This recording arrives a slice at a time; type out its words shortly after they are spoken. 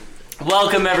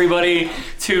Welcome everybody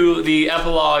to the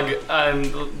epilogue and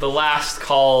the last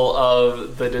call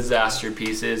of the disaster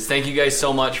pieces. Thank you guys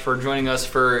so much for joining us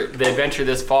for the adventure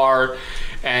this far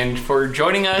and for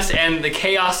joining us and the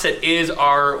chaos that is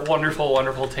our wonderful,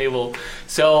 wonderful table.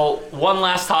 So one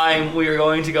last time we are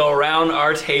going to go around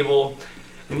our table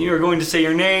and you are going to say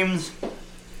your names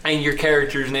and your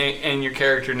character's name and your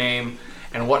character name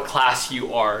and what class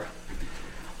you are.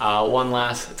 One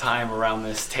last time around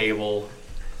this table.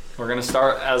 We're going to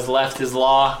start as left is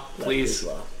law, please.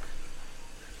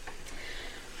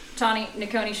 Tawny,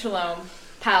 Nakoni, Shalom,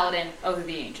 Paladin, Oath of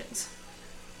the Ancients.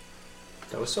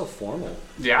 That was so formal.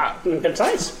 Yeah. That's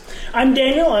nice. I'm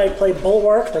Daniel. I play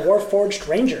Bulwark, the Warforged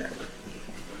Ranger.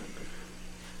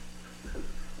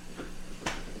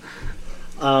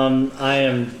 I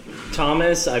am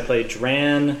Thomas. I play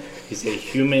Dran. He's a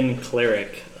human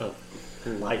cleric of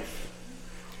life.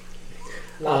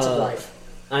 Lots of life.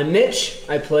 I'm Mitch.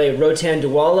 I play Rotan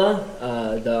Dwala,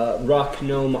 the rock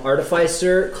gnome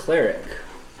artificer cleric.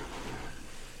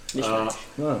 I'm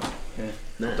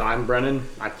Brennan.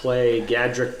 I play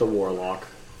Gadrick the warlock,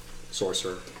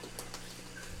 sorcerer,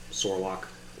 Sorlock,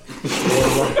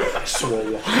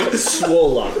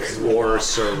 Swolock. war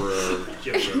server,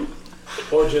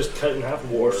 Or just cut in half.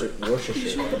 Worship.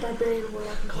 The barbarian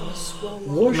warlock called a swell.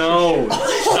 No.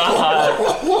 Stop.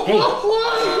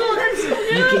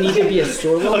 Hey, you can either be a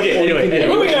Sorlock or you can be a...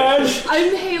 Oh my gosh!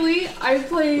 I'm Haley. I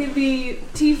play the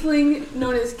tiefling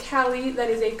known as Callie, that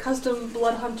is a custom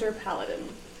blood hunter paladin.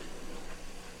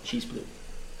 She's blue.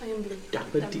 I am blue.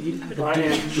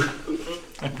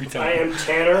 I am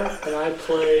Tanner, and I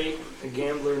play a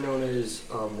gambler known as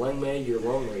Lengmay, You're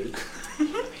Lonely.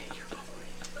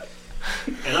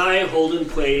 And I, Holden,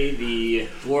 play the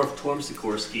dwarf Torm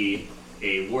Sikorsky,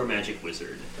 a war magic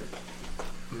wizard.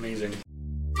 Amazing.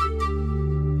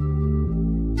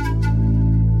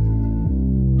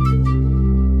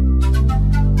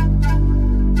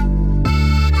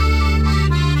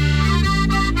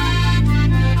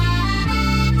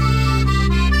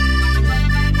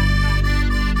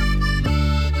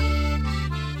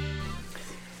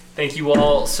 Thank you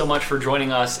all so much for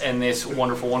joining us and this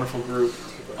wonderful, wonderful group.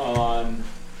 Why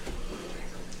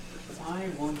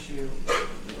won't you?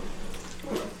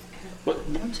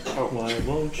 Why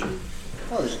won't you?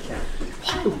 Oh, there's a cat.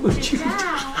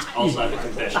 Also, I have a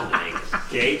confession to make.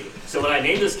 Okay? So when I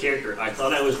named this character, I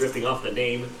thought I was ripping off the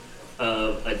name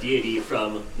of a deity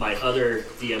from my other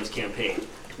DM's campaign.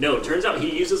 No, it turns out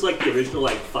he uses like the original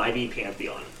 5e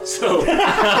pantheon. So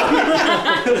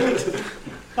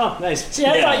Oh, nice. See,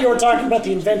 I thought you were talking about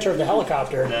the inventor of the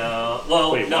helicopter. no,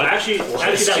 well, Wait, no, what? actually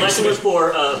that lesson was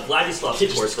for Vladislav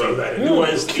Sikorsky, who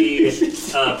was the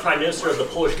prime minister of the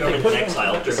Polish government in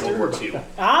exile during World War II.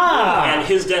 Ah! And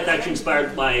his death actually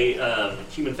inspired my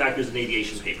human factors and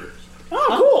aviation paper.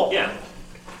 Oh, cool! Yeah.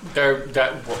 There you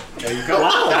go.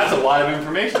 Wow. That's a lot of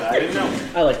information. I didn't know.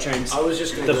 I like trains. I was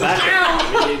just going The to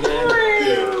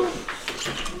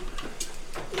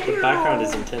background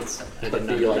is intense. I but did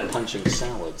be not know like that. punching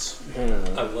salads.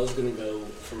 I was going to go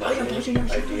for my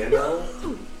idea now,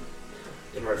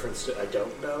 in reference to I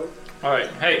don't know. All right.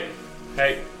 Hey.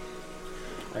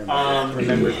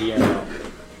 Remember the arrow.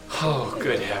 Oh,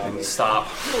 good heavens! Stop.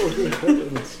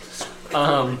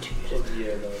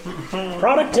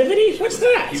 Productivity? What's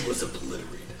that? He was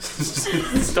obliterated.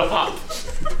 Stop.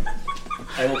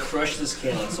 I will crush this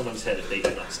can on someone's head if they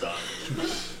do not stop.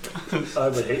 I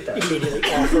would hate that. Immediately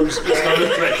offers. It's not a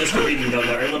threat, just a reading note.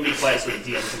 Now, everyone be quiet so the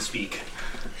DM can speak.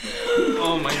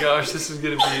 Oh my gosh, this is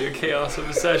gonna be a chaos of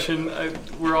a session.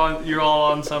 You're all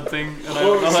on something, and I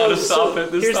don't know how to stop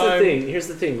it this time. Here's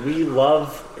the thing. We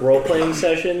love role-playing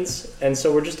sessions, and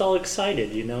so we're just all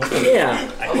excited, you know? Yeah.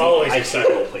 I'm always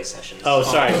excited to play sessions. Oh,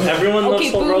 sorry. Everyone loves Okay,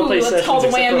 full boo, role-play let's sessions call the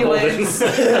except for ambulance.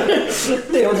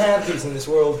 Holden. They don't have these in this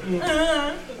world.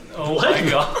 Oh my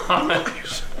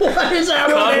gosh. What is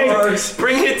happening?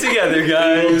 Bring it together,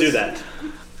 guys. We'll do that.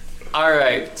 All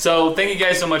right. So thank you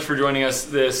guys so much for joining us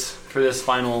for this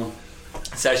final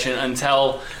session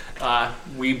until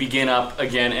we begin up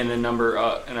again in a number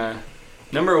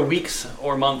of weeks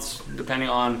or months, depending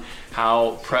on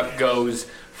how prep goes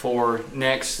for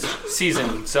next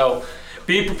season. So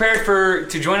be prepared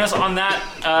to join us on that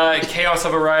chaos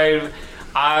of a ride.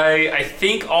 I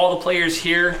think all the players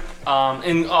here,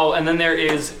 and then there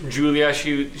is Julia.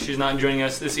 She's not joining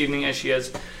us this evening as she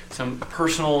has some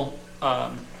personal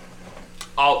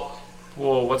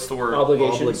Whoa, what's the word?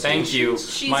 Obligations. Thank you.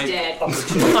 She's My- dead.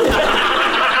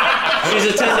 She's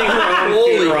attending her own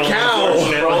Holy funeral. cow. For all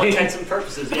Unfortunately. intents and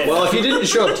purposes, yeah. Well, if you didn't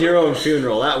show up to your own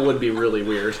funeral, that would be really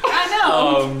weird. I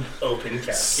know. Open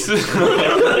casket.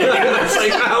 That's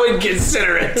like how we'd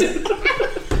consider it.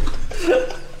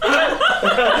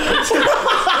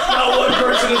 Not one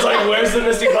person is like, where's the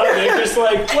mystic button? They're just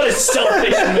like, what a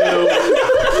selfish move.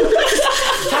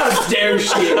 How dare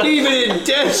she? Even in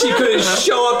death, she couldn't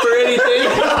show up for anything.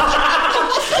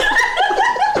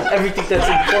 Everything that's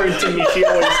important to me, she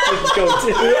always didn't go to.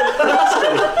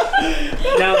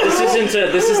 Now, this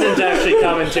isn't actually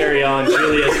commentary on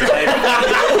Julia's life.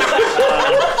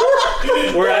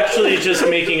 We're actually just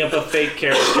making up a fake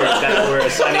character that we're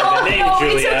assigning the name no,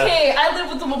 Julia. it's okay. I live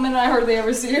with the woman and I hardly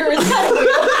ever see her. It's not real.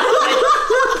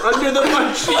 Under the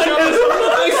bus.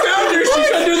 I found her.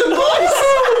 She's under the bus.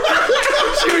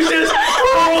 She was just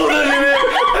holding it.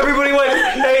 Everybody went,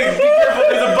 hey, be careful,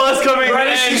 there's a bus coming.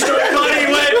 And Connie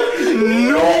went,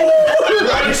 no.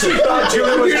 She thought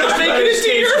Julie was You're not just making it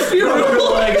to your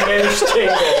funeral. leg managed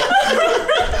table.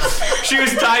 She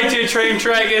was tied to a train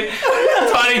track and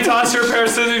Connie tossed her a pair of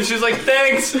scissors and she's like,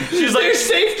 thanks. She's like,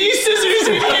 Safety scissors,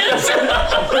 idiots.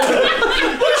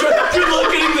 Good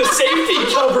luck getting the safety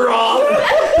cover off.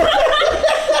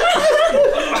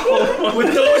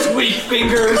 With those weak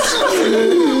fingers.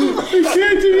 I'm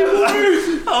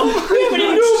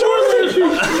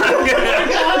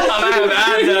gonna have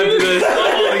ads after this.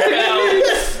 Holy cow.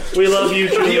 We love you,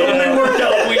 The Julia. only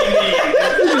workout we need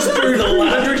is through the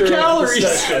 100 calories.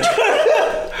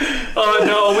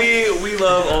 No, we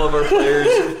love all of our players.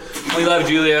 We love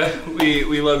Julia.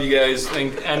 We love you guys.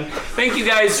 And thank you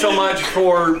guys so much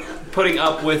for putting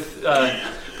up with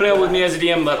me as a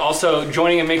DM, but also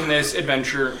joining and making this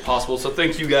adventure possible. So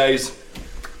thank you guys.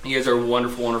 You guys are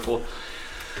wonderful, wonderful.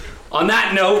 On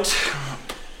that note,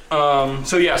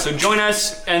 so join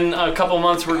us in a couple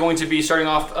months. We're going to be starting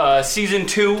off season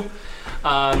 2,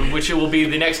 which it will be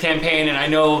the next campaign, and I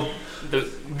know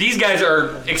these guys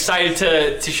are excited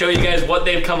to show you guys what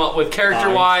they've come up with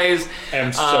character-wise.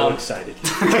 I'm so excited.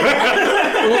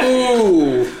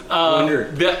 Ooh. Wonder.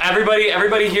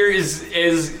 Everybody here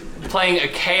is playing a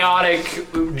chaotic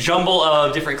jumble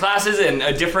of different classes and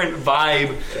a different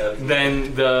vibe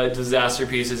than the disaster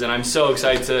pieces, and I'm so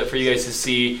excited for you guys to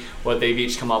see what they've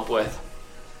each come up with.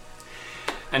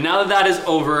 And now that is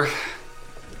over,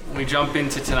 we jump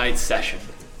into tonight's session.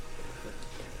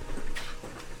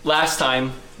 Last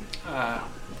time,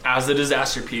 as the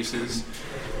disaster pieces,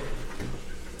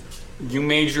 you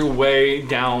made your way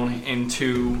down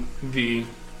into the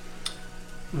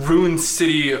ruined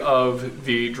city of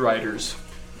the Driders,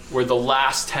 where the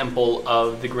last temple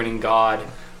of the Grinning God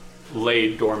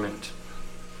lay dormant.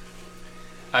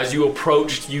 As you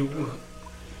approached, you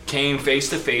came face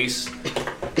to face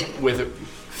with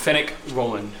Fennec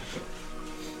Roland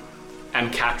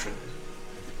and Katrin,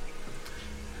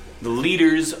 the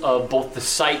leaders of both the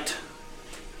Sight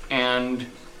and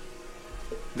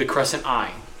the Crescent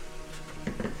Eye.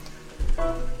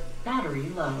 Battery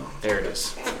low. There it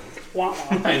is.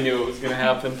 I knew it was going to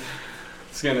happen.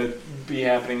 It's going to be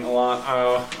happening a lot.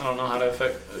 I don't know how to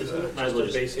affect Isn't it Might as well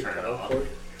just a just basic turn it power off. cord?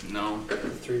 No.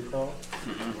 3-prong?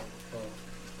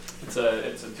 It's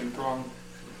a two-prong.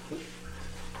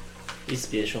 He's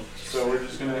special. So we're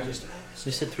just going to...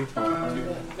 You said 3-prong. You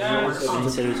No,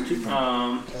 said it was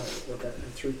 2-prong. Would that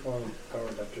 3-prong power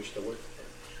adapter still work?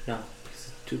 No,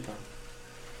 it's 2-prong.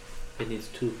 It needs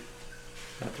 2,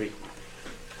 not 3.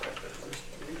 There's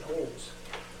 3 holes.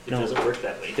 It No. doesn't work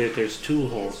that way. There's 2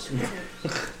 holes.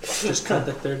 Just cut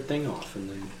the third thing off and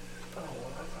then. Oh,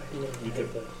 well, you could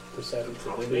decide to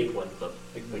Probably make one, but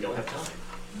we don't have time.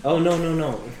 Oh, no.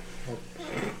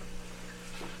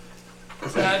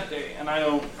 that day, and I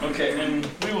don't... Okay, and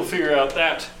we will figure out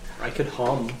that I could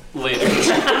hum. later.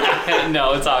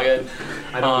 No, it's all good.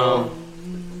 I don't know.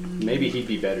 Maybe he'd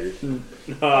be better.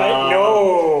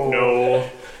 No.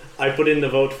 I put in the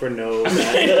vote for no.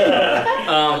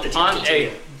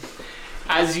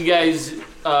 As you guys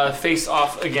face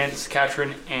off against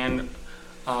Katrin and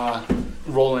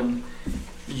Roland,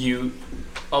 you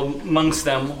amongst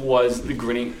them was the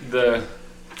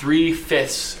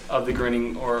 3/5 of the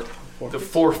grinning, or the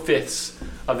 4/5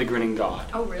 of the Grinning God.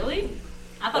 Oh, really?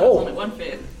 I thought it was only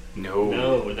 1/5. No.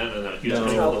 No. He was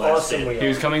coming How for the last awesome stand. we He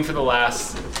was are. coming for the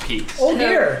last piece. Oh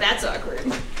dear. That's awkward.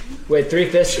 Wait,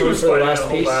 3/5 coming for the last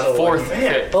piece? Fourth,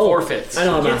 fifth, Oh, 4/5. I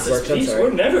know how math Against works, this I'm piece, sorry. we're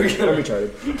never I'm gonna.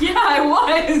 retarded. Yeah, I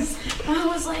was. I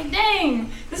was like, dang,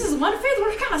 this is 1/5.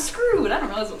 We're kind of screwed. I don't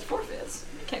realize it was 4/5.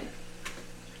 Okay.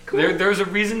 Cool. There's a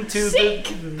reason to Sick.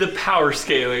 the power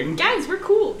scaling. Guys, we're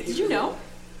cool. Did you know?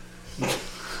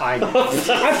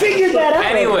 I figured that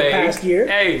out over the past year.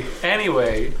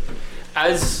 Anyway,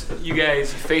 as you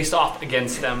guys faced off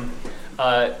against them,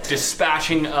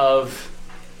 dispatching of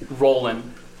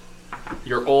Roland,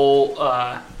 your old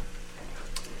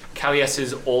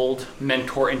Kallista's old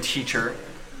mentor and teacher,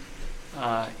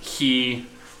 he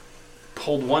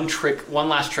pulled one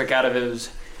last trick out of his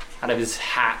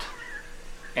hat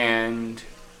and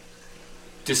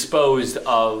disposed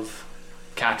of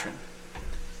Katrin.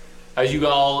 As you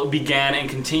all began and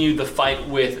continued the fight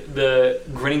with the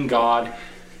grinning god,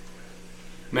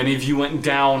 many of you went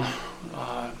down,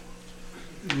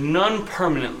 none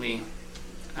permanently,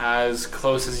 as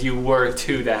close as you were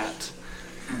to that,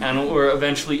 and were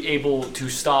eventually able to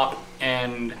stop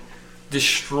and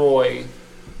destroy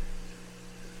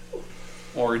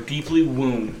or deeply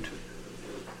wound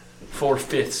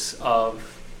 4/5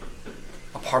 of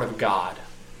a part of God,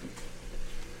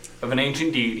 of an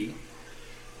ancient deity.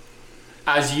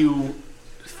 As you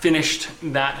finished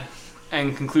that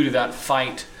and concluded that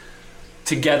fight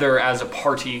together as a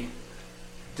party,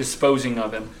 disposing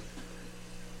of him,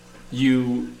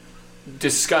 you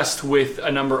discussed with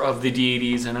a number of the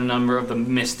deities and a number of the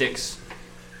mystics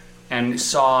and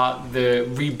saw the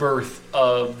rebirth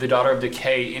of the Daughter of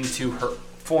Decay into her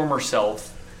former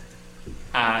self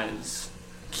as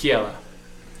Kiela,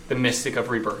 the mystic of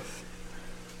rebirth.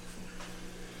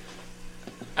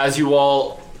 As you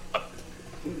all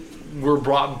were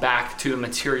brought back to the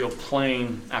material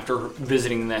plane after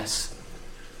visiting this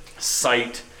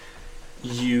site,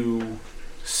 you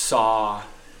saw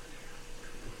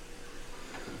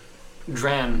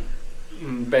Dran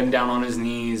bend down on his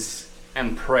knees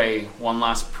and pray one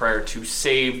last prayer to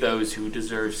save those who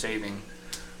deserve saving,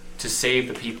 to save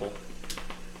the people.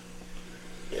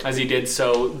 As he did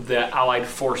so, the allied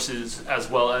forces, as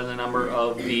well as a number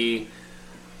of the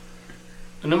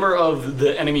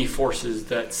enemy forces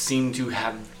that seem to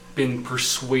have been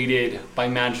persuaded by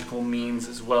magical means,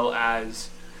 as well as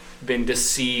been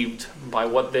deceived by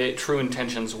what the true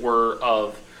intentions were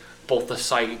of both the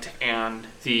site and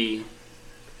the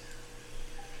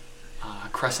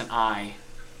Crescent Eye,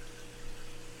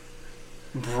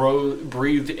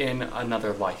 breathed in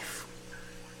another life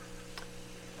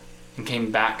and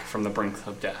came back from the brink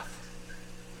of death.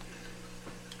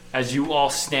 As you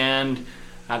all stand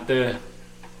at the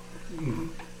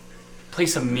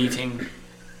place of meeting,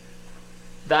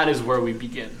 that is where we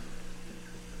begin.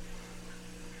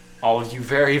 All of you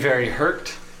very, very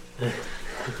hurt.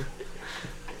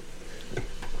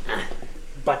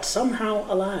 But somehow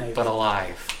alive. But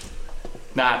alive.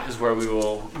 That is where we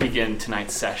will begin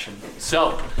tonight's session.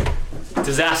 So,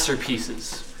 disaster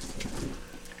pieces.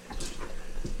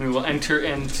 We will enter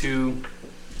into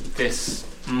this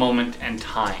moment and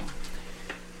time.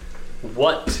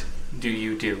 What do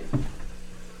you do?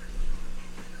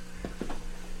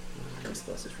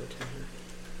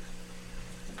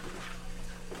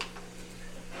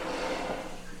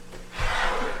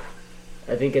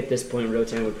 I think at this point,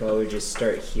 Rotan would probably just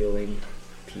start healing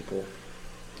people.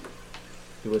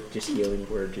 With just healing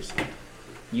word, just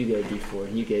you get a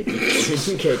D4, you get a D4,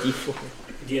 you get a D4.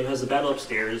 DM, has the battle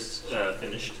upstairs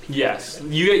finished? Yes,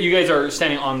 you guys are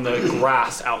standing on the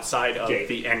grass outside of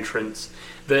the entrance.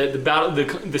 The battle,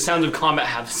 the sounds of combat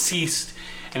have ceased,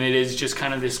 and it is just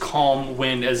kind of this calm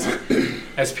wind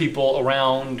as people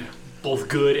around, both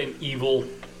good and evil,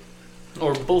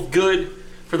 or both good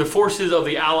for the forces of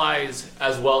the allies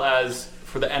as well as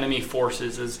for the enemy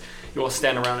forces, as you all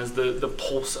stand around as the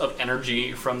pulse of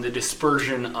energy from the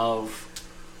dispersion of,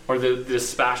 or the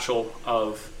dispatchal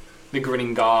of the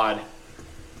grinning god.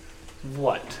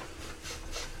 What?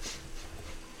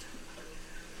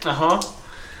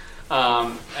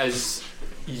 As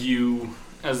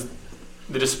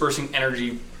the dispersing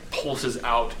energy pulses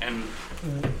out and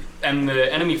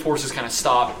the enemy forces kind of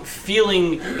stop,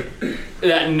 feeling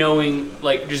that, knowing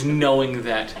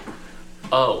that,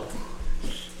 oh,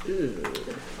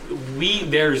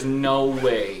 there's no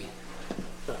way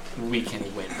we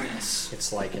can win this.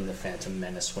 It's like in the Phantom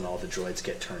Menace when all the droids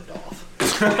get turned off.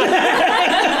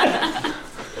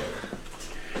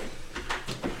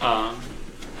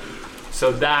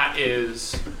 So that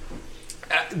is,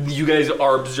 you guys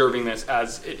are observing this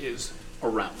as it is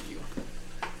around you.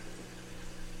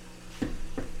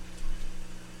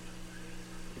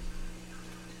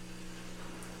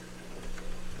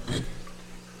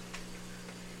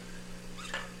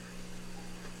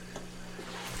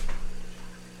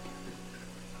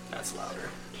 That's louder.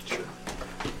 Sure.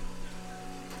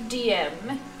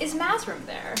 DM, is Mazrim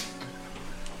there?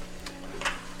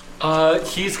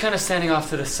 He's kind of standing off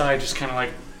to the side, just kind of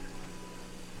like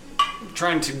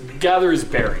trying to gather his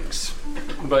bearings.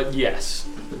 But yes,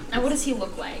 And what does he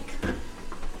look like?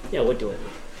 Yeah, what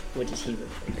does he look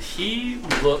like? He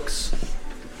looks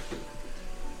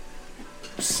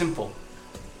simple.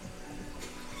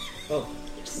 Oh.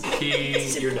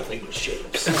 You're nothing but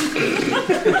shapes.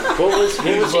 What was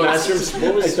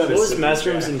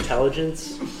Mazrim's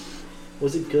intelligence?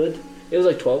 Was it good? It was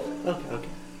like 12. Okay.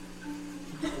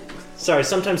 Sorry,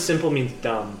 sometimes simple means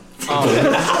dumb.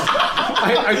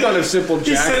 I thought of Simple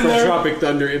Jack from Tropic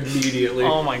Thunder immediately.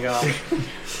 Oh my god.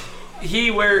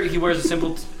 He wears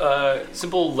a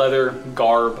simple leather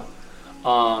garb,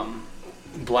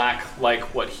 black like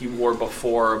what he wore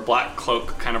before, a black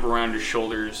cloak kind of around his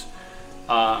shoulders,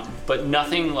 but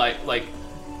nothing like.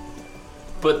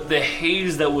 But the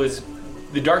haze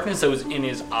the darkness that was in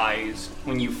his eyes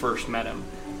when you first met him,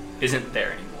 isn't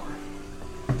there anymore.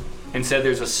 Instead,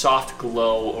 there's a soft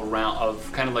glow around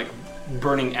of kind of like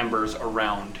burning embers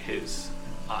around his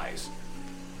eyes.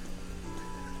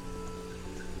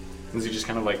 As he just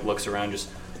kind of like looks around,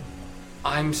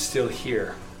 I'm still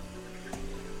here.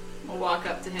 We'll walk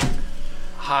up to him.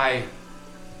 Hi.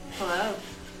 Hello.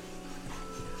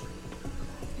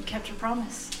 You kept your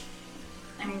promise.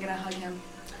 I'm gonna hug him.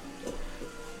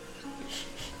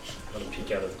 I'm gonna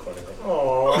peek out of the corner and go,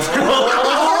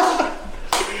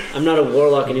 I'm not a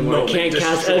warlock anymore. I can't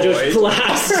cast Eldritch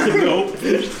Blast. Nope.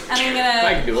 And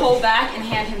I'm gonna pull back and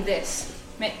hand him this.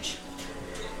 Mitch.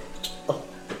 Oh.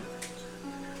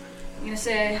 I'm gonna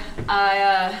say,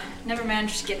 I never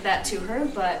managed to get that to her,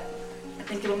 but I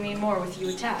think it'll mean more with you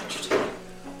attached.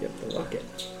 Yep, the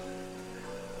rocket.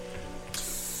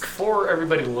 For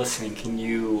everybody listening, can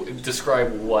you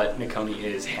describe what Nakoni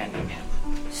is handing him?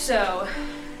 So,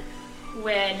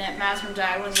 when Mazrim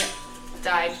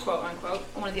died, quote unquote,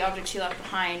 one of the objects he left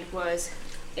behind was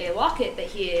a locket that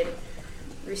he had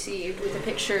received with a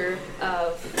picture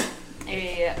of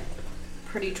a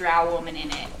pretty drow woman in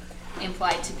it,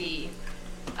 implied to be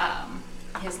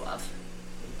his love.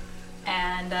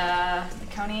 And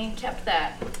Nakoni kept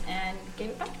that and gave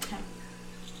it back to him.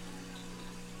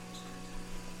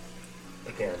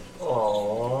 again.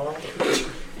 Aww.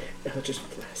 Eldritch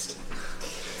Blast.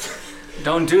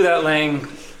 Don't do that, Lang.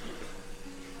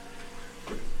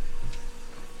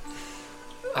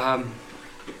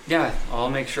 Yeah, I'll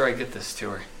make sure I get this to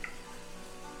her.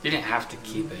 You didn't have to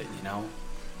keep it, you know?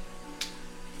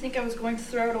 I think I was going to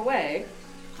throw it away.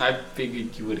 I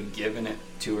figured you would have given it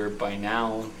to her by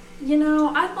now. You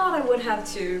know, I thought I would have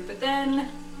too, but then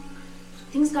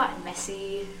things got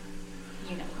messy.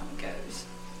 You know how it goes.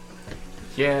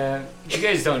 Yeah, you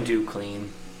guys don't do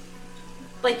clean.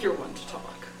 Like you're one to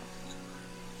talk.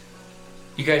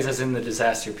 You guys as in the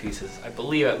disaster pieces. I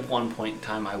believe at one point in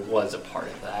time I was a part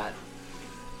of that.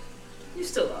 You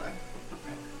still are.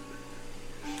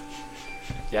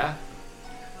 Yeah?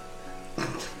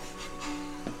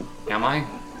 Am I?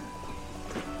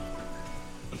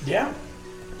 Yeah.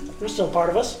 You're still part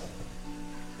of us.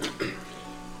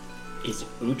 Is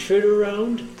Uthred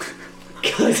around?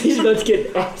 Because he's about to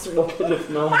get ass whooped in his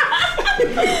mouth.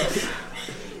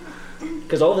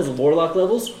 Because all of his warlock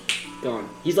levels, gone.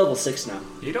 He's level 6 now.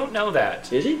 You don't know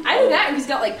that. Is he? I knew that, and he's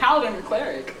got like paladin or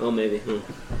cleric. Oh, maybe.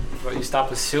 But you stop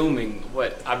assuming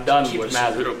what I've done with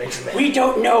Mazrim. We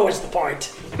don't know is the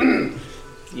point.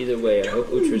 Either way, I hope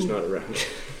Uthred's not around.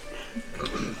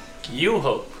 You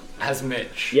hope, as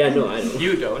Mitch. Yeah, no, I don't.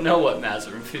 You don't know what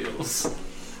Mazrim feels.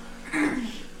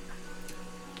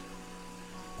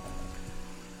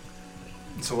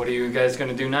 So what are you guys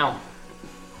gonna do now?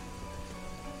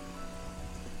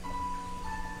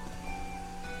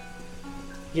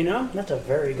 You know, that's a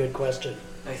very good question.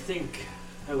 I think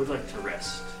I would like to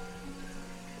rest.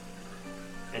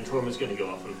 And Torm is going to go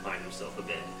off and find himself a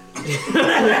bed.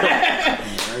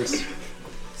 Nice.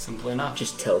 Simple enough.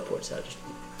 Just teleports out.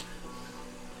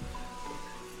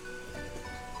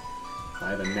 I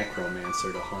have a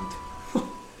necromancer to hunt.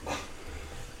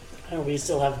 Oh, we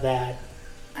still have that.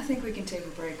 I think we can take a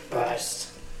break But,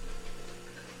 first.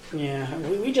 yeah,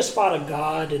 we just fought a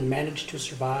god and managed to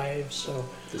survive, so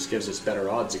This gives us better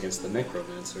odds against the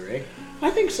necromancer, eh? I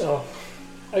think so.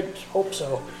 I hope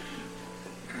so.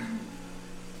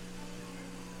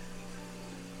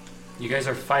 You guys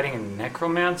are fighting a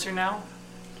necromancer now?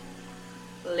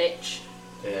 Lich.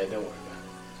 Yeah, don't worry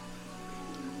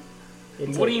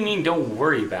about What do you mean don't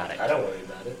worry about it? it. I don't worry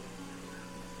about it.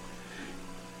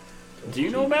 Do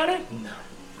you know about it? No.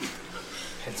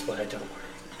 That's why I don't worry.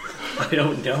 I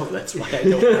don't know, that's why I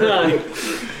don't worry.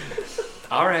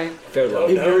 Alright. Fair No,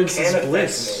 luck. Ignorance can is affect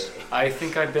bliss. me. I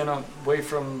think I've been away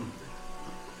from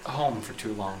home for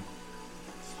too long.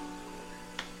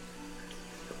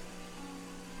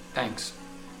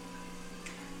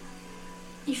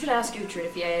 You should ask Uthred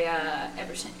if he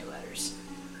ever sent you letters.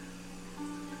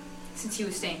 Since he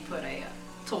was staying put, I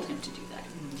told him to do that.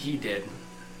 He did.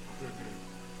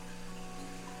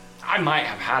 I might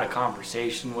have had a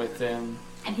conversation with him.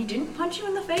 And he didn't punch you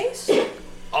in the face?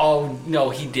 Oh, no,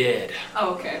 he did.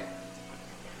 Oh, okay.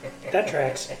 That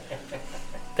tracks.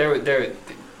 There.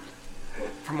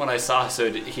 From what I saw,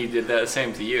 so he did that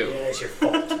same to you. Yeah, it's your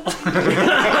fault.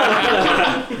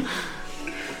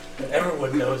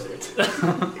 Everyone knows it.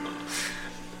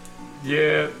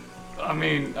 Yeah, I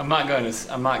mean, I'm not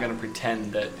gonna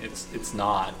pretend that it's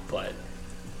not, but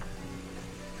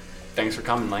thanks for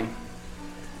coming, Lang.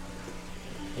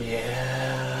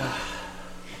 Yeah.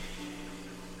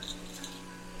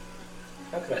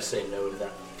 How could I say no to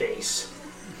that face?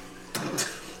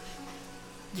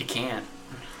 You can't.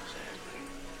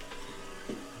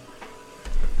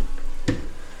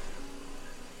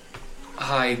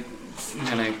 I'm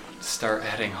gonna start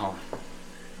heading home.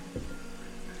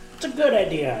 It's a good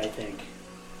idea, I think.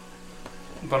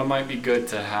 But it might be good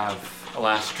to have a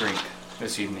last drink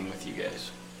this evening with you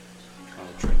guys. I'll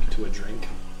drink to a drink.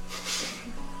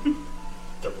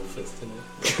 Double fisting it.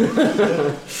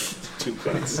 2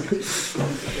 cuts.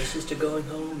 This is to going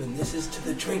home, and this is to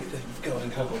the drink of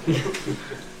going home.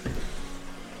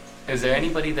 Is there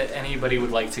anybody that anybody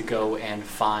would like to go and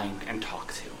find and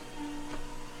talk to?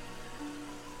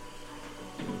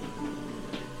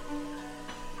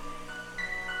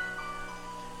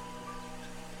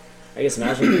 I guess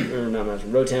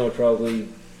Rotan would probably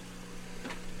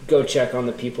go check on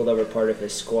the people that were part of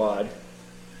his squad.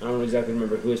 I don't exactly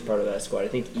remember who was part of that squad. I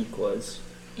think Eek was.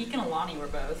 Eek and Alani were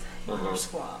both in your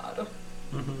squad.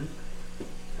 Mm-hmm.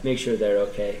 Make sure they're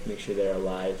okay. Make sure they're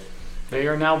alive. They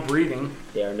are now breathing.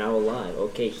 They are now alive.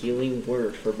 Okay, healing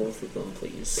word for both of them,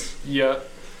 please. Yeah.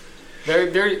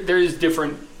 There's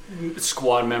different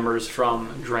squad members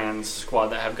from Dran's squad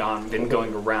that have been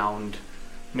going around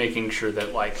making sure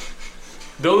that like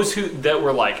those that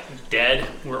were like dead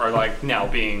are like now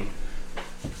being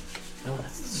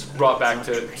brought back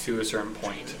to a certain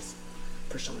point.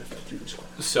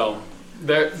 So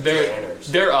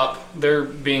they're up. They're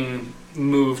being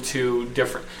moved to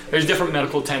different. There's different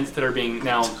medical tents that are being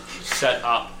now set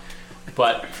up,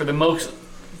 but for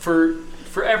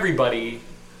everybody,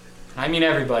 I mean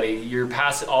everybody,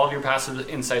 all of your passive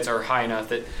insights are high enough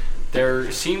that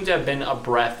there seemed to have been a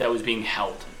breath that was being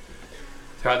held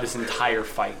throughout this entire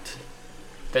fight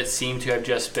that seemed to have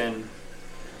just been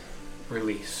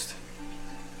released.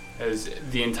 As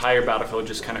the entire battlefield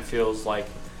just kind of feels like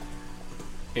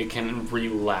it can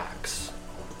relax.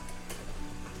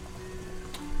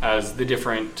 As the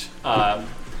different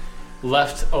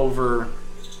leftover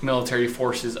military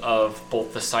forces of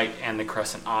both the Sight and the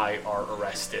Crescent Eye are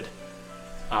arrested.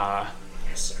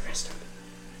 Yes, arrest them.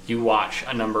 You watch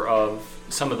a number of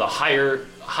some of the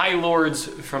high lords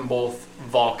from both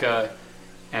Valka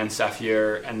and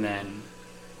Saphir, and then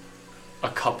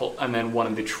one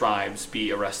of the tribes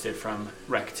be arrested from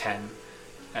Rec 10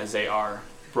 as they are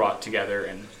brought together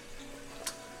in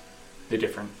the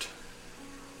different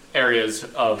areas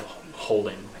of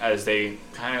holding as they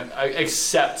kind of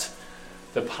accept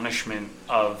the punishment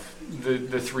of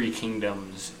the three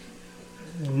kingdoms,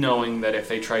 knowing that if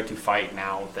they tried to fight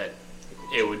now that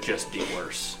it would just be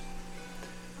worse.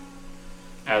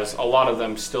 As a lot of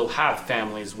them still have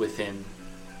families within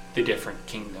the different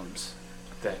kingdoms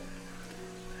that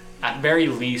at very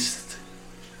least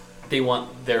they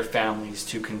want their families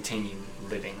to continue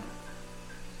living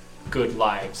good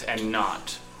lives and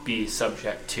not be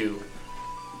subject to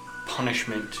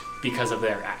punishment because of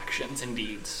their actions and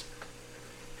deeds.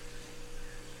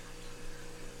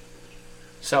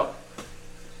 So,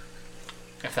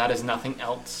 if that is nothing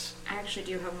else, I actually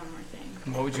do have one more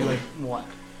thing. what would you like? What?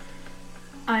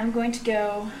 I'm going to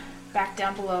go back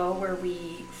down below where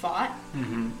we fought.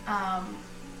 Mm-hmm.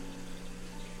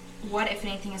 What, if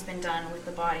anything, has been done with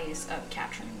the bodies of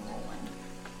Katrin and Roland?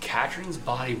 Katrin's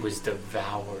body was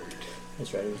devoured.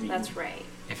 That's right. It was eaten. That's right.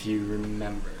 If you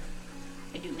remember.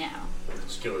 I do now.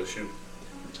 Skill to shoot.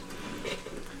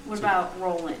 What about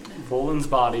Roland? Roland's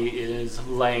body is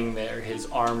laying there. His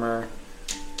armor,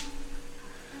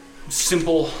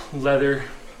 simple leather,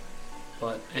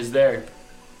 but is there.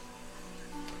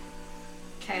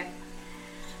 Okay.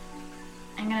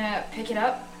 I'm gonna pick it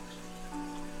up,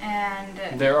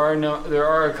 and There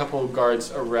are a couple of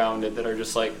guards around it that are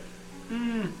just like,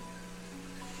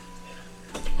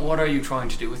 what are you trying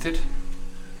to do with it?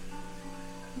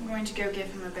 I'm going to go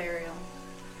give him a burial.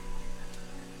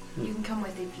 You can come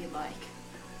with if you'd like.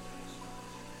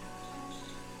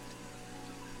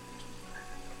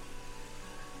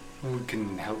 We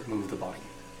can help move the body.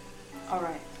 All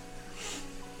right.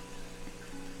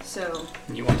 So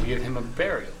You want to give him a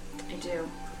burial. I do.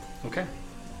 Okay.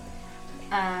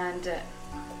 And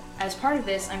as part of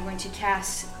this, I'm going to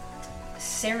cast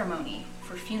Ceremony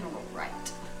for Funeral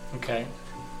Rite, Okay.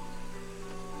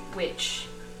 which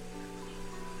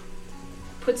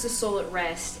puts the soul at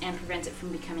rest and prevents it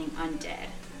from becoming undead.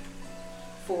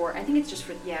 I think it's just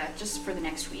for the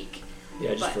next week. Yeah,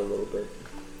 just But- for a little bit.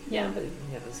 Yeah.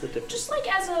 Yeah, that's the difference. Just like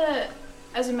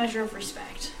as a measure of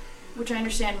respect, which I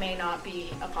understand may not be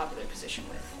a popular position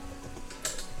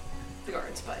with the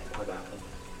guards, but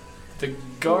The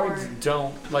guards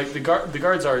don't like the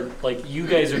guards are like you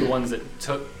guys are the ones that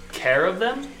took care of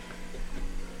them,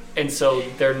 and so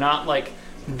they're not like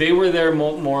they were there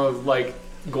more of like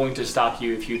going to stop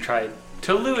you if you tried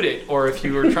to loot it or if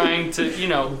you were trying to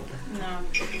no.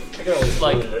 I can always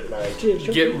Like- leave it at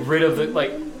night. get rid of the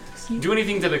like do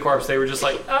anything to the corpse. They were just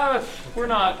like we're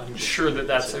not sure that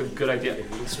that's a good idea.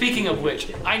 Speaking of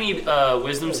which, I need a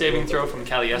wisdom saving throw from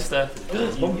Kallista.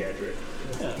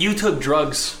 Gadrick. You took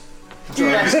drugs.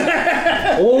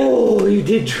 Oh, you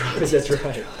did drugs. That's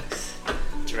right.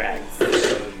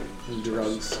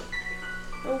 Drugs.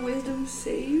 A wisdom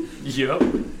save? Yep.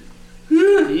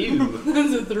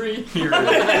 That's a 3.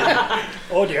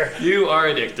 Oh dear. You are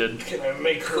addicted. Can I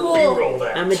make her Cool. reroll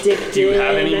that? I'm addicted. Do you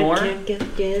have any more? I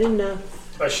can't get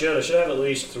enough. I should have at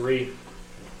least 3.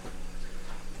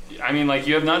 I mean, like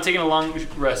you have not taken a long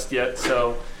rest yet,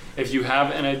 so if you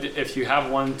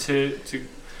have one to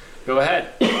go ahead.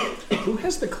 Who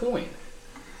has the coin?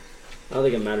 I don't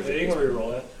think it matters. Yeah, you can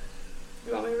reroll it.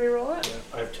 You want me to reroll it?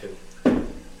 Yeah, I have 2.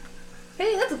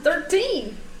 Hey, that's a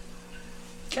 13!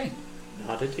 Okay.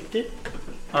 Not addicted?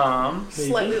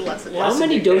 Slightly less than How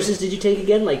many doses did you take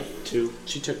again? Like 2.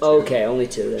 She took 2. okay, only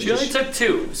 2. Then. She only took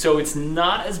 2, so it's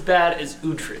not as bad as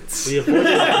Uthred's.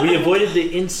 We avoided the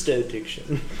insta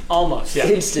addiction. Almost, yeah.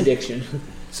 Insta addiction.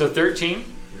 So 13.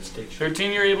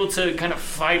 13, you're able to kind of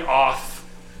fight off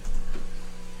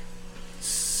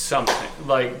something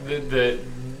like the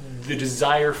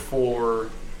desire for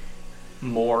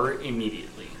more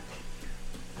immediately.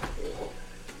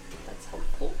 That's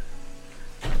helpful.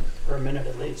 For a minute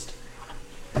at least.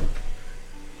 I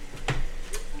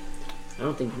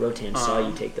don't think Rotan saw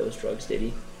you take those drugs, did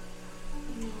he?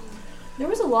 There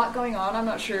was a lot going on. I'm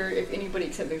not sure if anybody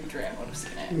except maybe Dran would have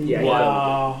seen it. Yeah.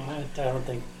 Wow. No, I don't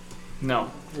think No.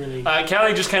 really.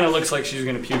 Callie just kind of looks like she's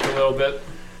going to puke a little bit.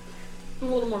 A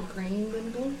little more green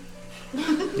than blue.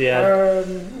 Yeah.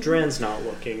 Dran's not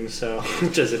looking, so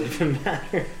it doesn't even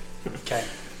matter. Okay.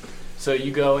 So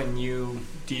you go and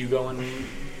do you go and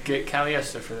get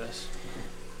Kallista for this?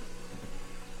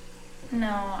 No,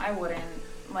 I wouldn't.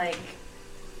 Like,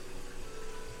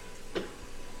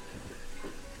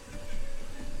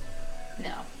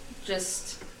 no.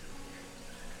 Just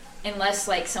unless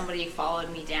like somebody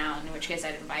followed me down, in which case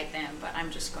I'd invite them, but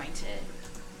I'm just going to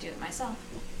do it myself.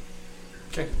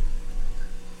 Okay.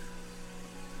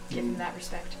 Give them that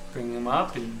respect. Bring them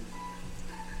up and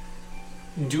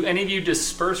do any of you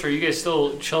disperse or are you guys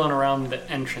still chilling around the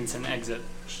entrance and exit?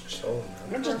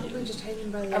 I'm just, Probably just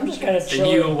hanging by the I'm just kind of And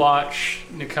chilling. you watch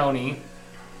Nakoni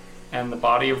and the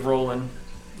body of Roland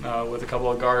with a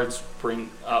couple of guards bring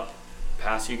up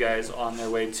past you guys on their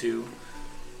way to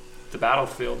the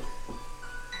battlefield.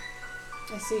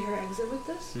 I see her exit with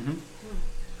this? Mm-hmm.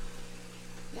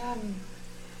 Yeah,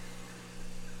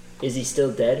 Is he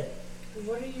still dead?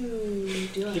 what are you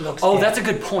doing? He looks Oh, dead. that's a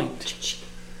good point.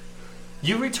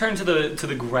 You return to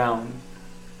the ground,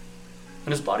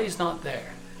 and his body is not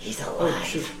there. He's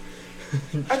alive.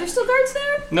 Are there still guards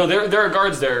there? No, there are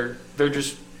guards there. They're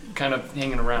just kind of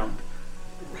hanging around.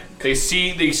 They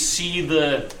see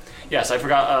the. Yes, I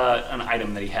forgot an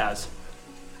item that he has.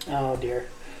 Oh dear.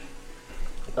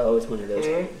 Oh, it's one of those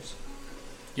things.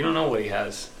 You don't know what he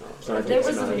has. It's not- There it's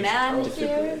was not a man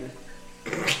here,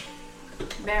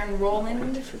 defibrillator. Baron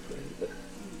Roland. Defibrillator.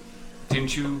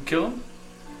 Didn't you kill him?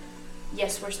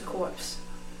 Yes, where's the corpse?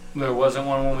 There wasn't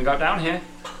one when we got down here.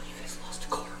 You guys lost a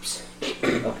corpse. Okay.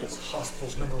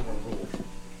 Hospital's #1 rule.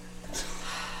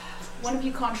 One of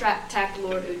you contact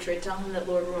Lord Uthred, tell him that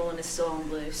Lord Roland is still on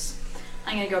loose.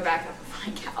 I'm gonna go back up and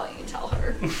find Callie and tell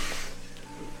her.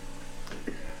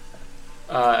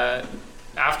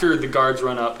 After the guards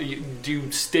run up, do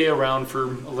you stay around for a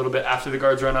little bit after the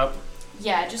guards run up?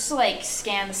 Yeah, just to like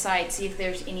scan the site, see if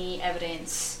there's any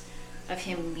evidence of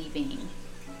him leaving.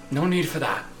 No need for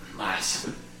that, lass.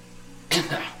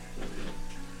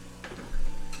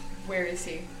 Where is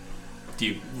he? Do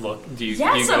you look? Do you?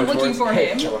 Yes, do you I'm go looking towards- for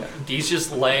him. He's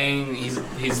just laying.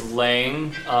 He's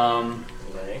laying.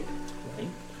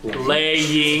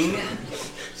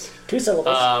 Two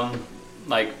syllables.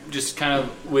 like just kind of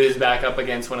whiz back up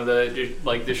against one of the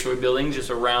like destroyed buildings,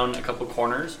 just around a couple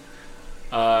corners.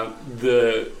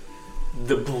 The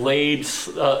blade,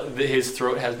 his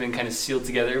throat has been kind of sealed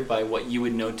together by what you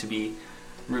would know to be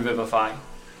revivify.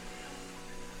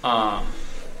 And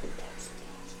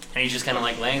he's just kind of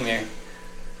like laying there,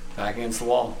 back against the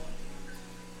wall.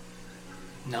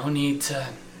 No need to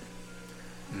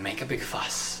make a big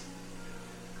fuss.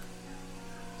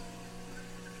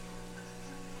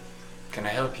 Can I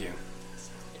help you?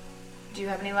 Do you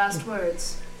have any last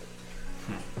words?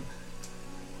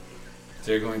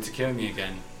 They're going to kill me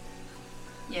again.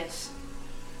 Yes.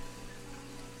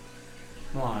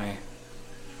 Why?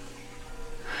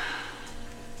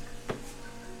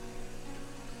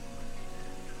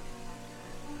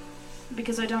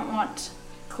 Because I don't want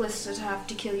Kallista to have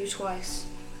to kill you twice.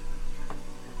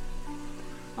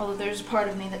 Although there's a part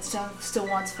of me that still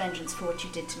wants vengeance for what you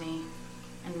did to me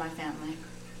and my family.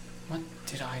 What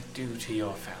did I do to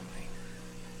your family?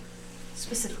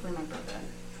 Specifically my brother.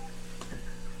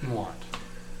 What?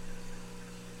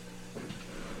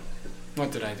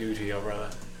 What did I do to your brother?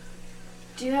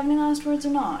 Do you have any last words or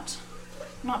not?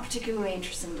 I'm not particularly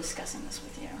interested in discussing this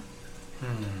with you.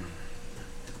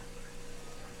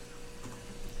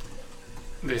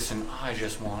 Listen, I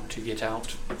just want to get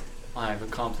out. I've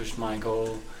accomplished my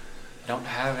goal. I don't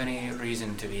have any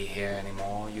reason to be here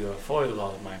anymore. You have foiled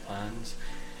all of my plans.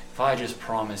 If I just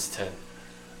promise to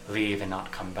leave and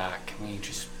not come back, can we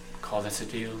just call this a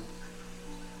deal?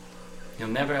 You'll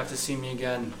never have to see me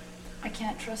again. I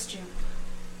can't trust you.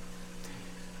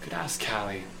 You could ask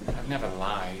Callie. I've never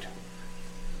lied.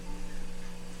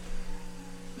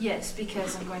 Yes,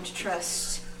 because I'm going to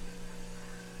trust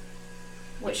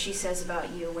what she says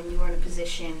about you when you are in a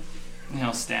position.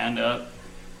 He'll stand up.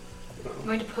 I'm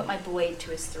going to put my blade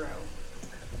to his throat.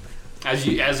 As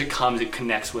it comes, it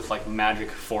connects with like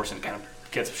magic force and kind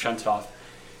of gets shunted off.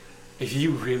 If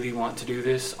you really want to do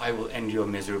this, I will end your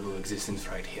miserable existence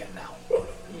right here now.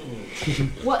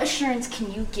 What assurance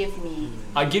can you give me?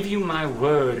 I give you my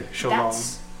word, Shalom.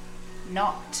 That's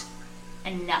not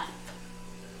enough.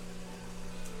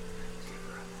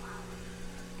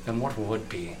 Then what would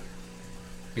be?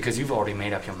 Because you've already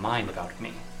made up your mind about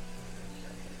me.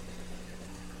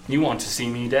 You want to see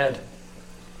me dead.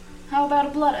 How about a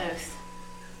blood oath?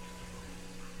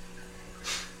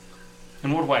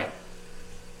 In what way?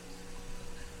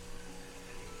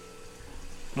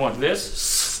 What,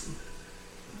 this?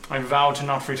 I vow to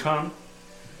not return.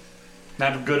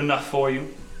 That good enough for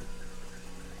you?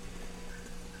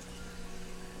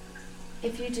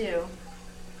 If you do,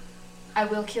 I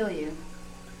will kill you.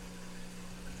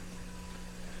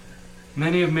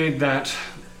 Many have made that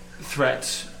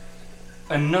threat,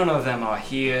 and none of them are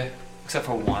here except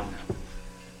for one.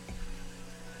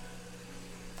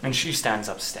 And she stands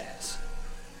upstairs.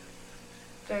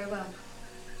 Very well.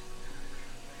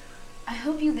 I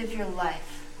hope you live your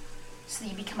life so that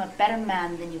you become a better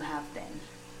man than you have been.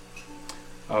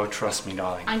 Oh, trust me,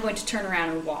 darling. I'm going to turn around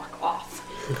and walk off.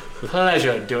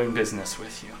 Pleasure doing business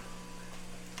with you.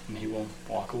 And he will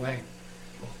walk away.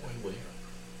 Walk away where?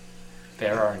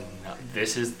 There are no,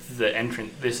 this is the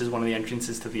entrance. This is one of the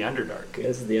entrances to the Underdark.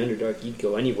 This is the Underdark. You'd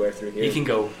go anywhere through here. You can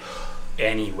go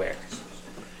anywhere.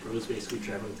 Bro's basically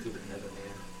traveling through the Netherland.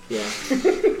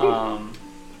 Yeah.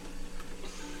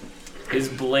 His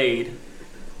blade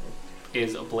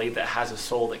is a blade that has a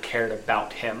soul that cared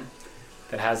about him,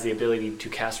 that has the ability to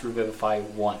cast Revivify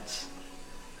once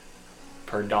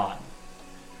per dawn.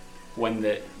 You mean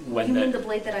the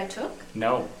blade that I took?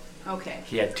 No, Okay.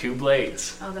 he had two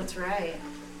blades. Oh, that's right.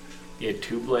 He had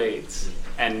two blades,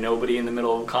 and nobody in the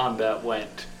middle of combat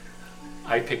went,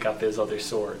 I pick up his other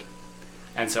sword.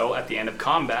 And so at the end of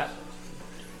combat,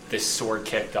 this sword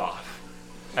kicked off.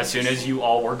 As soon as you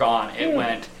all were gone, it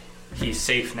went, he's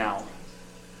safe now.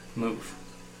 Move.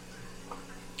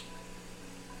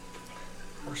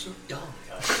 We're so dumb,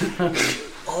 guys.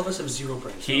 All of us have zero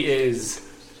brains. He is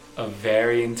a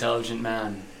very intelligent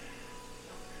man.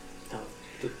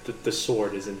 The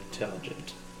sword is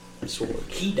intelligent. Sword.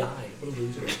 He died. What a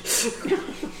loser.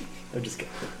 I'm just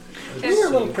kidding. We were a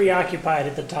little preoccupied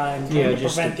at the time trying to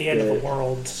just prevent a the end of the bit.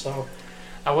 world, so...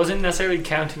 I wasn't necessarily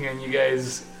counting on you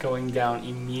guys going down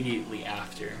immediately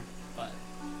after, but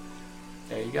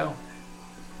there you go.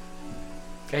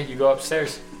 Okay, you go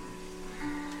upstairs.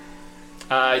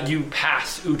 You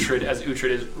pass Uthred as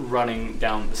Uthred is running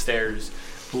down the stairs.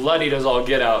 Bloodied as all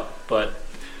get out, but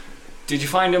did you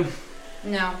find him?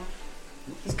 No.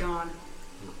 He's gone.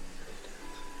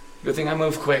 Good thing I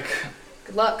moved quick.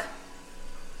 Good luck.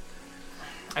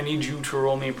 I need you to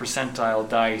roll me a percentile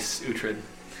dice, Uthred.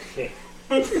 Okay.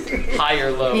 High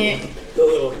or low? The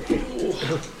little.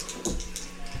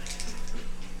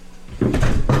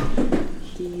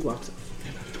 He walks up.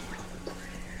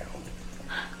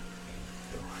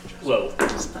 Low.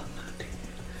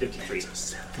 53.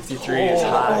 53 is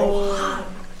high.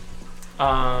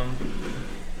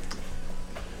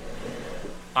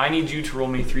 I need you to roll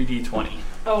me 3d20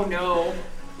 Oh no.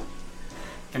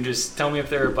 and just tell me if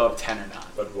they're above 10 or not.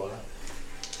 But what?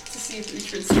 To see if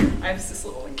Uthred survives this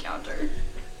little encounter.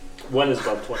 1 is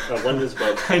above 20. 1 is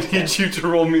above. I need you to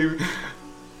roll me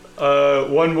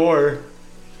one more.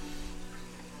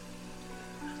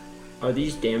 Are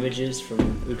these damages from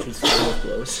Uthred's final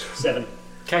blows? 7.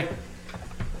 Okay.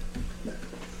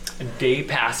 A day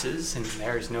passes and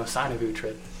there is no sign of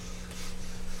Uthred.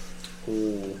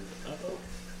 Ooh.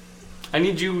 I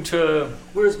need you to.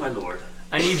 Where's my lord?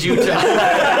 I need you to.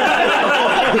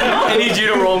 I need you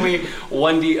to roll me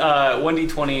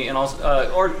 1d20 and also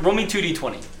or roll me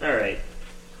 2d20. All right.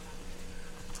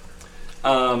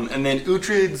 And then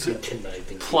Uthred's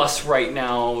plus right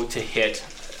now to hit,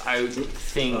 I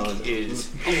think is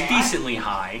decently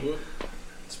high.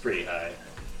 It's pretty high.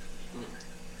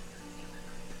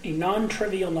 A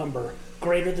non-trivial number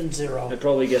greater than 0. I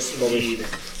probably guess 15.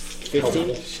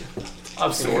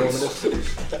 Of sorts.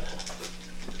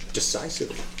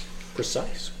 Decisive.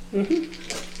 Precise. And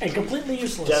completely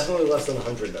useless. Definitely less than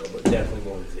 100 though, but definitely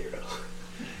more than 0.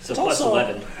 So It's plus also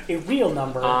 11. a real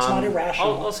number. It's not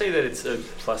irrational. I'll say that it's a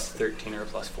plus 13 or a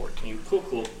plus 14.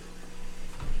 Cool.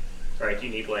 All right. Do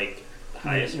you need like the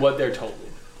highest What they're total.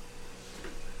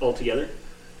 altogether?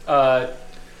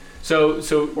 So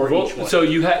Or roll, each one. so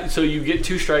you get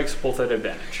 2 strikes, both at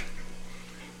advantage.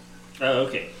 Oh,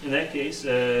 okay. In that case,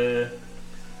 7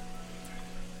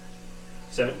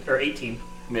 or 18.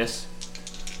 Miss.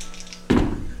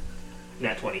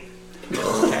 Nat 20.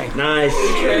 Okay. Nice.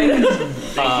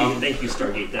 Thank you,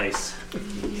 Stargate Dice.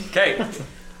 Okay.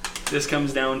 This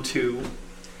comes down to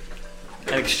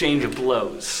an exchange of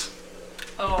blows.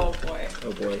 Oh boy.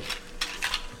 Oh boy.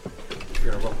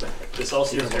 You're gonna roll back. This all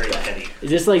seems very heavy. Is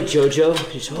this like JoJo?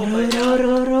 Just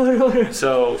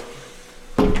So,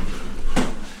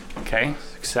 okay,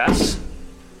 success,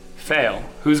 fail.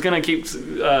 Who's gonna keep?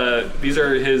 These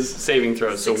are his saving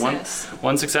throws. Success. So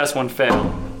one success, one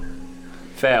fail.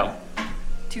 Fail.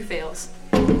 2 fails.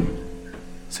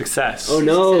 Success. Oh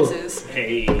no. Successes.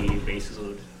 Hey, bases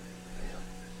load.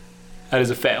 That is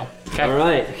a fail. Okay. All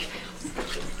right.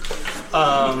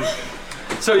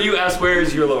 So you ask, where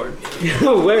is your lord?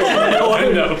 Where? No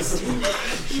one knows.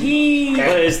 He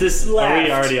Wait, is this? Are left.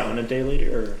 we already on a day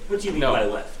later? Or? What do you mean No. by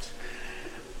left?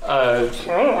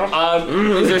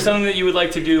 Is there something that you would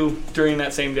like to do during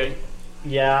that same day?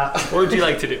 Yeah. What would you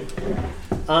like to do?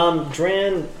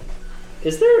 Dran,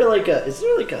 is there like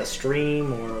a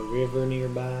stream or a river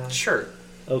nearby? Sure.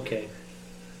 Okay.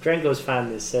 Dran goes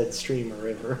find this said stream or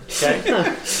river. Okay.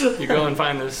 You go and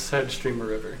find this said stream or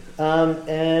river.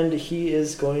 And he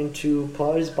is going to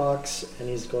pull out his box and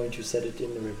he's going to set it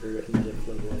in the river and let it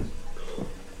float away.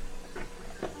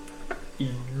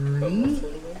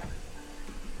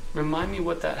 Remind me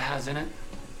what that has in it.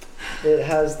 It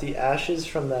has the ashes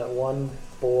from that one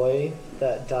boy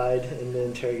that died in the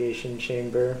interrogation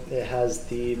chamber. It has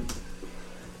the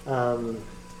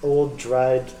old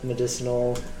dried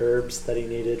medicinal herbs that he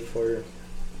needed for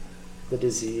the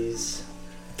disease.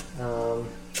 I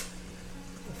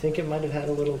think it might have had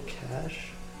a little cash.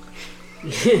 No,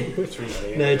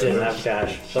 it didn't have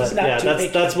cash. But It's not yeah, too that's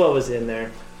picky. what was in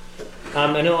there.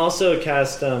 And he'll also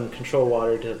cast control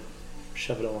water to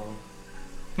shove it along.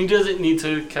 He doesn't need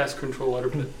to cast control water,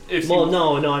 but if Well, you,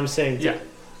 no, I'm saying yeah,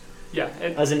 yeah,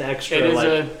 it, as an extra, it is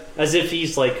like as if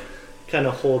he's like kind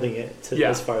of holding it to Yeah.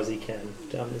 as far as he can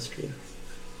down the stream.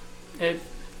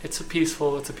 it's a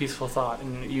peaceful thought,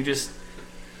 and you just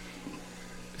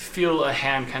feel a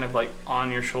hand kind of like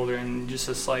on your shoulder, and just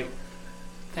this like,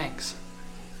 thanks.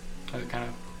 And it kind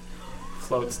of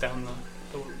floats down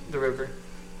the river.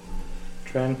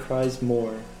 Dran cries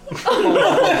more.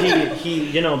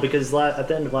 he because at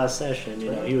the end of last session,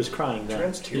 he was crying then.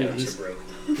 Tran's tears He's- are broken.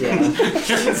 Yeah.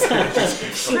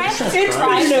 It's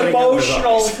been an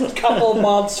emotional couple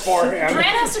months for him. Dran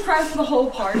has to cry for the whole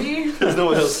party. There's no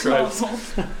one else cries.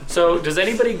 So, does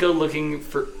anybody go looking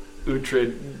for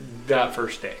Uthred that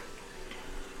first day?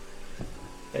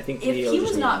 I think If Leo he just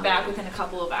was needs not to back know. within a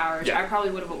couple of hours, Yeah. I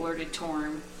probably would have alerted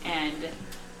Torm and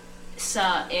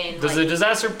Does the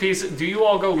disaster piece? Do you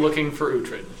all go looking for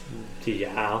Uthred?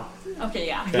 Yeah. Okay,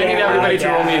 yeah. I need everybody to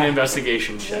roll me an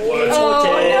investigation check.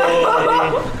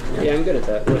 Oh, Yeah, I'm good at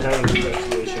that. We're having an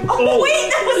investigation. no.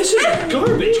 Wait, that was This is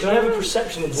garbage. Can I have a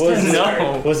perception instead?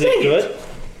 No. Was it good?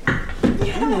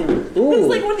 Ooh, It's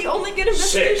like one of the only good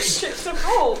investigation 6. checks I've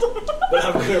rolled. But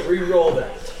I'm gonna re-roll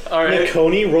that. All right.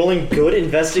 Nakoni rolling good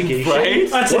investigation. Right?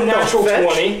 That's What a the natural fetch?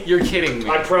 20. You're kidding me.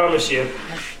 I promise you.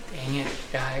 Dang it,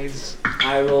 guys.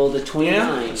 I rolled a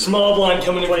 29. Small blind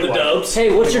coming in for the 21. dubs.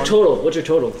 Hey, what's your total? What's your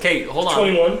total? Okay, hold on.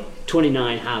 21.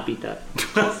 29. Ha, beat that.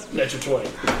 That's your 20.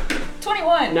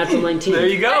 21. Natural 19. There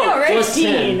you I know, go. right? Plus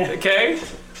 10. Okay.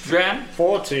 Dran.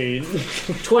 14.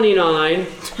 29.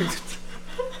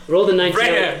 Roll the 19.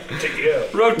 Dran. Take it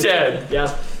out. Rotan.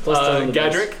 Yeah. Plus 10 on the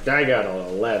dice. Gadrick. I got an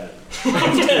 11.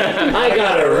 I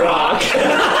got a rock.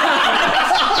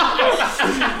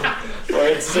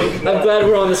 I'm glad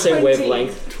we're on the same 20.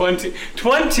 wavelength.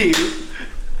 20.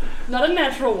 Not a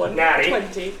natural one. Natty.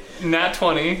 20. Nat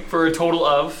 20 for a total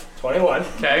of. 21.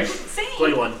 Okay.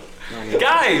 21.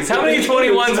 Guys, how many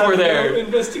 21s were No there?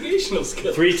 investigational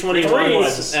skills. 3 21s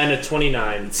Threes. and a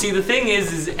 29. See, the thing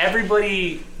is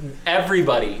everybody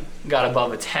got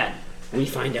above a 10. We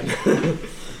find him.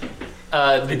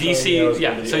 The DC,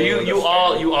 yeah. So you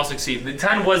all succeed. The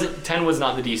 10 was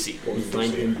not the DC. We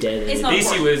find him dead. It's in not DC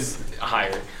important. was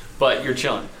higher, but you're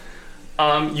chilling.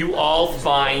 You all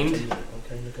find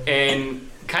in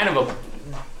kind of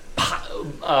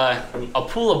a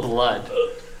pool of blood,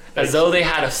 as though they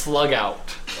had a slug out.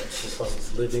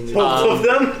 Both of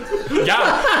them?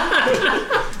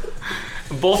 Yeah.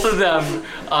 Both of them.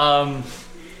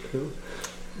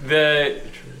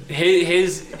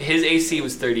 His AC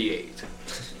was 38.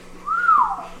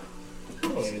 I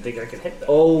don't even think I can hit that.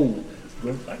 Oh.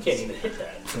 I can't even hit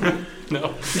that.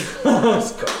 No.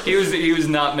 He was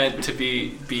not meant to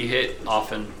be hit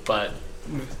often, but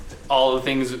all the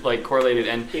things like correlated,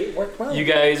 and It worked well. you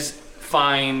guys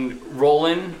find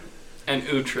Roland and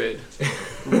Uthred.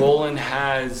 Roland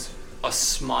has a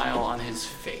smile on his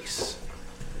face,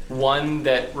 one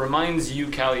that reminds you,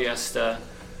 Kallista,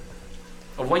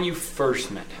 of when you first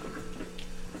met him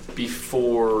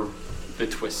before the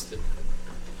Twisted.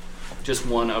 Just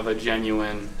one of a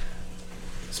genuine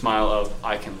smile of,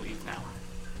 I can leave now.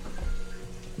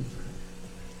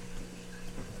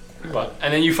 But,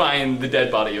 and then you find the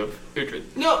dead body of Uthred.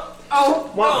 No!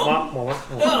 Oh,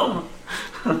 No!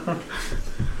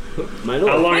 My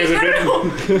lord. How long has it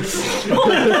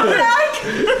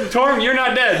been? Torm, you're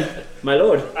not dead. My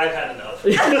lord. I've had enough.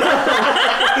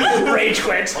 Rage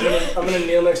quit. I'm gonna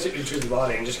kneel next to Uthred's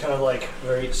body and just kind of like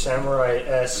very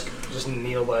samurai-esque, just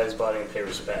kneel by his body and pay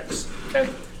respects. I'm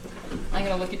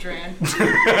gonna look at Dran.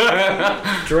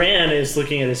 Dran is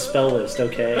looking at his spell list,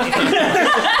 okay?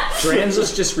 Dran's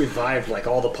just revived like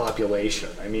all the population.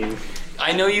 I mean,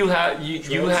 I know you have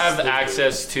you have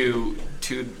access to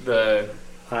the.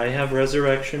 I have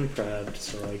resurrection prepped,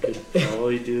 so I could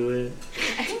probably do it.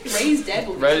 I think Ray's dead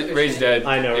will be Ray's dead.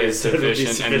 I know, is Ray's dead would be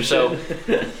sufficient, and so.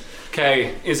 sufficient.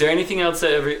 Okay, is there anything else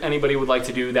that anybody would like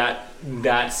to do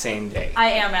that same day? I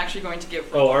am actually going to give.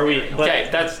 Oh, are we? But Okay,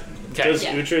 that's okay. does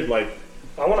Yeah. Uthred like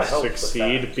I want to help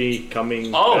succeed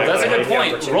becoming? Oh, back that's a to good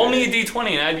life? point. Roll me a d20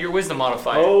 and add your wisdom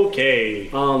modifier. Okay.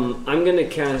 I'm gonna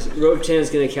cast. Rotan's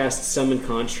gonna cast Summon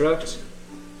Construct,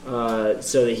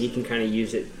 so that he can kind of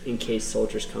use it in case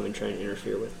soldiers come and try and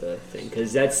interfere with the thing.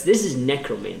 Because this is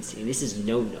necromancy. This is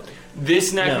no.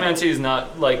 This necromancy is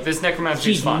not like this necromancy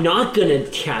He's is fine. not gonna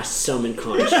cast Summon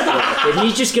Construct. But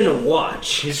he's just gonna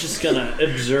watch. He's just gonna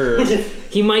observe.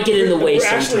 He might get in the way We're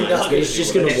actually sometimes, not but he's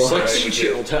just gonna watch.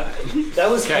 chill time. That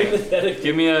was Okay. hypothetical.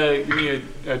 Give me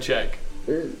a check.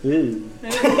 Ooh.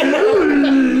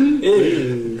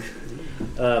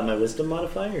 My wisdom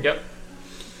modifier? Yep.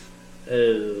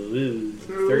 Ooh,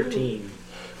 13.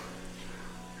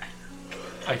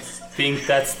 I think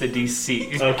that's the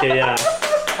DC. Okay, yeah.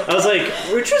 I was like,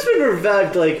 Richard's been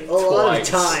revived like a lot of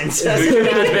times.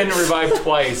 Uthred has been revived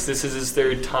twice. This is his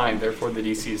third time, therefore the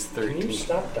DC is Can you 13.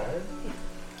 stop dying?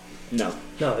 No.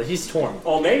 No, he's Torm.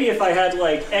 Oh, maybe if I had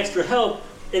like extra help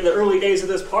in the early days of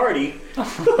this party.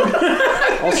 Also,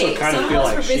 Hey, kind of some feel of us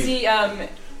like were she. busy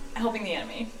helping the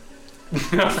enemy.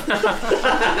 It's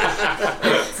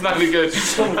not a good.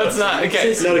 That's not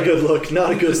okay. Not a good look.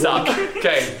 Not a good Stop. look.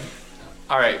 Okay.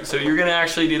 All right. So you're gonna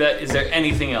actually do that. Is there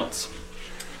anything else?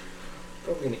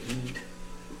 Probably gonna eat.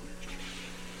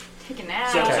 Take a nap.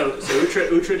 So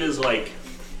Uthred is like,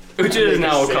 Uthred is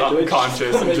now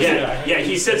conscious. And just, yeah,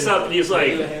 he sits up and he's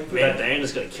like, man,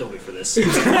 Diana's gonna kill me for this. She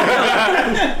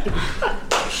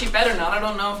better not. I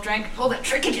don't know if Dran can pull that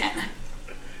trick again.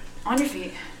 On your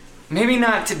feet. Maybe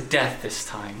not to death this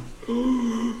time.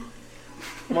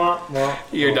 Wah, wah.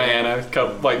 You're Diana,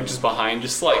 like just behind,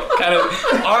 just like kind of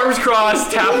arms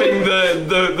crossed, tapping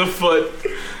the foot.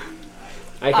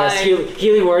 I cast I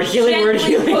healing word, healing word,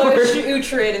 Gently healing push word.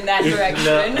 Uthred in that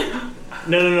direction.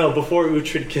 No. Before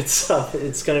Uthred gets up,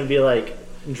 it's gonna be like,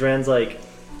 Dran's like,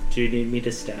 do you need me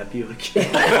to stab you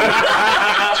again?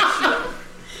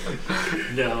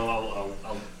 No,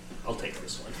 I'll take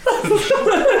this one.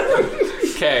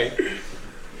 Okay.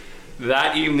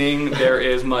 That evening, there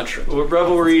is much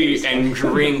revelry and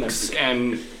drinks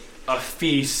and a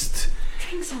feast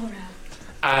Drinks all around.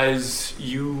 as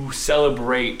you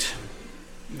celebrate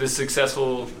the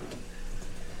successful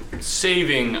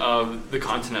saving of the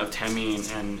continent of Tamine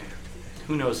and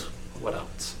who knows what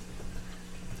else.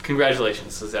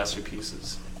 Congratulations, Disaster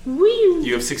Pieces.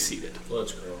 You have succeeded.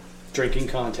 Let's go. Drinking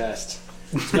contest.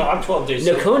 No, I'm 12 days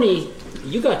sober. Nakoni,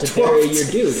 you got to bury your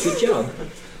dude. Good job.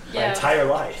 My entire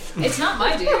life. It's not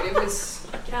my dude, it was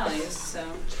Callie's, so.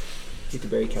 You get to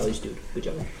bury Callie's dude. Good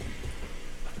job.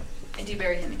 I do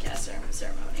bury him in cast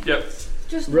ceremony. Yep.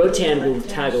 Just Rotan will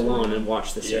tag along and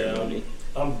watch the ceremony.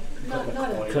 I'm Not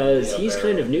Because he's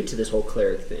kind of new to this whole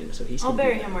cleric thing, so he's I'll gonna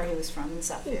bury be- him where he was from, in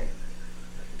South here.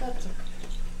 That's okay.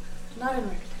 Not in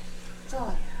Rick. That's all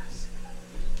I ask.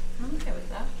 I'm okay with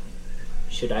that.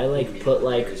 Should I put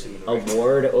a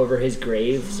ward over his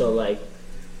grave so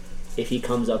if he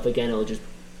comes up again it'll just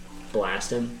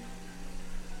blast him?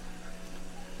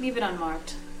 Leave it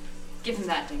unmarked. Give him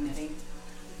that dignity.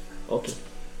 Okay.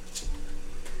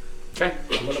 Okay.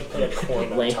 I'm gonna put a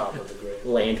coin on Land- top of the grave.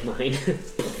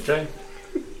 Landmine. Okay.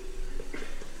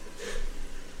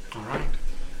 All right.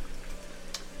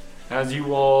 As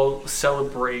you all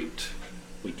celebrate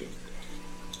We drink.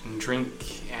 and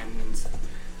drink and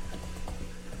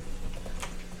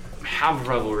have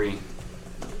revelry,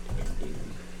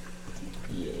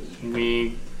 Yay.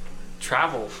 we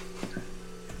travel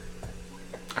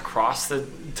across the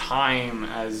time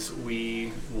as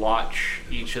we watch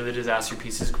each of the disaster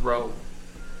pieces grow.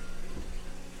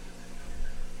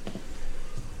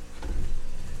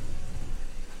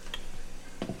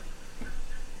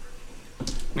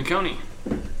 Nakoni,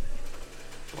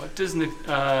 what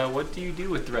do you do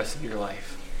with the rest of your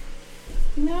life?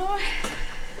 No.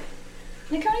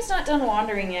 Nakoni's not done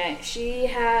wandering yet. She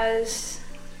has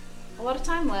a lot of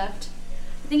time left.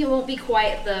 I think it won't be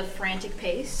quite the frantic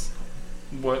pace.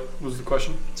 What was the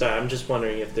question? Sorry, I'm just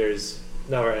wondering if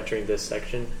now we're entering this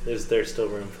section, is there still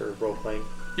room for role-playing?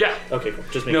 Yeah. Okay, cool.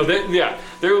 Just No, making sure.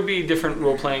 there will be different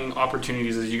role-playing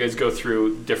opportunities as you guys go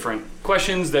through different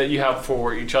questions that you have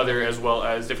for each other, as well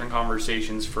as different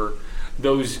conversations for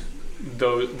those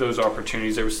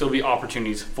opportunities. There will still be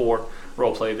opportunities for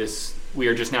roleplay. We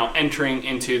are just now entering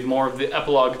into more of the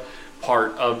epilogue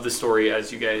part of the story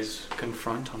as you guys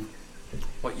confront on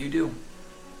what you do.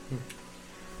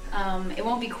 It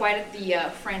won't be quite at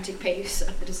the frantic pace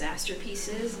of the disaster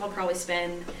pieces. I'll probably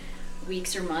spend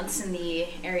weeks or months in the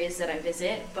areas that I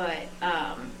visit, but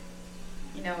I'm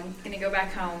gonna go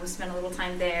back home, spend a little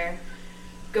time there,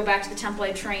 go back to the temple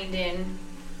I trained in,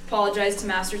 apologize to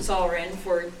Master Solrin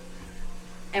for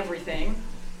everything,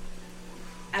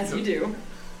 as you do.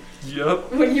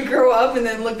 Yep. When you grow up and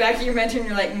then look back at your mentor and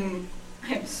you're like,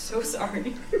 I'm so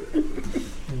sorry.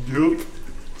 Yep.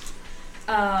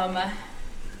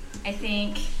 I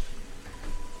think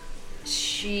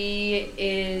she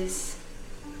is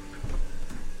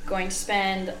going to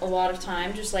spend a lot of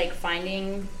time just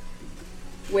finding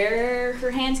where her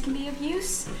hands can be of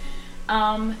use.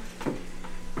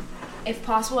 If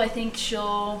possible, I think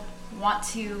she'll want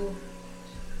to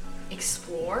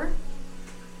explore,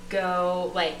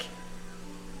 go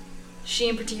she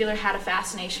in particular had a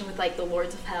fascination with the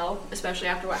Lords of Hell, especially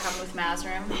after what happened with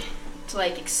Mazrim, to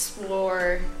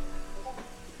explore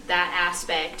that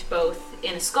aspect both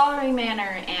in a scholarly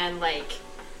manner and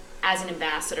as an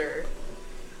ambassador.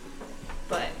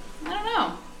 But I don't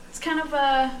know. It's kind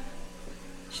of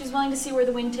she's willing to see where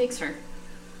the wind takes her.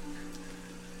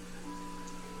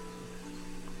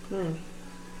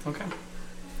 Okay.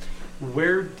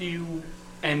 Where do you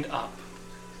end up?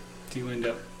 Do you end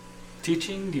up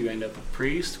teaching? Do you end up a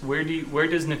priest? Where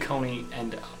does Nakoni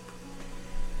end up?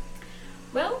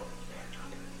 Well,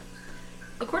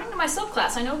 according to my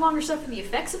subclass, I no longer suffer the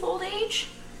effects of old age,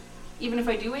 even if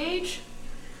I do age.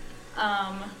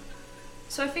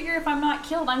 So I figure if I'm not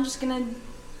killed, I'm just gonna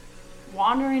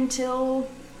wander until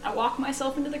I walk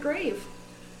myself into the grave.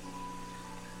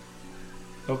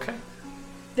 Okay.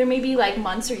 There may be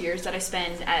months or years that I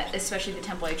spend at, especially the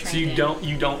temple I trained in. So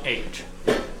you don't age.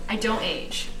 I don't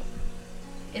age.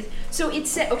 So it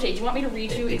said. Okay, do you want me to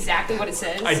read you exactly what it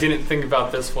says? I didn't think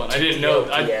about this one. I didn't know.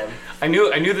 I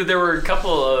knew that there were a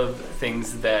couple of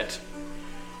things that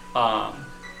caused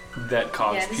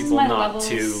this people is my not level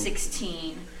to.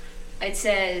 16. It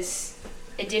says,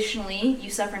 additionally, you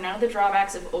suffer none of the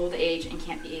drawbacks of old age and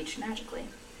can't be aged magically.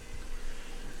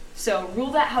 So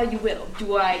rule that how you will.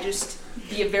 Do I just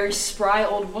be a very spry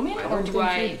old woman, or do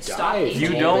I stop die. aging? You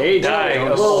don't die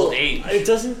of old age. It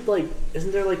doesn't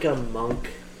isn't there like a monk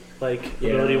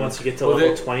ability once you get to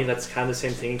level 20 that's kind of the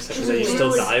same thing except that you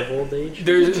still die of old age?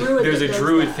 There's a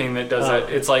druid thing that does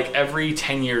that. It's like every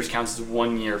 10 years counts as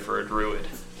 1 year for a druid.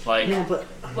 Like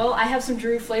well, I have some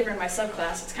druid flavor in my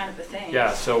subclass. It's kind of a thing.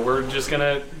 yeah, so we're just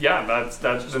gonna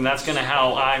that's gonna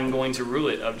how I'm going to rule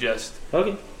it of just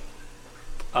Okay.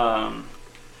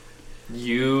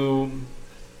 You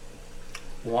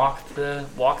walk the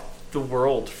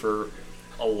world for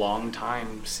a long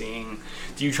time seeing.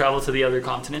 Do you travel to the other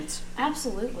continents?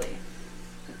 Absolutely.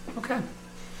 Okay.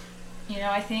 You know,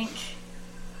 I think.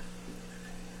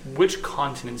 Which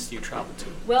continents do you travel to?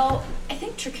 Well, I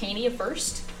think Tricania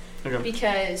first. Okay.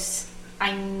 Because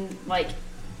I'm like,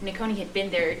 Nakoni had been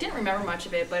there. Didn't remember much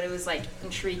of it, but it was like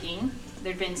intriguing.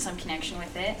 There'd been some connection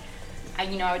with it. I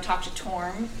would talk to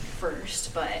Torm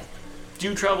first, but. Do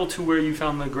you travel to where you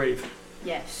found the grave?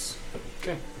 Yes.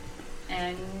 Okay.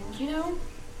 And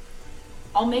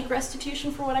I'll make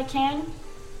restitution for what I can,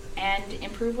 and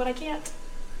improve what I can't.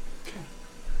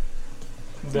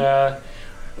 Okay.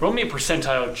 Roll me a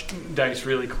percentile dice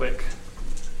really quick.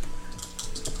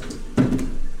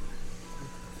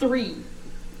 3.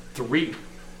 3.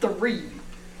 3.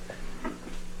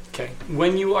 Okay.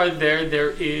 When you are there,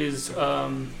 there is a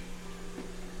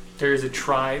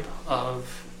tribe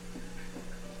of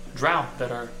drow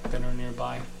that are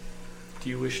nearby. Do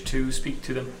you wish to speak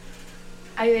to them?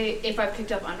 If I've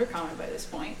picked up Undercommon by this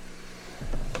point.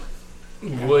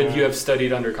 Would you have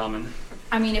studied Undercommon?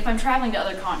 I mean, if I'm traveling to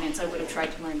other continents, I would have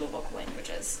tried to learn the local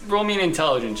languages. Roll me an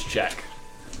intelligence check.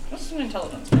 What's an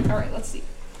intelligence check? All right, let's see.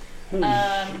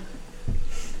 I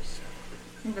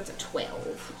think that's a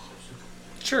 12.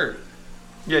 Sure.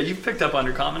 Yeah, you've picked up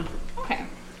Undercommon. Okay.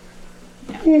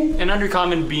 Yeah. And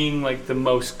Undercommon being like the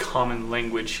most common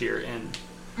language here in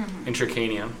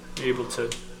Tricania, you're able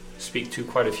to speak to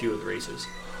quite a few of the races.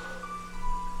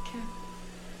 Okay.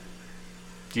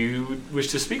 Do you wish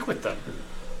to speak with them?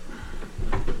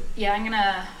 Yeah, I'm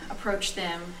gonna approach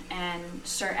them and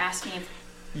start asking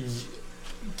if.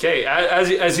 Okay,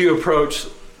 as you approach,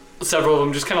 several of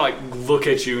them just kind of like look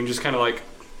at you and just kind of like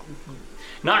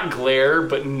not glare,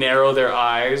 but narrow their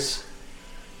eyes.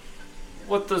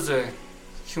 What does a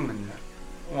human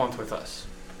want with us?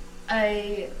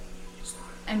 I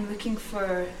am looking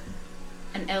for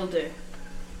an elder,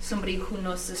 somebody who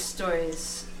knows the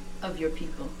stories of your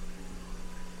people.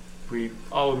 We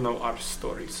all know our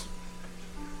stories.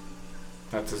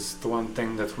 That is the one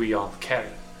thing that we all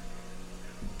carry.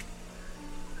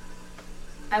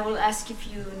 I will ask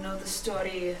if you know the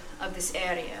story of this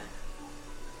area.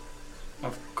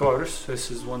 Of course, this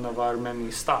is one of our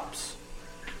many stops.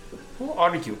 Who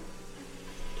are you?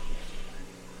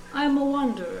 I am a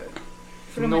wanderer.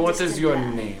 From a What is distant your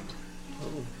land. name?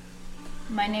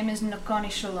 My name is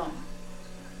Nakoni Shalom.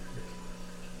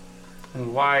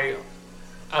 And why,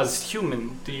 as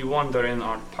human, do you wander in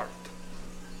our part?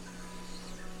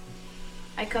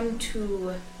 I come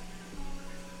to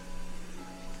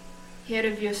hear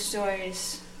of your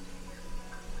stories,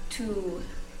 to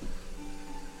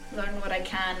learn what I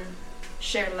can,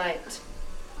 share light.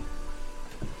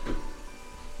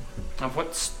 Of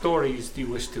what stories do you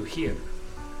wish to hear?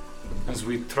 As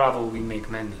we travel, we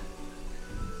make many.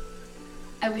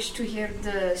 I wish to hear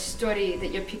the story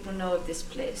that your people know of this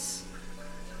place.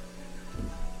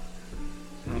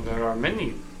 And there are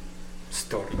many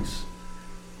stories.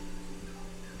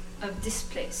 Of this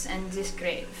place and this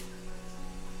grave.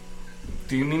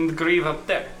 Do you mean the grave up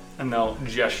there? And they'll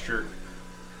gesture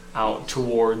out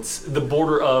towards the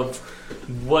border of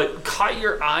what caught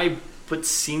your eye but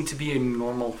seemed to be a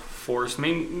normal forest.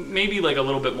 Maybe like a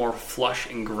little bit more flush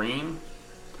and green.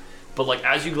 But like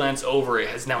as you glance over, it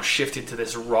has now shifted to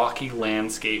this rocky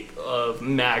landscape of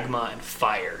magma and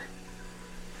fire.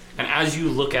 And as you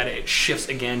look at it, it shifts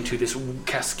again to this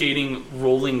cascading,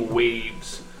 rolling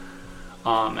waves.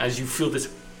 As you feel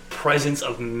this presence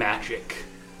of magic.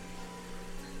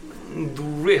 The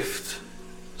rift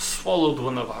swallowed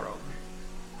one of our own.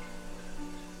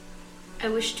 I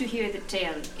wish to hear the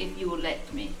tale, if you will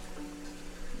let me.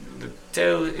 The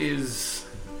tale is...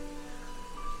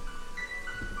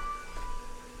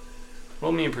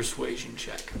 Roll me a persuasion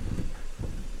check.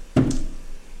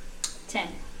 10.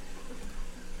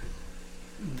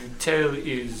 The tale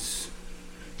is...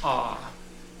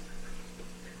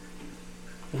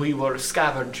 we were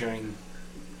scavenging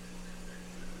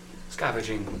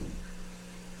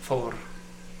for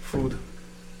food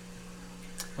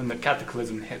when the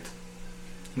cataclysm hit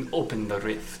and opened the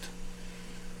rift.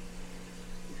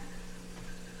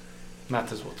 That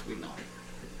is what we know.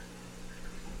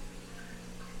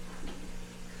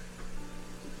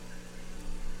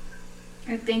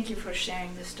 And thank you for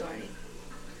sharing the story.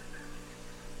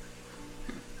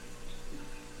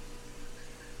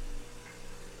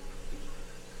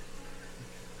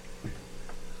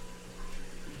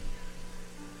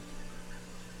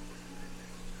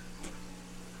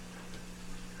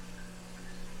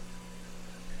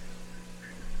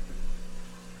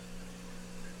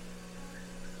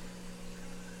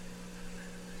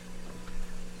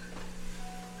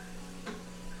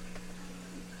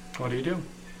 What do you do?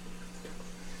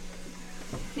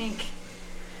 Think.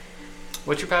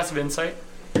 What's your passive insight?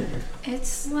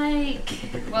 It's like,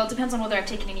 well, it depends on whether I've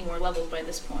taken any more levels by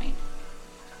this point.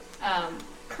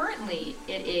 Currently,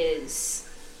 it is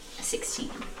 16.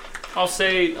 I'll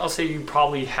say you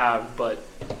probably have, but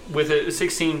with a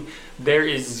 16, there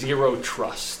is zero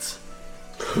trust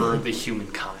for the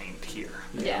humankind here.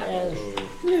 Yeah.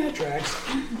 Yeah, it tracks.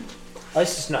 At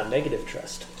least it's not negative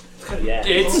trust. Yeah.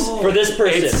 It's for this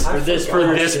person. it's For this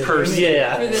person.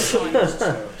 Yeah. For this one.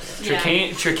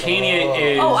 Tricania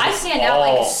is. Oh, I stand out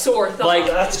like a sore thumb.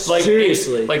 like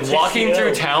Seriously. like walking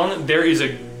through town. There is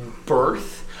a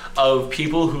birth of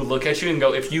people who look at you and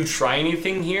go, "If you try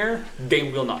anything here,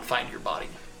 they will not find your body."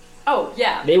 Oh,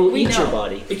 yeah. They will we eat know. your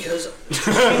body. Because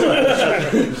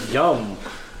Yum.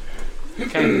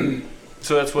 Okay,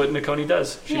 so that's what Nakoni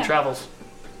does. She Yeah. travels.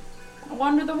 I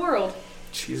wander the world.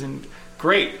 She's in.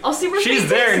 Great. I'll see where She's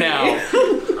things there takes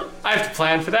me. now. I have to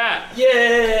plan for that.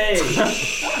 yay! I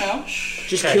don't know.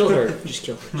 Just Okay. kill her. Just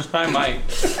kill her. I might.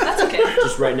 That's okay.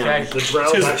 Just right now. Okay. The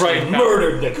drow Just actually right now.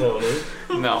 murdered Nakoni.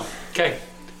 No. Okay.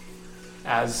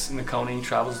 As Nakoni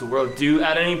travels the world,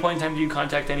 at any point in time do you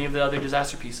contact any of the other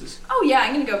disaster pieces? Oh, yeah,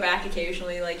 I'm going to go back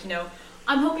occasionally. Like,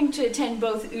 I'm hoping to attend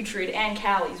both Uthred and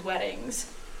Callie's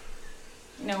weddings.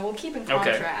 We'll keep in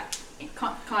contact.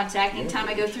 Contact anytime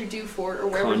I go through Dewfort or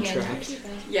wherever he ends. Contract.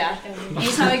 Yeah.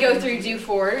 Anytime I go through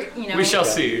Dewfort, We shall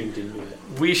see.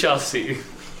 We shall see.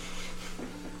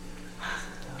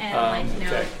 And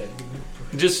Okay.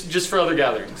 Just for other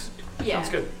gatherings. yeah. Sounds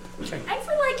good. Okay. And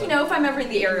for if I'm ever in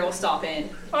the area, I'll stop in.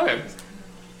 Okay.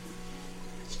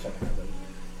 It's kind of happened.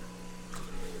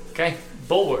 Okay.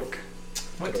 Bulwark.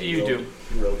 What do you do?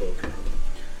 Robocop.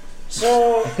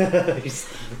 So,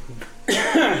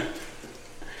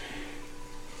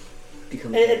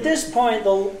 at this point,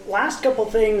 the last couple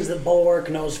things that Bulwark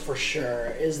knows for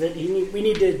sure is that he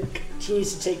needs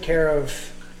to take care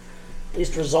of, at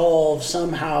least resolve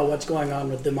somehow what's going on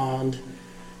with Demond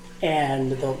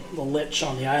and the Lich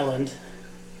on the island.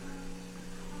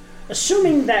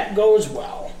 Assuming that goes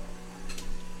well.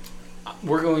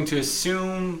 We're going to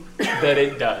assume that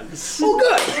it does. Oh,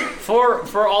 good.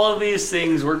 For all of these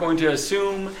things, we're going to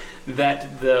assume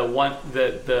that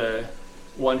the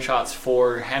one shots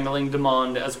for handling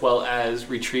Demond as well as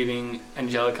retrieving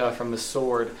Angelica from the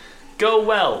sword go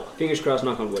well. Fingers crossed,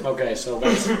 knock on wood. Okay, so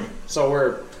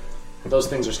those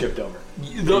things are skipped over.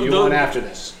 You The- want after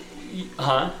this.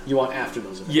 Huh? You want after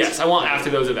those events. Yes, I want after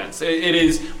those events. It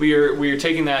is we are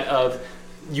taking that of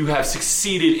you have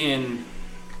succeeded in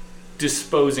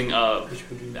disposing of. Which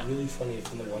would be really funny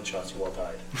if in the one shots you all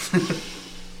died.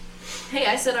 Hey,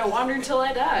 I said I wander until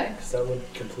I die. Because that would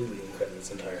completely encrypt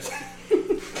this entire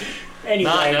thing. Anyway,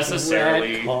 Not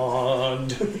necessarily.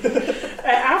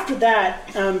 after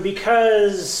that,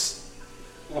 because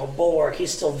Bulwark,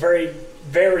 he's still very,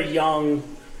 very young,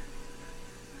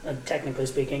 technically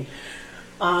speaking.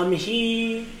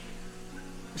 He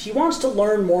wants to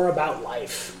learn more about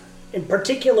life. In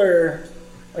particular,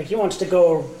 he wants to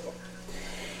go.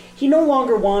 He no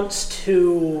longer wants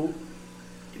to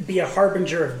be a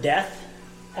harbinger of death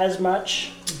as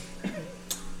much.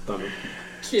 Bummer.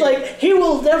 He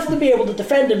will definitely be able to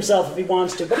defend himself if he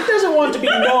wants to, but he doesn't want to be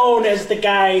known as the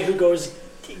guy who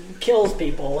kills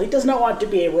people. He does not want to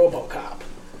be a RoboCop.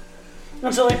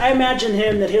 And so I imagine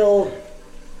him that he'll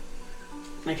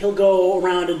go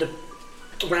around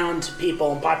to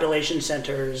people in population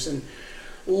centers and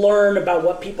learn about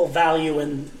what people value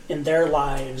in their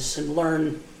lives and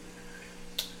learn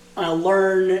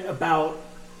about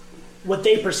what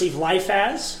they perceive life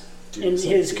as in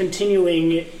his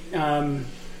continuing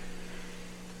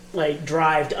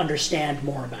drive to understand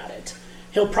more about it.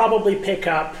 He'll probably pick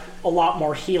up a lot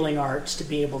more healing arts to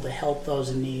be able to help those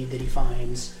in need that he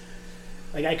finds.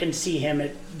 I can see him,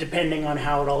 depending on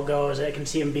how it all goes, I can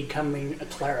see him becoming a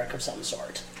cleric of some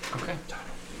sort. Okay.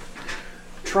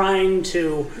 Trying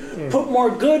to put more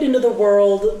good into the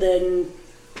world than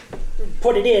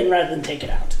put it in rather than take it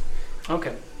out.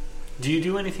 Okay. Do you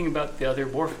do anything about the other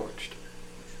Warforged?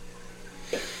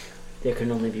 There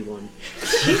can only be one.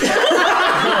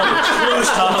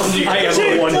 Stop. I am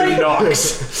the one who knocks.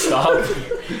 Stop.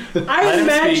 I Let him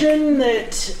imagine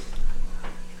that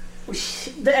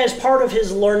as part of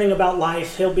his learning about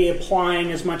life, he'll be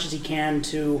applying as much as he can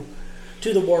to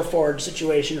the Warforged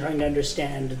situation, trying to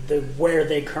understand where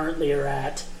they currently are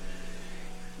at.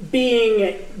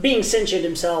 Being sentient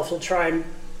himself, he'll try and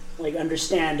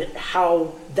understand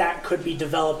how that could be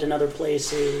developed in other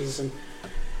places. And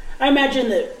I imagine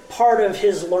that part of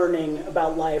his learning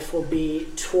about life will be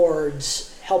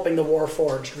towards helping the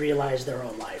Warforged realize their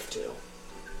own life too.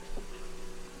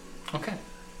 Okay.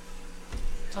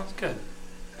 Sounds good.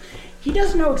 He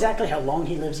doesn't know exactly how long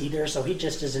he lives either, so he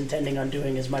just is intending on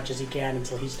doing as much as he can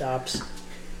until he stops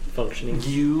Functioning.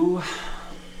 You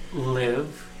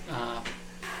live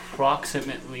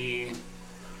approximately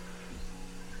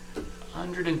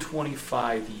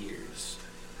 125 years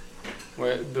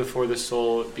before the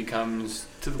soul becomes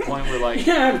to the point where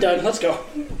yeah, I'm done. Let's go.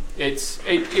 it's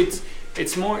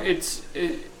more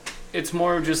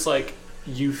of just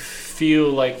you feel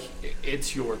like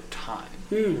it's your time.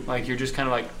 Like you're just kind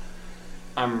of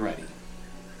I'm ready.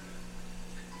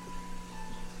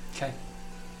 Okay.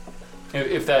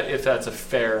 If that's a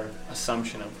fair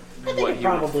assumption of I think what it he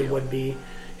probably would would be.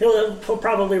 He'll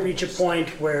probably reach a point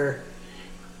where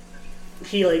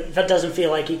he that doesn't feel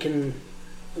like he can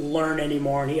learn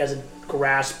anymore, and he has a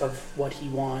grasp of what he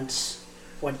wants,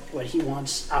 what he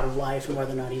wants out of life, and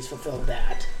whether or not he's fulfilled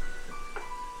that.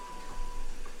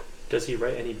 Does he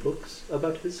write any books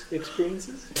about his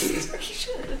experiences? He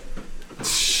should.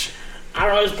 I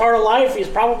don't know. As part of life,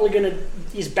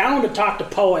 he's bound to talk to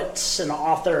poets and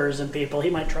authors and people. He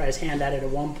might try his hand at it at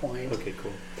one point. Okay,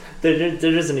 cool. There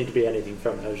doesn't need to be anything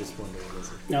from it. I was just wondering.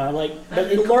 No,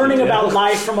 but learning about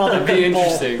life from other That'd be people.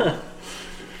 interesting.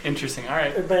 Interesting. All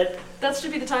right. But That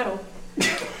should be the title.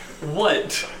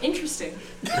 What? Interesting.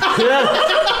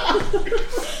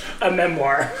 a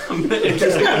memoir.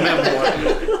 Interesting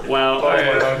memoir. Wow. All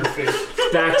right. Biography.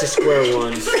 Back to square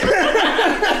one.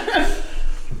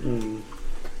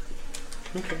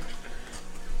 Okay.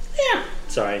 Yeah,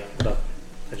 Sorry, but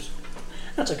I just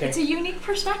that's okay. It's a unique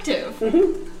perspective.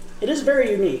 It is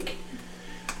very unique,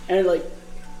 and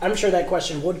I'm sure that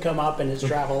question would come up in his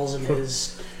travels and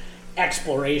his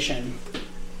exploration.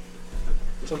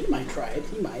 So he might try it.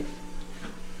 He might.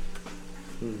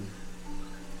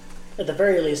 At the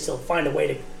very least, he'll find a way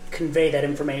to convey that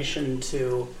information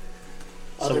to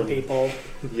other Someone- people.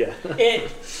 yeah.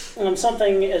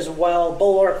 Something as well.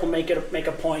 Bulwark will make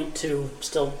a point to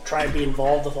still try and be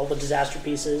involved with all the disaster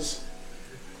pieces,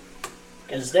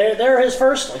 because they're his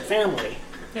first family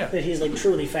that he's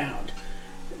trally found.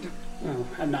 Well,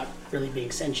 I'm not really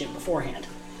being sentient beforehand.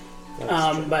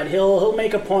 But he'll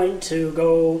make a point to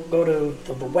go to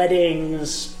the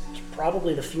weddings,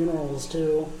 probably the funerals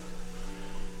too,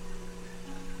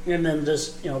 and then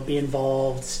just be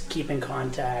involved, keep in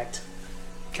contact,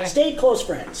 Okay. stay close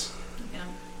friends. Yeah.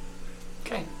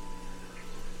 Okay.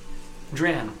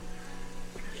 Dran.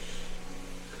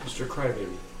 Mr.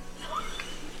 Crybaby.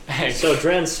 Hey. So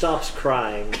Dran stops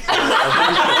crying.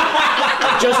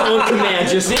 Just on command,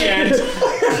 just the end.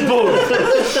 Boom.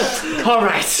 All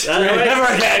right. Never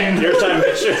again. Your time,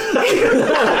 Mitch.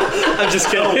 I'm just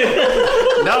kidding.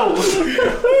 No.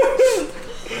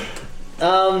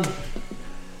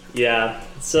 Yeah.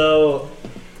 So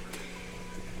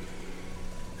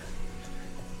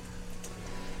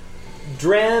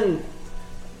Dran.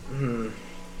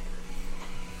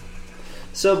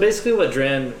 So basically, what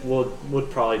Dran would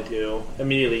probably do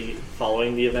immediately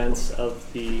following the events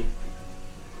of the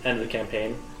end of the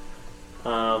campaign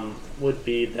would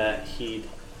be that he'd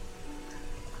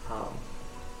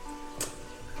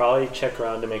probably check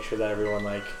around to make sure that everyone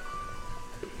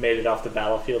made it off the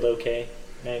battlefield okay,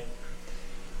 right?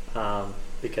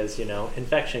 Because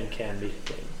infection can be a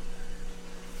thing.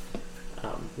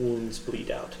 Wounds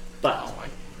bleed out, but Oh, I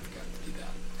forgot to do that.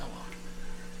 Oh well.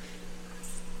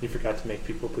 you forgot to make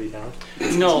people bleed out.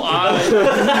 No, I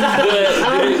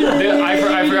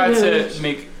forgot to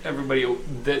make everybody.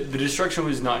 The destruction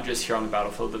was not just here on the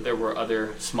battlefield; that there were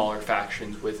other smaller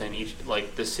factions within each,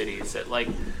 the cities. That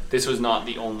this was not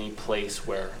the only place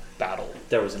where battle.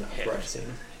 There was an hit.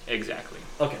 uprising. Exactly.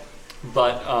 Okay.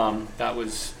 But that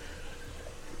was,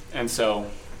 and so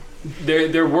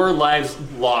there were lives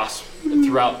lost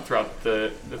throughout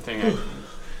the thing. I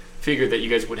figured that you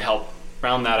guys would help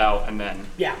round that out, and then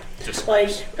Yeah, just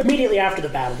immediately after the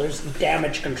battle, there's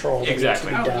damage control that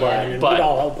Exactly. needs to be done, Right. and But- we'd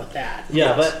all help with that.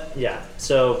 Yeah, Yes. but yeah.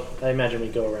 So I imagine we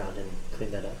go around and clean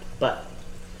that up. But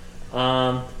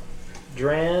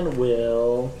Dran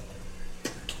will.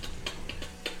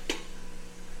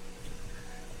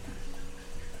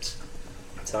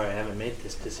 Sorry, I haven't made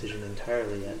this decision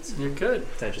entirely yet. So You're good.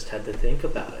 I just had to think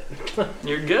about it.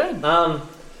 You're good.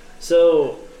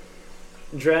 So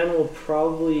Dran will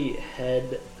probably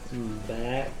head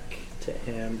back to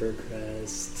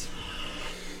Ambercrest.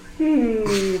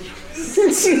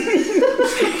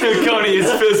 Nakoni is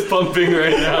fist pumping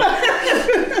right now.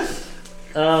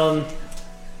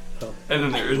 And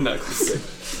then there is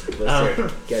Necklace.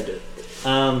 Gadrick.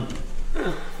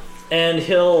 And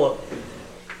he'll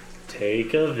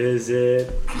take a visit.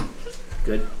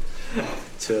 Good.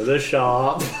 To the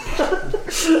shop.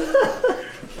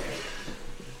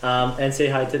 And say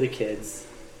hi to the kids.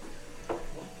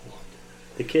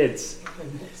 The kids.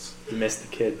 You miss the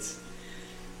kids.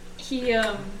 He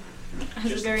has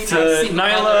a very nice To scene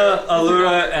Nyla,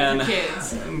 Allura, and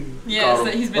kids. Yes,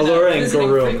 that he's been Allura and visiting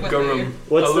Gorum. frequently.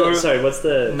 What's Allura- the? Sorry, what's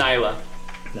the? Nyla.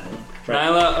 Nyla. Right.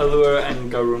 Nyla, Allura,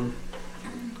 and Garum.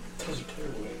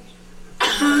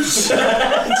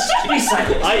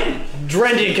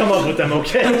 Dran didn't come up with them,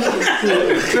 okay?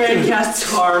 Dran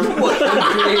casts Torm. What a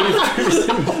creative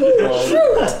person.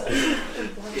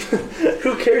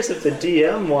 Who cares if the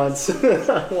DM wants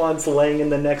Lang in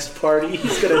the next party?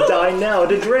 He's gonna die now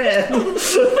to Dran.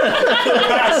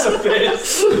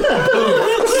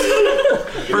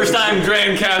 First time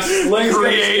Dran casts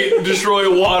create, destroy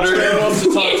water. Dran wants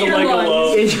to talk to Lang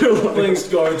alone. In your lungs. Lang's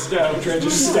guards down. Dran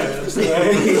just stabs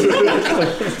Lang.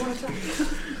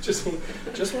 just want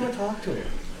to talk to him.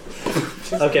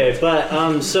 Okay,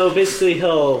 but so basically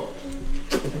he'll,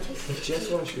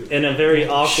 Just want to shoot. in a very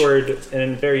awkward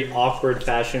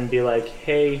fashion, be like,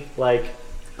 hey, like,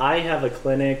 I have a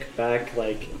clinic back,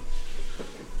 like,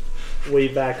 way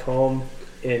back home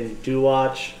in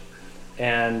Duwatch,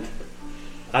 and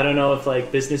I don't know if,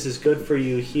 like, business is good for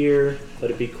you here, but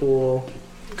it'd be cool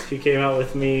if you came out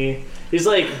with me. He's,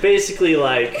 like, basically,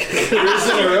 like...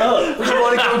 Rizzing her up. We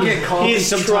want to go get coffee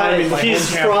sometime in my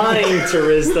hometown. trying to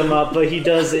rizz them up, but he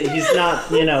does it. He's not,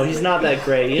 he's not that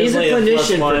great. He's a only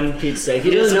clinician +1. for Pete's sake. He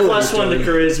He does doesn't a know what he's +1 to doing.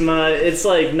 charisma. It's,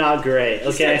 like, not great,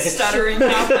 okay? Stuttering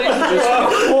halfway.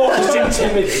 Just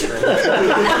intimidate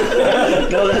her.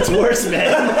 No, that's worse,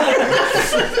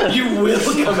 man. You will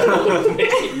come out with me.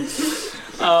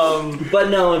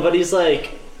 But he's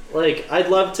like, I'd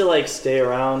love to, like, stay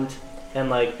around and,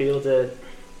 like, be able to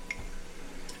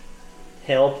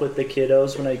help with the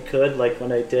kiddos when I could, like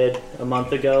when I did a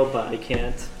month ago, but I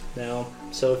can't now.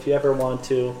 So if you ever want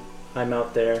to, I'm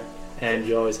out there, and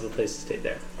you always have a place to stay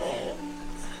there.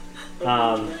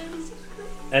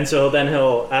 And so then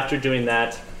after doing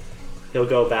that, he'll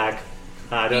go back.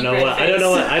 I don't know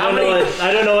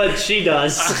what she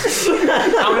does.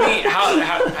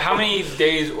 How many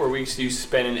days or weeks do you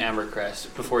spend in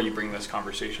Ambercrest before you bring this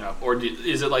conversation up, or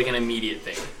is it like an immediate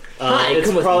thing?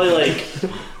 It's probably like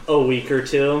a week or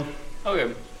two.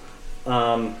 Okay.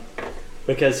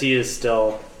 Because he is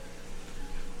still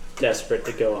desperate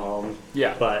to go home.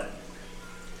 Yeah. But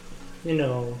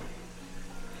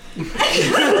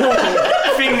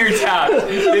Finger tap.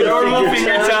 The normal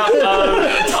finger tap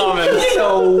of Thomas.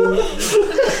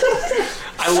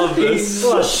 I love this.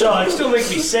 Oh, shucks. Don't make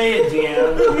me say it,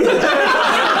 DM.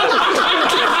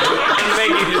 I'm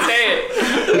making you say it.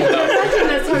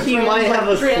 That's how He Dran, might like, have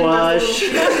a Dran does flush.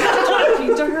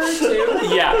 talking to her too.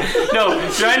 Yeah. No,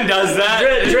 Dran does that.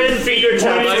 Dran finger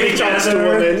taps Like, he talks to a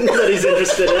woman that he's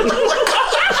interested in.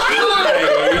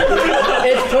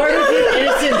 It's part of his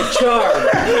innocent charm.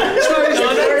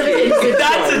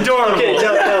 That's adorable. Okay,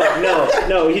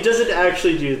 no, he doesn't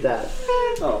actually do that.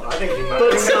 Oh, I think he might.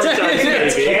 But sometimes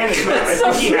It's maybe. canon now. I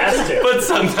think he has to. But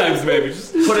sometimes maybe.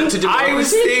 Just Put it to democracy. I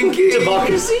was thinking.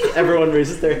 Democracy? Everyone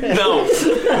raises their hand. No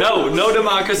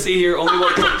democracy here. Only Only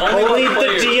what the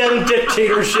players. DM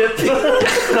dictatorship. and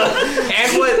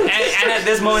at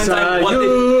this moment in time,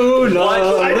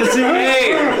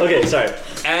 hey, Okay, sorry.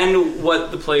 and what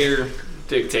the player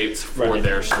dictates for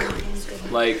their story.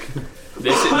 Like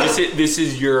this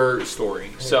is your story.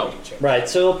 So Right,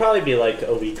 so it'll probably be like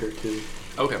a week or two.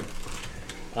 okay.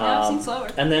 I've seen slower.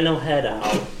 And then he'll head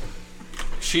out.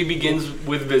 She begins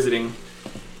with visiting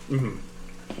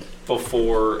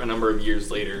before a number of years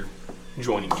later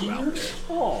joining you out there.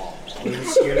 I'm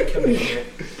scared of commitment.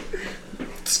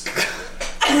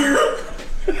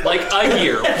 Like a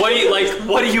year.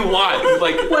 What do you want?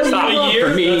 Like stop. A year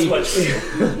for me. That's much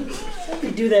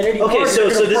You do that any Okay, harder, so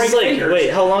you're gonna this is break like, fingers. wait,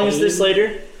 how long is this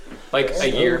later? Like a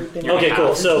year. Okay,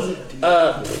 cool. So,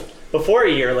 before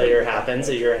a year later happens,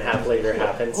 a year and a half later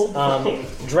happens,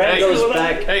 Dran goes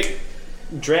back. Hey.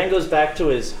 Dran goes back to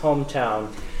his hometown,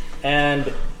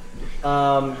 and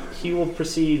he will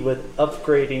proceed with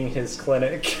upgrading his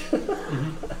clinic.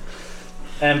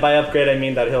 And by upgrade, I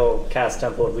mean that he'll cast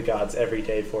Temple of the Gods every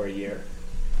day for a year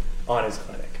on his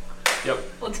clinic. Yep.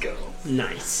 Let's go.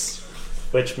 Nice.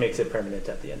 Which makes it permanent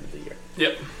at the end of the year.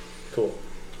 Yep. Cool.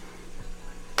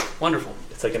 Wonderful.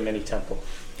 It's like a mini temple.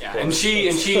 Yeah, and she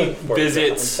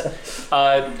visits.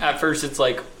 At first, it's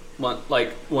like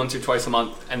once or twice a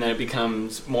month, and then it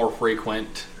becomes more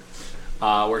frequent.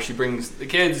 Where she brings the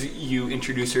kids, you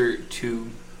introduce her to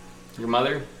your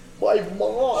mother. My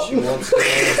mom. She wants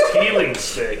to healing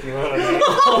stick. You know what I mean?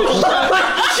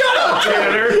 Shut up,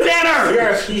 Tanner!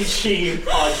 We're a PG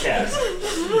podcast.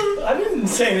 I didn't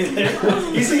say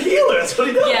anything. He's a healer. That's what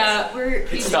he does. Yeah, we're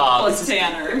PG Stop. plus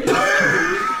Tanner.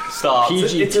 Stop.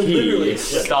 It's literally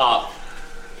Stop.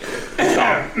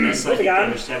 That's like Moving on.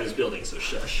 damage to his building, so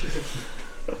shush.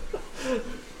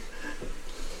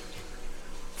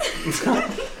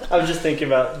 I was just thinking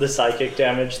about the psychic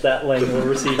damage that Lang will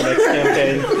receive next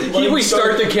campaign. We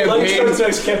start the Lang campaign. starts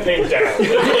next campaign down.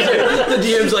 The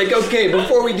DM's like, okay,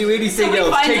 before we do anything So we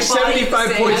else, find take the body 75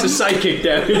 of points of Sam. psychic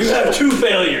damage. You have 2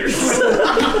 failures.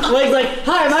 Lang's like,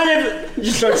 hi, my name.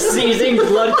 Just starts seizing.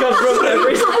 Blood comes from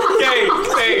every. Hey.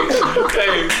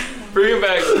 Bring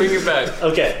it back.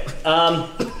 Okay.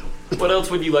 What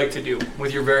else would you like to do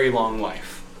with your very long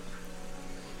life?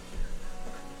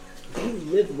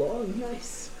 Live long,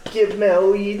 nice. Get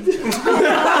married. Do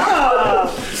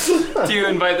you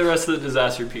invite the rest of the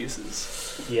disaster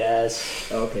pieces? Yes.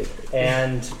 Okay.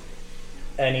 And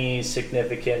any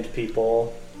significant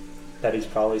people that he's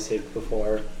probably saved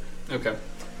before. Okay.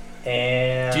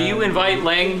 And Do you invite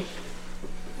Lang?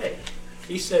 Hey,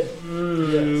 he said,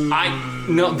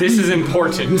 No, this is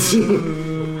important.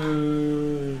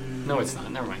 No, it's not.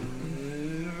 Never mind.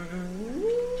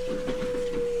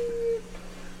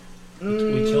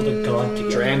 we killed a god together.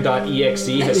 Dran.exe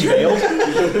has failed.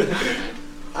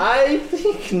 I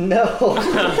think no.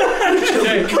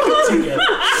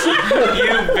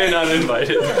 You've been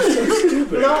uninvited.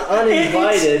 Not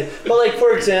uninvited, but like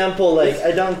for example, like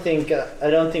I don't think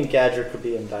Gadrick would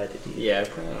be invited. Yeah,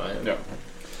 probably not. No.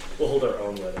 We'll hold our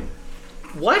own wedding.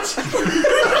 What?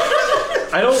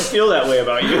 I don't feel that way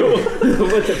about you.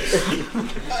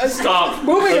 Stop.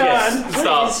 Moving Okay. on.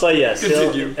 Stop. But yes,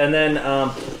 Continue. and then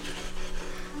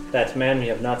that man we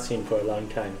have not seen for a long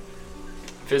time.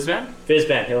 Fizzman?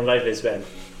 Fizban, he'll invite Fizban.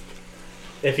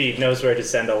 If he knows where to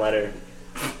send a letter.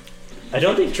 I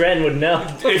don't think Dran would know.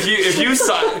 If you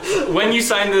when you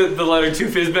sign the letter to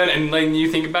Fizzban and like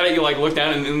you think about it, you like look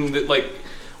down and like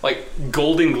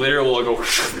golden glitter will go.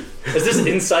 Is this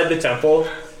inside the temple?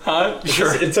 Huh?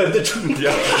 Sure. Inside the temple.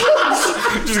 Yeah.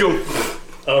 Just go.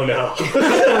 Oh no.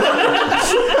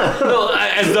 No,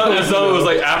 as though it was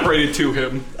like apparated to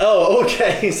him. Oh,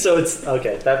 okay. So it's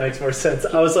okay. That makes more sense.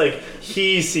 I was like,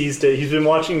 he seized it. He's been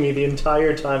watching me the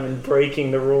entire time and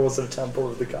breaking the rules of Temple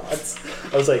of the Gods.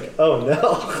 I was like, oh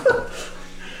no.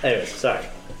 Anyways, sorry.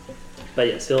 But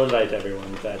yes, he'll invite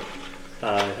everyone that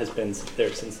has been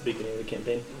there since the beginning of the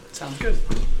campaign, Sounds good.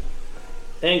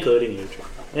 including Uthred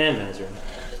and Mazrim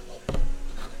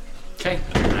Okay.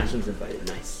 Ashton's invited.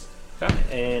 Nice.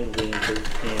 and Wynter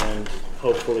and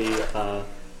hopefully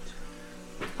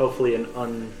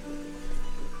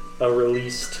a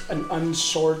released, An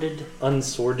unsorted.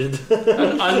 unsorted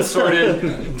An unsorted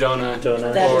donut.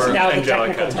 donut That is or now the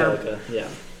Angelica. technical term. Angelica. Yeah.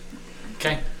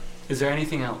 Okay. Is there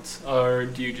anything else, or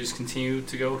do you just continue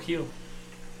to go heal?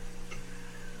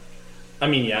 I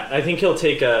mean, yeah, I think he'll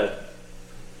take a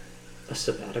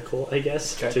sabbatical, I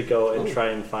guess, Okay. to go and try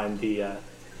and find the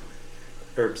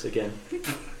herbs again.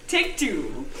 Take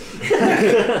 2.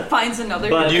 Finds another.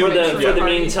 But You- for the yeah.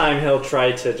 meantime, he'll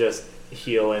try to just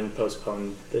heal and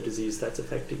postpone the disease that's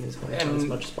affecting his wife as And-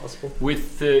 much as possible.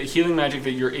 With the healing magic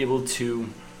that you're able to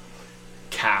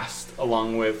cast,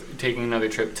 along with taking another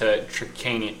trip to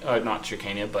Tricania, not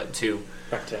Tricania, but to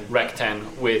Recten.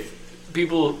 Recten, with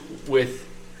people with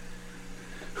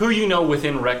who you know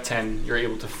within Recten, you're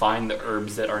able to find the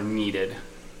herbs that are needed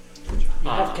You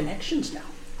have connections now.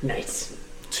 Nice.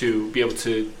 to be able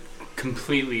to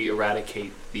completely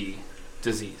eradicate the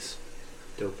disease.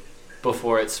 Dope.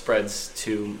 Before it spreads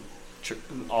to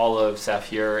all of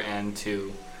Saphir and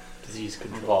to Disease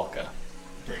control. Volca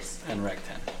Nice. and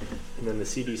Recten. And then the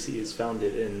CDC is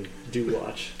founded in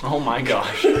Dewatch. Oh my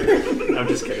gosh. I'm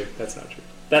just kidding. That's not true.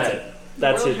 That's Okay. it.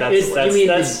 That's it. Is-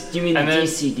 That's you mean and the then-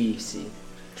 DCDC?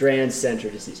 Dran Center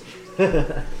Disease.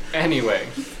 Anyway,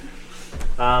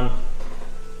 I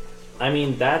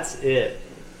mean, that's it.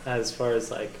 As far as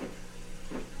like,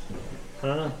 I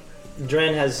don't know.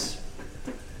 Dran has,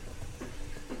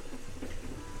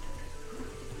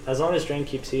 as long as Dran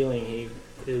keeps healing, he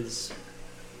is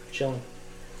chilling.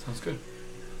 sounds good.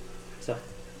 So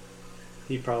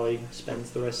he probably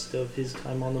spends the rest of his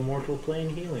time on the mortal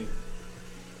plane healing.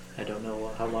 I don't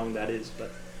know how long that is,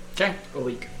 but Okay. A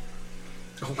week.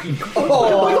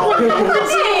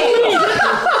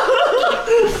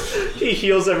 he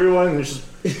heals everyone and there's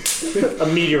just a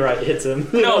meteorite hits him.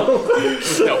 No.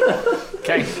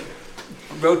 Okay.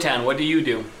 Rotan, what do you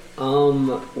do?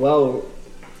 Well,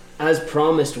 as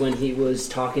promised when he was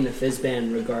talking to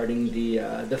Fizban regarding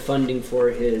the funding for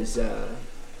his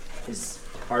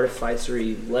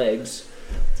artificery legs,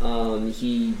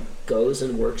 he goes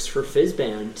and works for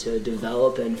Fizban to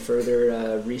develop and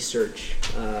further research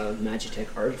Magitech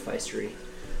artificery.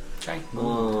 Okay.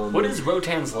 What is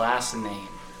Rotan's last name?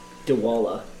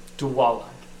 Dwala. Dwala.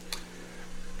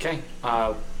 Okay.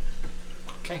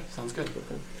 Okay, sounds good.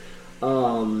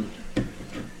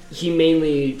 He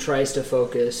mainly tries to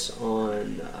focus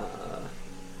on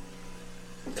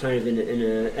kind of in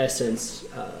a essence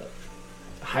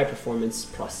high performance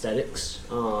prosthetics,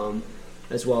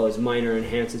 as well as minor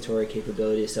enhancatory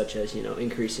capabilities such as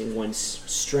increasing one's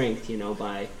strength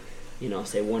by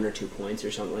say 1 or 2 points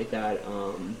or something like that,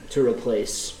 to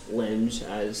replace limbs,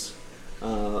 as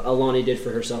Alani did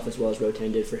for herself as well as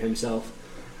Rotan did for himself,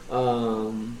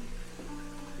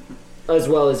 as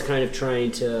well as kind of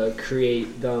trying to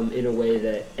create them in a way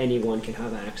that anyone can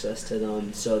have access to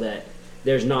them, so that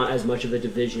there's not as much of a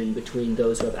division between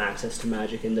those who have access to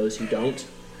magic and those who don't,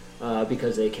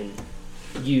 because they can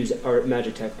use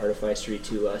Magitech artificery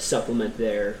to supplement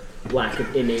their lack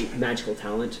of innate magical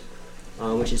talent,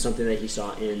 which is something that he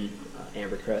saw in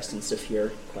Ambercrest and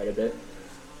Saphir quite a bit.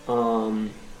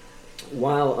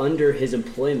 While under his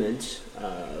employment,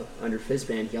 under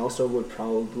Fizban, he also would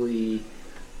probably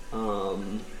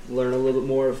learn a little bit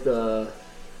more of the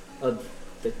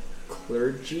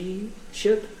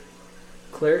clericship.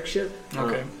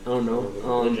 Okay. I don't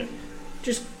know.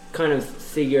 Just kind of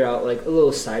figure out like a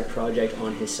little side project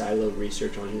on his side, a little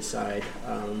research on his side,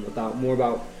 more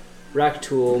about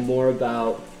Raktul, more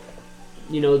about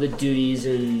the duties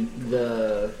and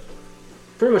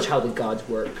pretty much how the gods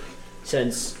work,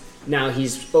 since now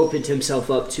he's opened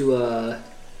himself up to a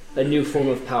new form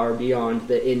of power beyond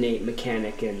the innate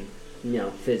mechanic and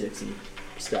physics and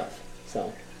stuff.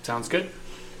 So sounds good.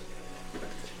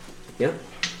 Yeah.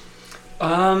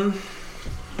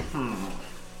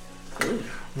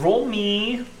 Roll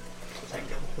me I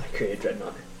created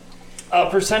Dreadnought. a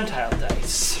percentile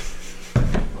dice.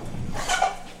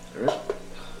 Alright.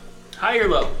 High or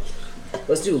low?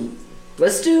 Let's do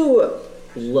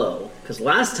low, because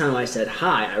last time I said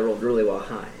high, I rolled really well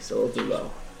high, so let's do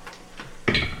low.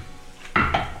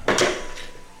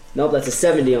 Nope, that's a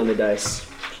 70 on the dice.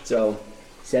 So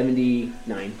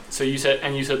 79. So you said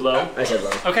low? I said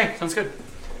low. Okay, sounds good.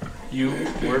 You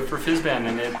work for Fizban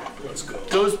and it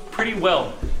goes pretty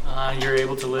well. You're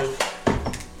able to live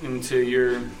into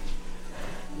your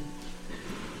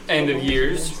end of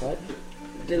years.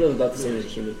 They live about the same as a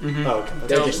human. Mm-hmm. Oh, okay.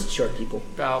 They're just short people.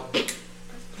 About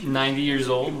 90 years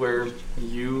old, where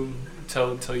you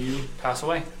till you pass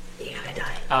away. Yeah, I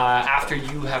die. After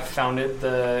you have founded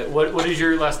the what is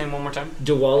your last name one more time?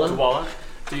 Dwala. Dwala.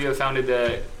 So you have founded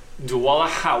the Dwala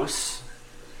House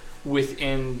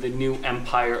within the new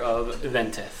empire of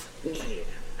Ventith. Yeah,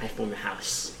 I form a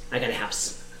house. I got a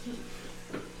house.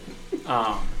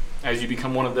 As you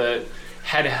become one of the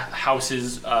head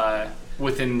houses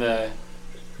within the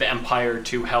empire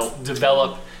to help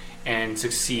develop and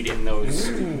succeed in those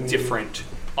different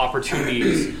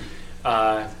opportunities.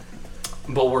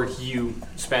 Bulwark, you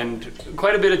spend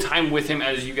quite a bit of time with him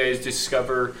as you guys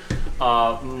discover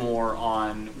more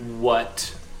on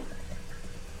what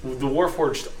the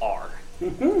Warforged are.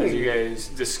 As you guys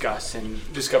discuss and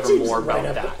discover Seems more right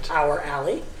about up that. our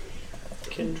alley.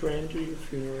 Can Dran do your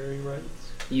funerary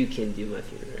rites? You can do my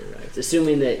funerary rites,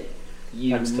 assuming that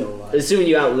I'm still alive. Assuming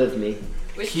you outlive me.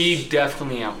 He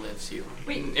definitely outlives you.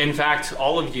 Wait. In fact,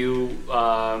 all of you,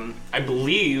 I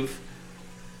believe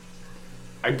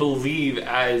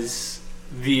as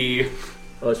the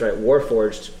Oh, that's right.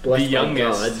 Warforged, blessed The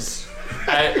youngest. by gods.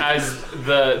 as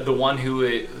the one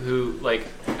who like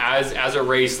as a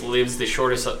race lives the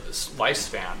shortest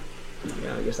lifespan.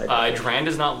 Yeah, I guess I. Dran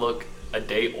does not look a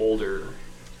day older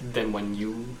than when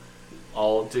you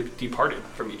all departed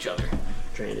from each other.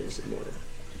 Dran is immortal.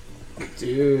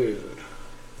 Dude.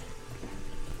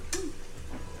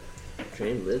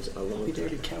 Dran lives a long He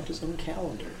dared time. to count his own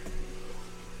calendar.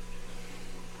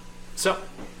 So,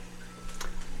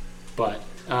 but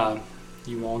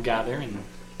you all gather and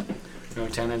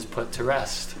Rotan is put to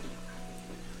rest.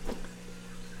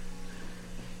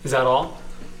 Is that all?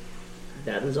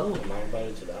 That is all. Am I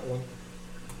invited to that one?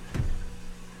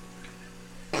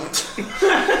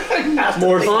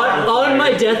 On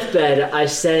my deathbed, I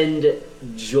send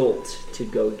Jolt to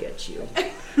go get you.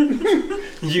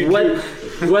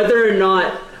 Whether or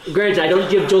not, granted, I don't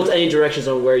give Jolt any directions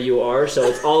on where you are, so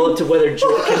it's all up to whether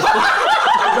Jolt can.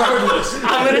 Regardless,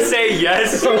 I'm gonna say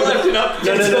yes. No.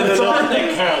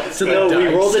 So no, we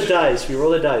roll the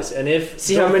dice. And if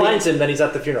Joel finds him, then he's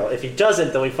at the funeral. If he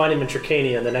doesn't, then we find him in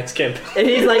Tricania in the next campaign. And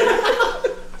he's like,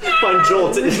 find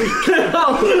Jolt.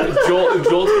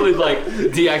 Jolt would like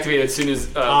deactivate as soon as.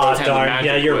 Darn.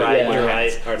 Yeah, you're right. You're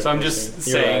right. So I'm just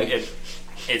saying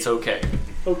it's okay.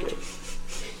 Okay.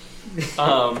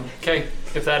 Okay.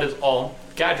 If that is all,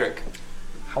 Gadrick.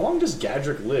 How long does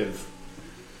Gadrick live?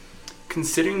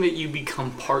 Considering that you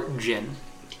become part Jinn,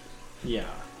 Yeah.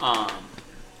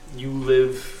 you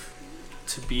live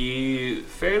to be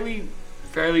fairly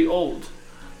old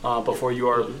before you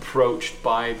are approached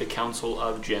by the Council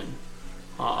of Jinn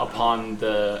upon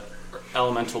the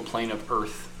elemental plane of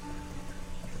Earth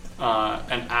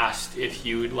and asked if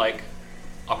you would like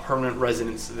a permanent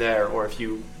residence there or if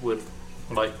you would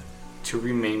like to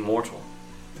remain mortal.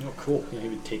 Oh, cool. Yeah, he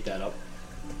would take that up.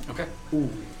 Okay.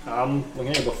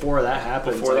 Before that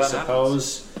happens, I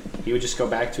suppose he would just go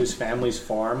back to his family's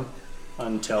farm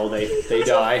until they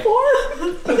die.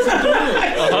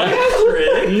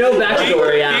 no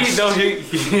backstory.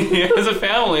 He has a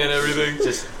family and everything.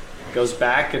 Just goes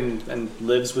back and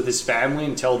lives with his family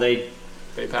until they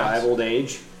die of old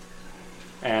age,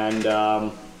 and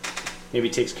maybe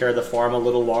takes care of the farm a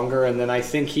little longer. And then I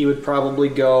think he would probably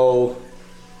go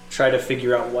try to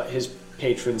figure out what his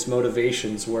patron's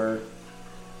motivations were,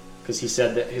 because he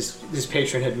said that his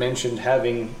patron had mentioned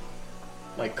having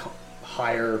like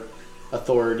higher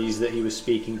authorities that he was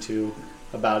speaking to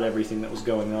about everything that was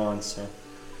going on, so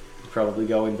he'd probably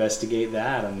go investigate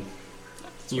that, and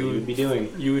that's what he would be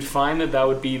doing. You would find that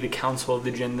would be the Council of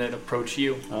the Jinn that approach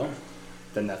you. Oh,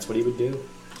 then that's what he would do.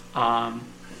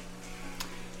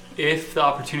 If the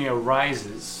opportunity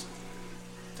arises,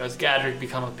 would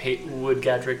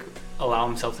Gadrick allow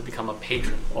himself to become a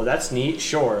patron? Oh, that's neat.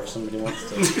 Sure, if somebody wants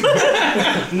to.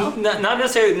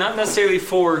 not necessarily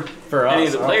for any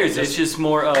of the players. It's just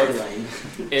more of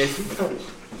if.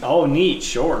 Oh, neat.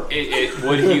 Sure.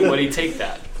 Would he take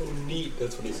that? Oh, neat.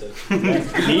 That's what he said.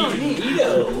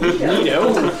 Neato.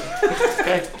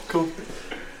 Okay. Cool.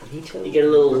 You get a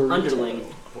little underling.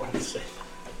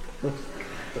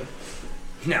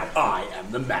 Now I am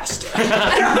the master.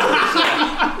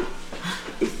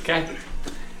 Okay.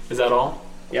 Is that all?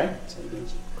 Yeah.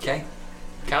 Okay.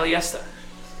 Kallista.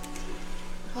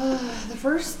 The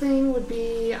first thing would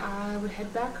be I would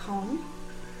head back home,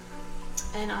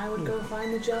 and I would go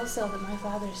find the jail cell that my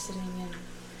father's sitting in.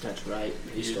 That's right.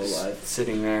 He's still alive.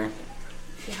 Sitting there.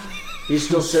 Yeah. He's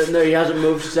still sitting there. He hasn't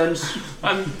moved since.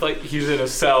 I'm like he's in a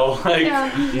cell.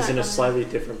 Like he's in a slightly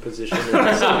different position.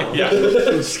 Yeah.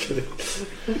 Just kidding.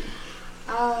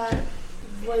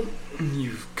 What?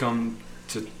 You've come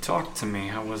to talk to me.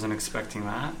 I wasn't expecting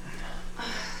that.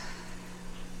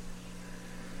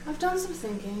 I've done some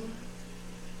thinking,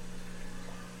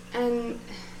 and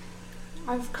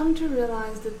I've come to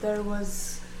realize that there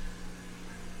was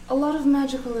a lot of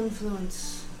magical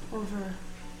influence over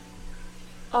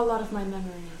a lot of my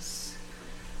memories.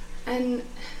 And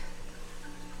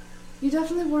you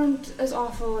definitely weren't as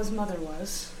awful as Mother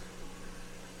was.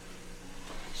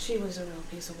 She was a real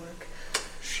piece of work.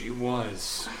 She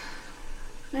was.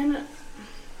 And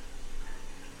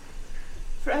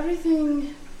for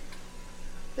everything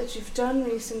that you've done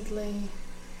recently,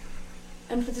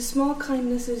 and for the small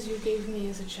kindnesses you gave me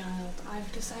as a child,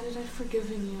 I've decided I've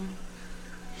forgiven you.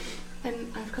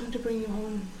 And I've come to bring you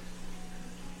home.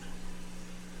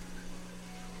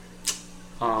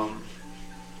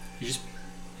 He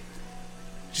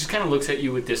just kind of looks at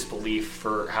you with disbelief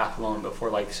for half a moment before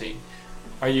like saying,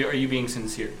 "Are you being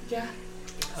sincere?" Yeah.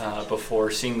 Before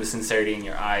seeing the sincerity in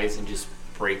your eyes and just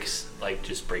breaks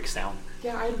down.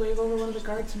 Yeah, I'd wave over one of the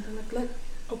guards and be like,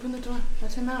 open the door,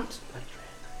 let him out.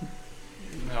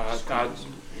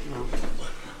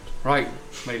 Right,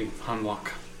 lady,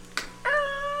 unlock.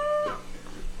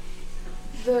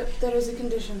 There is a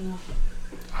condition,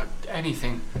 though.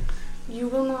 Anything. You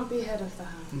will not be head of the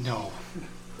house. No,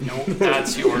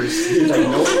 that's yours.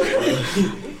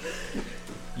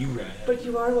 You right. But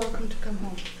you are welcome to come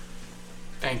home.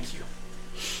 Thank you.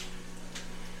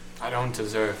 I don't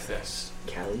deserve this.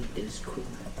 Callie is cool.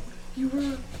 You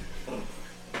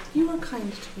were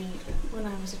kind to me when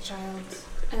I was a child,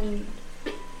 and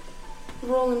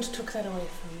Roland took that away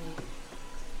from me.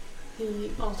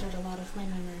 He altered a lot of my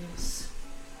memories.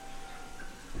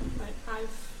 But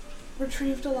I've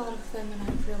retrieved a lot of them, and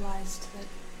I've realized that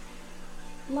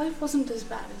life wasn't as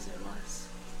bad as it was.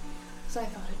 As I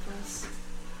thought it was.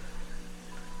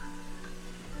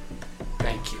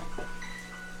 Thank you.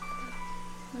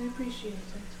 I appreciate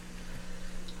it.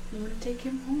 I'm gonna take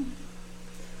him home.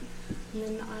 And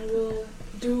then I will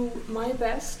do my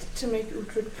best to make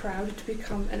Uthred proud to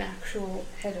become an actual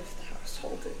head of the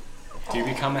household. Do you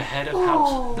become a head of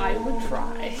house? I would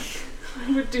try.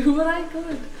 I would do what I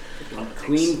could.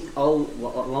 Queen,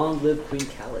 long live Queen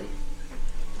Callie.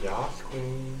 Yeah,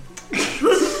 Queen.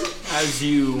 As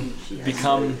you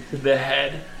become the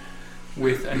head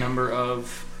with a number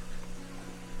of...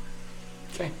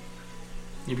 Okay.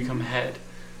 You become head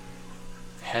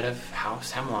of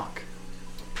House Hemlock.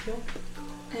 Yep.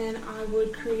 And I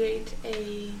would create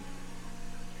a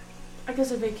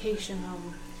vacation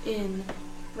home in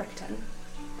Rotan,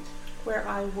 where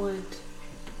I would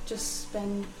just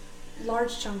spend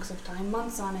large chunks of time,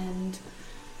 months on end,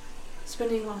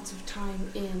 spending lots of time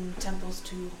in temples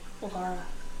to Ulgara.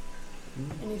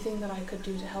 Anything that I could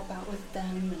do to help out with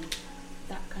them and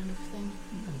that kind of thing.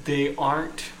 They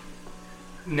aren't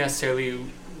necessarily...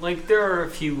 Like, there are a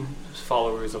few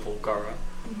followers of Ulgara,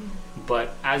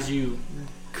 but as you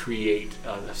create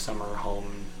the summer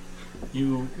home,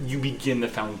 you begin the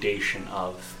foundation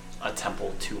of a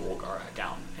temple to Ulgara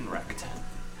down in Rotan.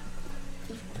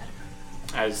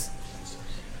 As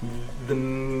the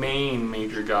main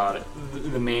major god,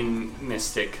 the main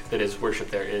mystic that is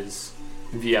worshipped there is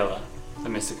Viela, the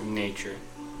mystic of nature.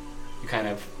 You kind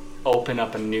of open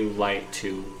up a new light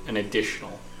to an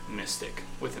additional mystic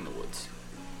within the woods.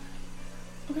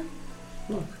 Okay.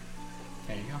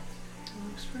 There you go.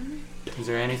 Works for me. Is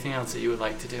there anything else that you would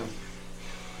like to do?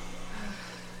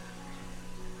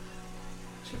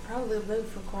 She'd probably live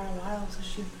for quite a while, so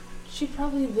she'd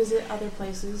probably visit other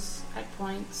places at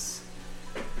points.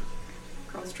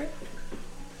 Girls trip?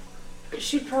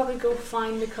 She'd probably go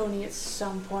find Nakoni at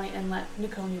some point and let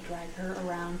Nakoni drag her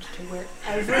around to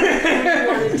wherever you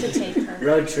wanted to take her.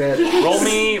 Road trip. Roll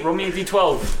me a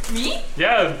d12. Me?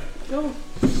 Yeah. Go.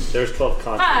 There's 12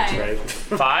 continents, Hi. right?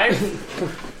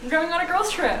 5? I'm going on a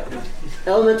girls trip.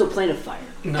 Elemental plane of fire.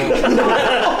 No. I don't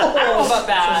know about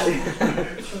that.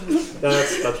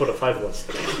 That's what a 5 was.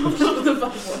 The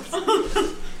five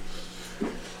was.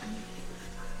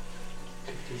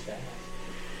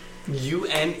 You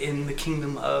end in the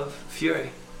kingdom of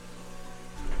Fury.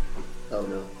 Oh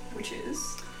no. Which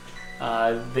is?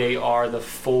 They are the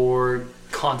four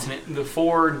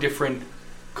different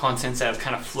continents that have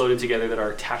kind of floated together that are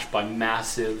attached by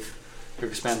massive,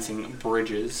 expansive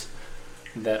bridges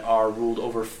that are ruled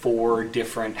over 4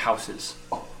 different houses.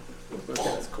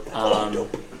 That's cool.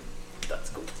 That's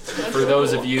cool. For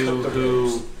those of you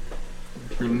who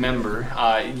remember,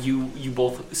 you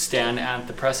both stand at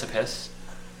the precipice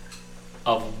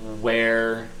of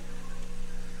where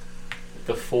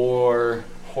the 4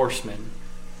 horsemen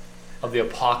of the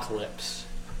apocalypse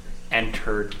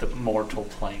entered the mortal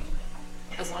plane.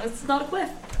 As long as it's not a cliff.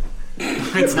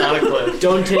 It's not a cliff.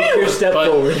 Don't take your step But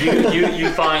forward. you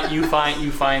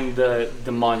find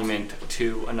the monument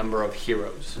to a number of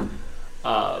heroes,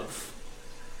 of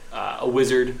a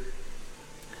wizard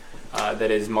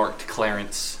that is marked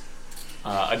Clarence,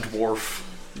 a dwarf,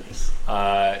 Nice.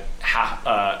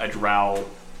 a drow,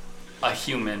 a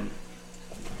human,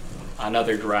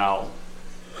 another drow,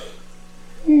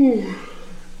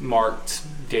 marked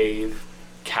Dave,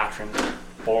 Katrin,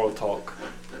 Borotalk,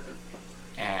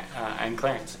 and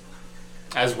Clarence,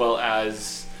 as well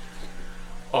as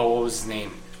what was his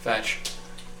name? Fetch.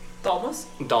 Dalmas?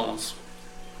 Dalmas.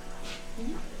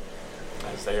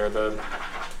 As they are the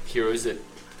heroes that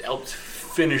helped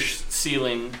finish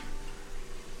sealing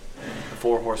the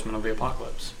 4 horsemen of the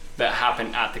apocalypse that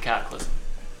happened at the cataclysm.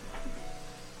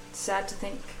 Sad to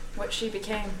think what she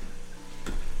became.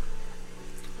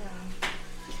 Yeah.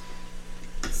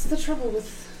 It's the trouble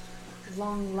with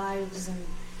long lives and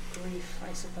grief,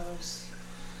 I suppose.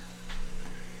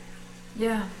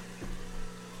 Yeah.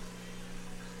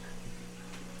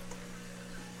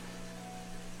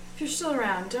 If you're still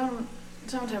around, don't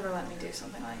ever let me do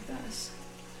something like this.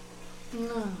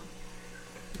 No.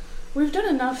 We've done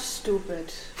enough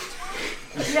stupid.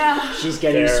 Yeah. She's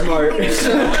getting There. smart.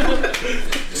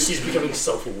 She's becoming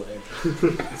self-aware.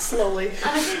 Slowly. And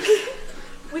I think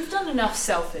we've done enough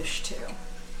selfish too.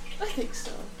 I think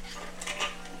so.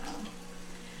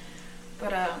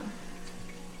 But I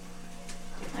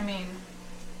mean,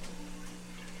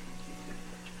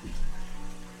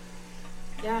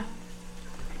 yeah.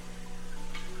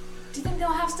 Do you think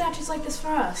they'll have statues like this for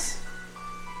us?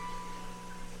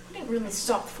 We didn't really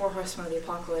stop the 4 horsemen of the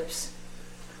apocalypse.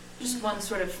 Just one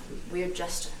sort of weird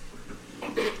gesture.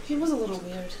 He was a little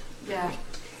weird. Yeah.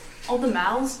 All the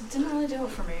mouths didn't really do it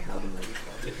for me.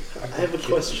 I have a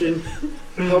question.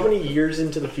 How many years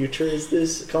into the future is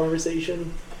this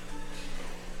conversation?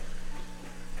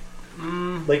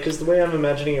 Like, because the way I'm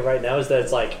imagining it right now is that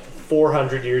it's like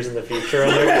 400 years in the future,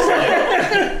 and they're just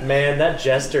like, man, that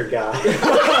jester guy.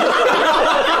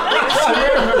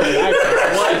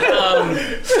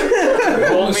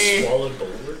 Roll me. Swallowed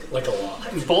Bulwark like a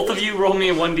lot. Both of you roll me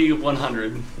a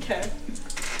 1d100. Okay.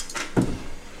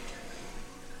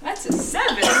 That's a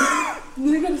 7. I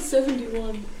got a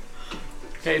 71.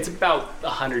 Okay, it's about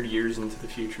 100 years into the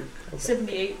future.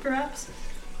 78, perhaps?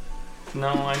 No,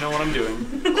 I know what I'm doing.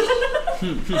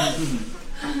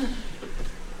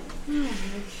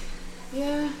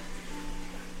 Yeah.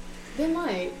 They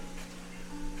might.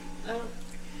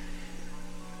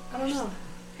 I don't know.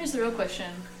 Here's the real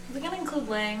question. Are they gonna include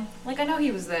Lang? Like, I know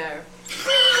he was there.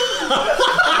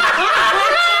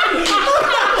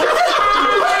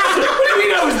 What do you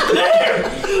mean I was there?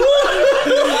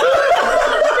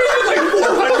 Like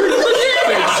 400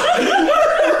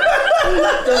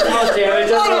 Does most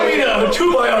damage. I don't mean to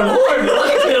toot my own horn, but I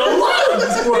did a lot of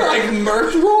this work. Like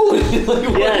merch rolling. Like,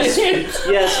 Yes,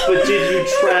 yes, but did you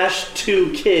trash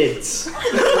 2 kids? No.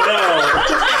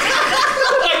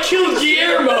 I killed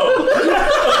Guillermo.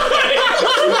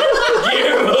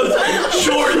 Guillermo's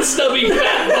short, stubby,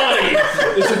 fat body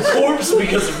is a corpse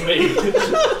because of me.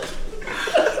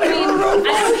 I mean, I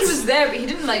know he was there, but he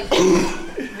didn't, like,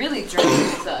 really drink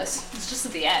with us. It's just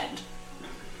at the end.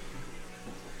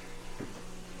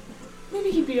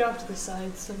 Maybe he'd be off to the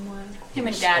side somewhere. Him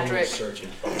and Gadrick. Searching.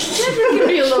 Gadrick could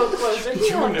be a little closer.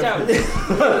 He walked out. He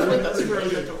was with us for a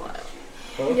little while.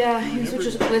 Yeah, he was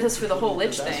just with us for the whole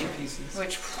Lich thing.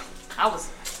 Which, that was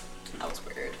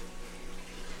weird.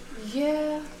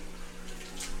 Yeah.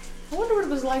 I wonder what it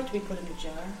was like to be put in a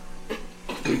jar.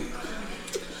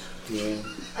 Yeah.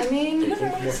 I mean, They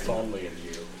think more fondly of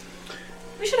you.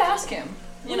 we should ask him.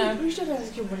 You know, We should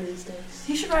ask him one of these days.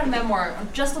 he should write a memoir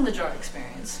just on the jar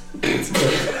experience.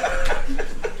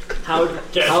 How it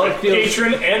feels.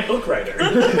 Patron and book writer.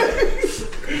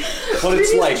 What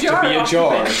it's like to be a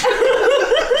jar.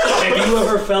 Have you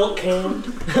ever felt canned?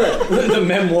 The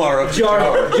memoir of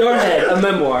Jarhead, a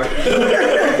memoir.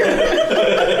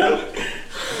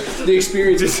 The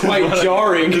experience is quite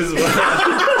jarring.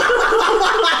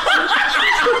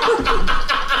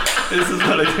 This is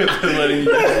what I do for letting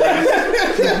you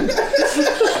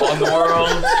on the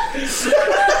world.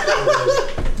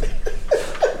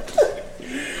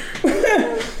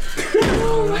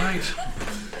 Alright.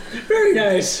 Very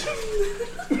nice.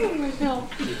 Oh my god.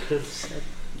 You could have said.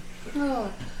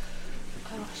 Oh.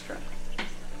 I lost track.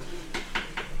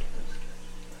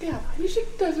 Yeah, we should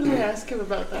definitely ask him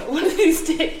about that one of these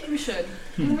days. We should.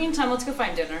 In the meantime, let's go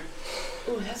find dinner.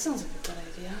 Oh, that sounds like a good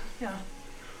idea. Yeah.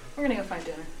 We're gonna go find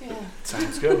dinner. Yeah.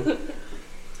 Sounds good.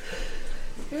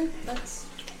 Good. That's.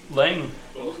 Lang,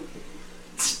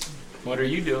 what are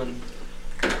you doing?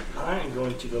 I am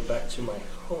going to go back to my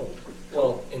home.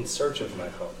 Well, in search of my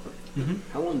home.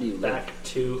 How long do you live? Back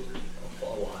to a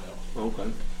while.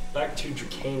 Okay. Back to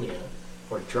Dracania,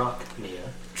 or Drachnia.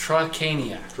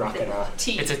 Tracania. Dracana.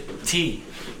 Tea. It's a T.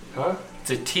 Huh?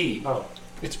 It's a T. Oh,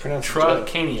 It's pronounced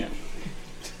Tracania.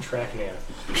 Trachnia.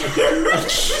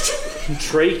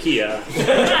 Trachea.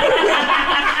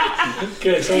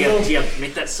 Good. So DM,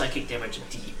 make that psychic damage a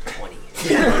D20.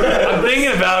 I'm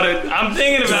thinking about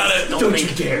it. Don't you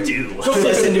dare do. don't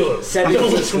listen to him.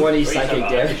 7-20 psychic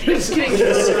damage. Just kidding.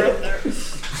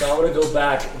 So I'm gonna go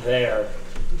back there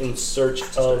in search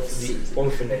of the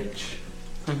orphanage,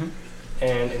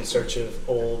 and in search of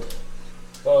old,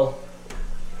 well,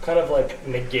 kind of like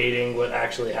negating what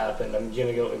actually happened. I'm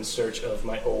gonna go in search of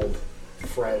my old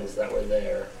friends that were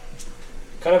there,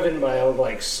 kind of in my own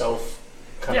like self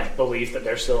kind of belief that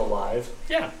they're still alive.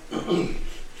 Yeah.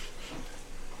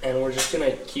 And we're just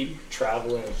gonna keep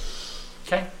traveling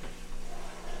Okay.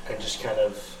 and just kind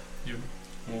of You-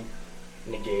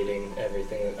 negating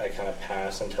everything that I kind of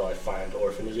pass until I find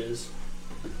orphanages.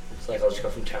 It's like I'll just go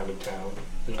from town to town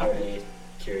and only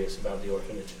curious about the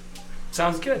orphanage.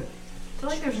 Sounds good. I feel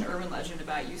like there's an urban legend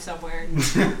about you somewhere.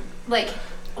 like,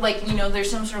 you know, there's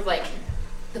some sort of like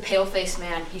the pale-faced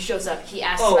man. He shows up. He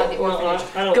asks about the orphanage.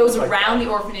 I don't Goes look like around that.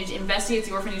 the orphanage, investigates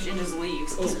the orphanage, and just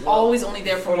leaves. He's well, always only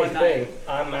there for Funny one night. thing,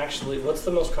 I'm actually. What's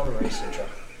the most common race in Trump?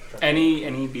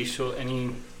 Any bestial,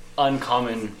 any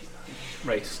uncommon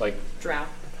race like Drow.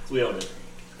 We own it.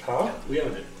 Huh? We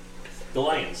own it. The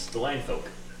lions. The lion folk.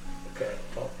 Okay.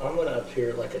 Well, I'm gonna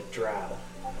appear like a drow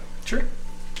sure.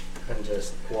 and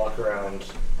just walk around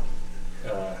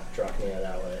Drachnia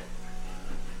that way.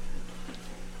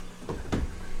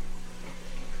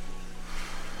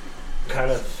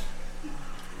 Kind of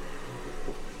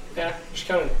Just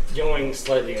kind of going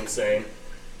slightly insane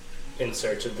in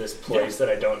search of this place that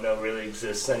I don't know really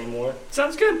exists anymore.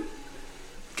 Sounds good.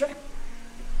 Okay.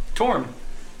 Torm,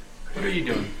 what are you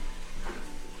doing?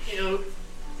 You know,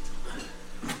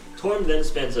 Torm then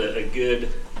spends a good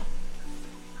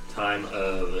time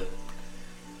of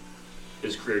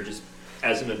his career just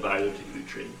as an advisor to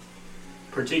Uthred.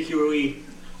 Particularly,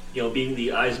 being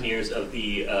the eyes and ears of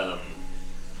the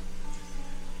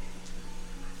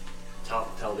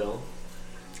Talvel.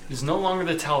 It's no longer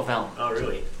the Talvel. Oh,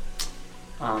 really?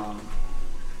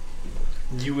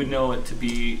 You would know it to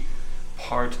be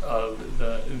part of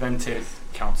the Wynter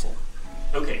Council.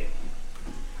 Okay.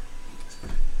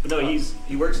 But no,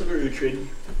 he works under Uthred,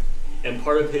 and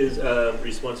part of his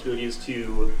responsibility is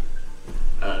to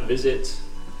visit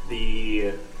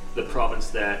the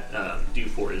province that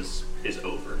Dufour is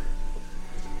over.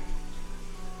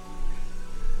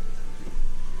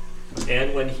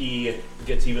 And when he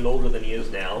gets even older than he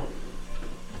is now,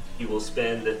 he will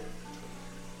spend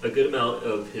a good amount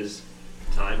of his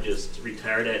time just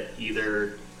retired at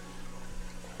either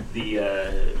the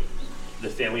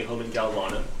family home in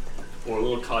Galvana or a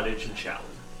little cottage in Chalon.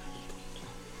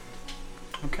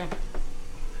 Okay.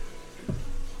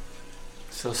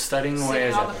 So studying away Sitting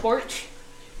as on the ever. porch,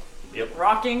 Yep.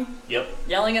 rocking, Yep.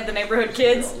 yelling at the neighborhood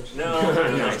kids. No.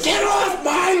 Get off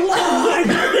my lawn!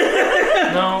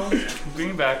 No,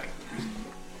 bring it back.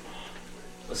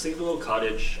 Let's think of a little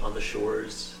cottage on the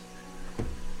shores,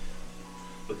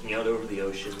 looking out over the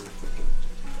ocean,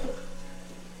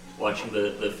 watching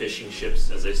the fishing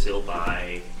ships as they sail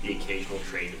by, the occasional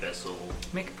trade vessel.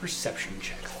 Make a perception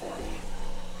check for me.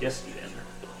 Yes, Evander.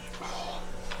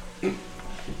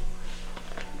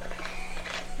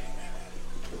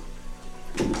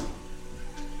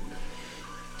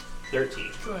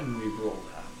 13. Go ahead and re-roll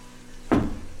that.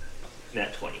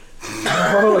 Nat 20.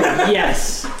 Oh,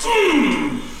 yes.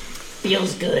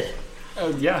 Feels good. Oh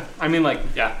yeah. I mean, like,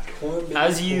 yeah.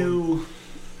 As you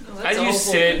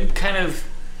sit, kind of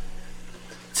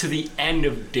to the end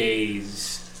of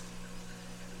days,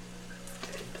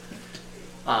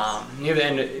 near the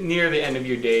end of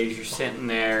your days, you're sitting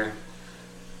there.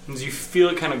 As you feel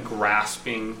it kind of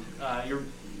grasping, you're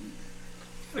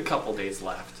a couple days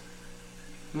left.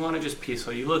 You want to just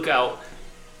peaceful. You look out.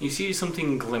 You see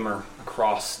something glimmer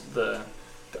across the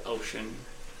ocean.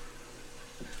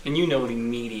 And you know it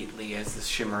immediately as the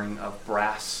shimmering of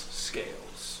brass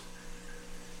scales.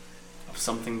 Of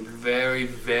something very,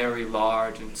 very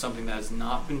large and something that has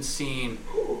not been seen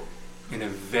in a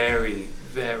very,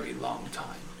 very long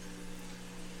time.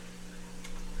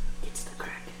 It's the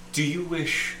crack. Do you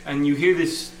wish, and you hear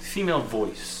this female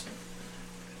voice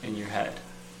in your head,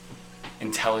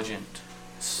 intelligent.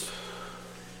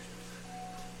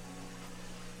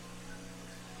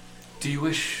 Do you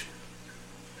wish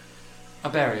a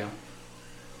burial?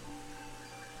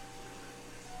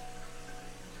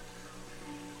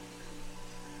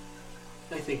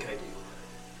 I think I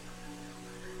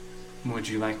do. Would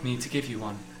you like me to give you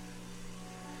one?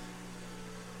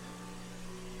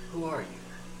 Who are you?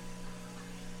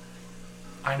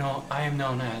 I am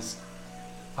known as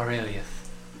Aurelius.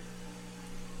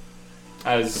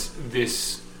 As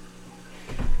this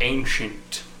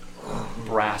ancient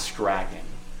brass dragon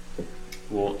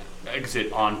will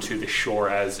exit onto the shore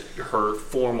as her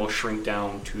form will shrink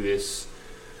down to this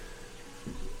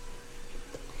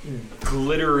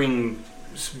glittering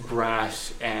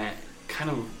brass and kind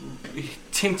of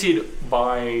tinted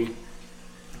by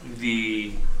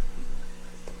the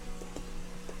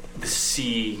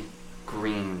sea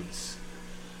greens,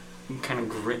 kind of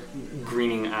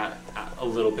greening at a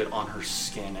little bit on her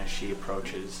skin as she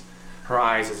approaches. Her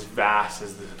eyes as vast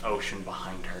as the ocean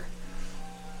behind her.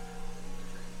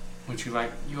 Would you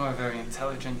like? You are very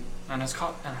intelligent and have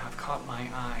caught my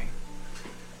eye.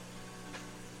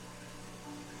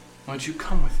 Would you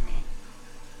come with me?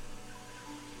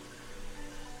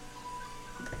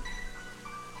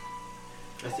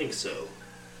 I think so.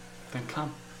 Then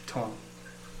come, Torm.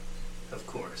 Of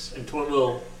course. And Torm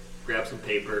will grab some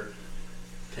paper,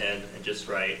 pen, and just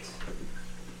write.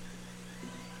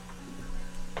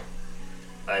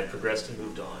 I progressed and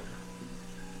moved on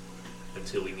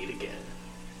until we meet again.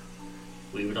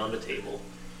 Leave it on the table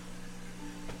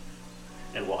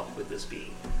and walk with this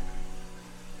being.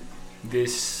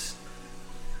 This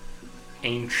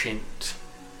ancient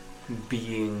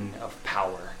being of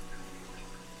power.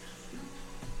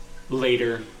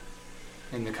 Later,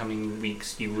 in the coming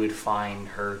weeks, you would find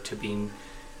her to be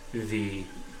the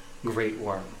great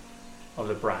worm of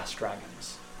the brass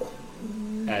dragons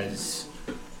as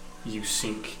you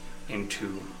sink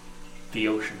into the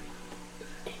ocean.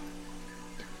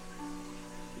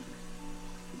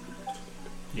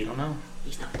 You don't know.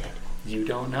 He's not dead. You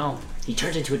don't know. He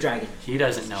turns into a dragon. He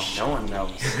doesn't know. No one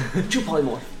knows. True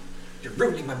polymorph. You're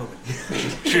ruining my moment.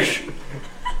 Shush.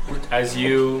 As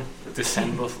you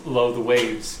descend below the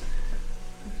waves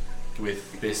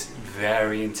with this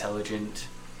very intelligent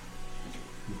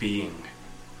being.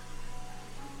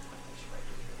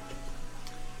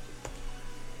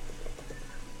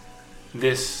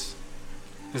 This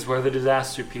is where the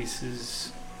disaster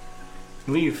pieces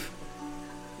leave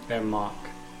their mark.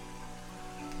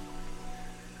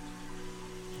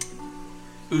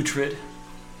 Uthred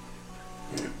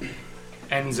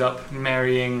ends up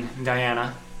marrying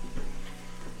Diana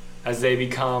as they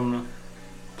become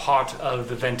part of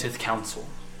the Ventith Council.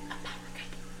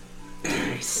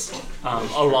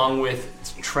 Along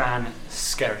with Dran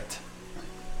Skerrit.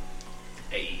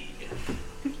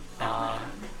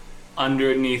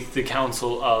 Underneath the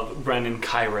council of Brennan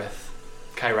Kyrath,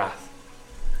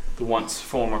 the once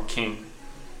former king,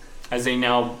 as they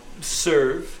now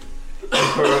serve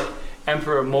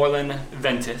Emperor Morlan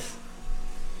Ventith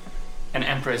and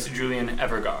Empress Julian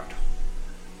Evergard.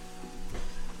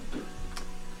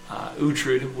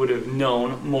 Uthred would have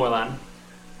known Morlan,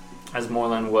 as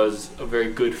Morlan was a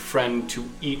very good friend to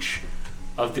each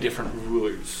of the different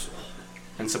rulers,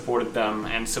 and supported them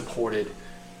and supported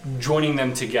joining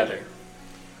them together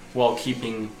while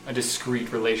keeping a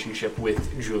discreet relationship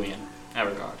with Julian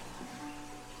Evergard.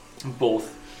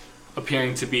 Both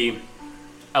appearing to be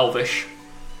elvish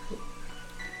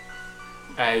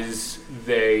as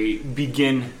they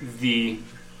begin the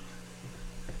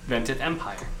Ventith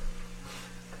Empire.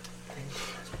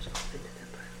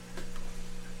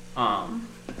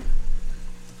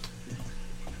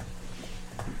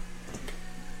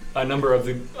 A number of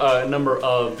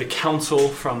the council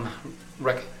from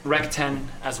Recten,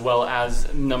 as well as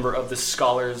a number of the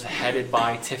scholars headed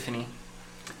by Tiffany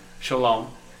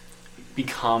Shalom,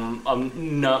 become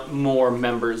more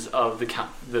members of the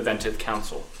Ventith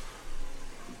Council.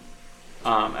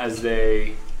 As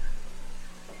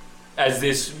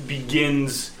this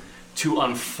begins to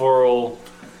unfurl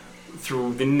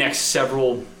through the next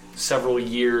several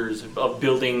years of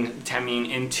building Tamine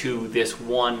into this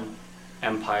one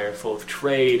empire full of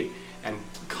trade and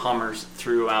commerce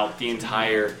throughout the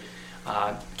entire,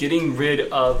 getting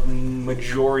rid of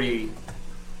majority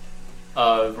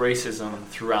of racism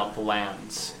throughout the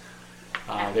lands.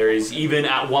 There is even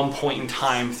at one point in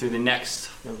time through the next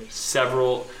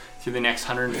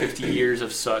 150 years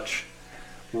of such,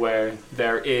 where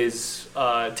there is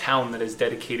a town that is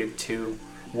dedicated to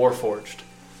Warforged,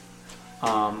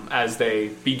 as they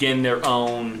begin their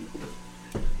own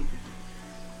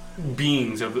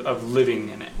beings of living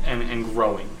in it and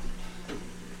growing.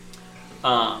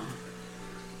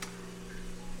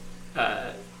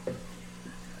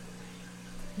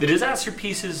 The disaster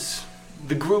pieces,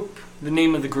 the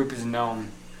name of the group is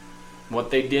known.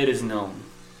 What they did is known.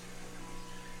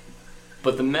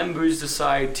 But the members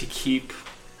decide to keep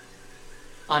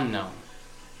unknown.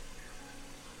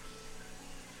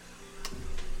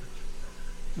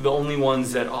 The only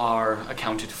ones that are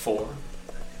accounted for,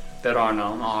 that are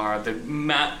known, are the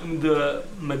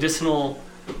medicinal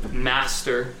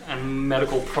master and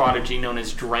medical prodigy known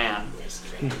as Dran,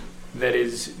 that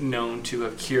is known to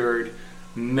have cured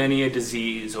many a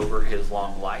disease over his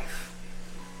long life,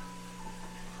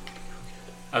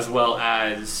 as well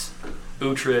as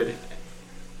Uthred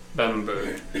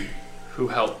Bemberg, who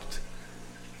helped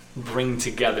bring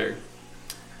together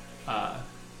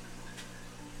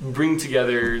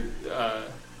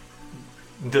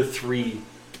the three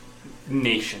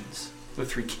nations, the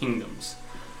three kingdoms,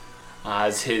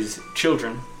 as his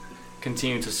children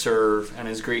continue to serve, and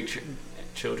his grandchildren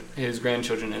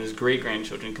and his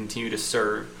great-grandchildren continue to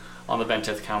serve on the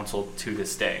Ventith Council to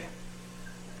this day.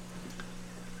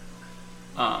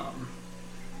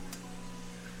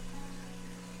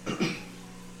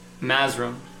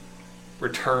 Mazrim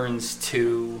returns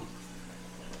to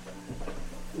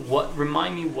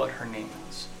remind me what her name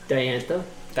is. Diantha,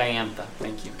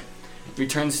 thank you.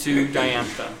 Returns to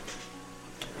Diantha.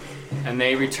 And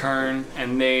they return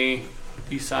and they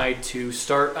decide to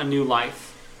start a new life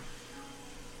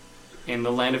in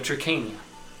the land of Tricania,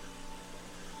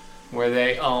 where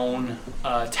they own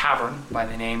a tavern by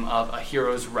the name of A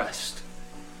Hero's Rest.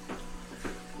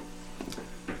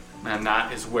 And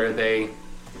that is where they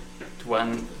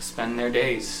spend their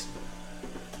days,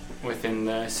 within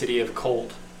the city of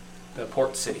Cold, the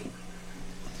port city.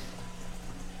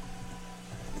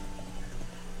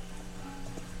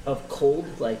 Of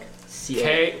Cold, like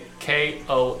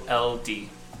Kold.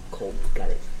 Cold, got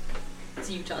it. It's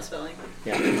Utah spelling.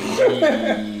 Yeah.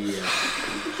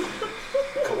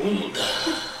 Cold.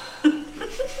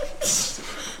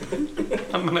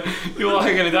 You all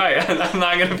are gonna die. I'm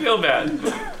not gonna feel bad.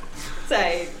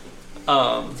 Say.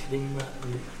 It's hitting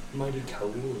mighty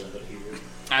Kallista here.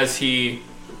 As he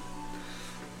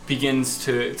begins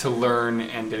to learn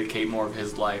and dedicate more of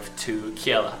his life to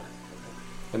Kiela,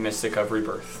 the mystic of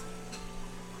rebirth.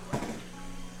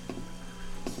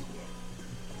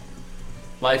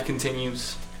 Life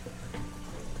continues,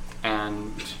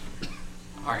 and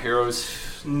our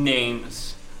heroes'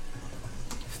 names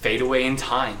fade away in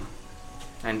time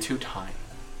and to time.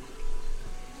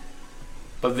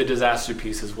 But the disaster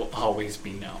pieces will always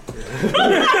be known.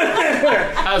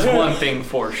 As one thing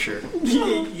for sure.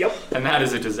 Yep. And that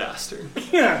is a disaster.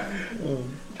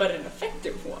 But an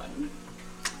effective one.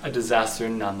 A disaster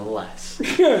nonetheless.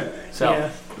 So,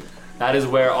 Yeah. that is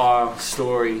where our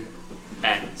story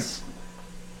ends.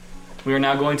 We are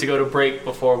now going to go to break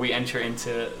before we enter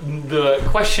into the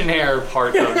questionnaire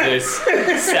part of this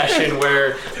session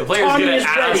where the players get to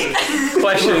ask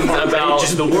questions about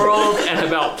the world and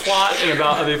about plot and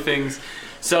about other things.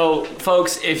 So,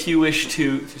 folks, if you wish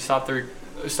to stop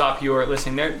your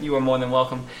listening there, you are more than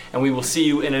welcome. And we will see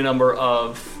you in a number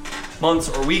of months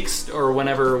or weeks or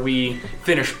whenever we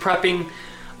finish prepping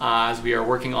as we are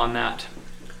working on that.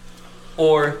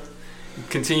 Or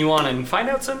continue on and find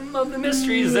out some of the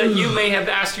mysteries that you may have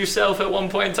asked yourself at one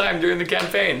point in time during the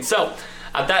campaign. So,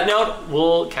 at that note,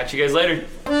 we'll catch you guys later.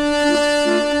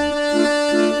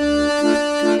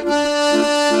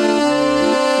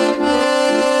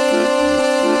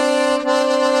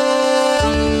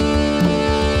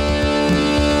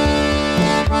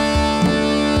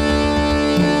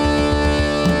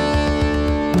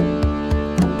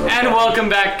 And welcome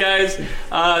back, guys,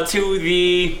 to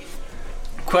the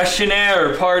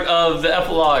questionnaire part of the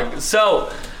epilogue.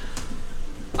 So,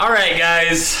 alright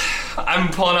guys, I'm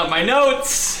pulling up my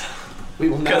notes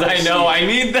because I know I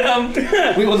need them.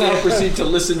 We will now proceed to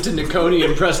listen to Nakoni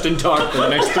and Preston talk for the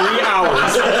next 3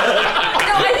 hours. No,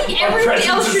 I think everybody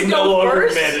else should go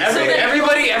first.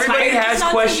 Everybody has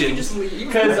questions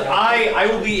because I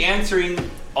will be answering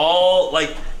all,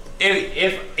 like,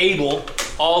 if able,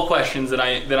 all questions that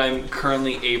I'm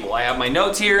currently able. I have my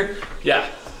notes here. Yeah.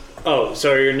 Oh,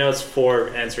 so are your notes for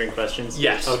answering questions?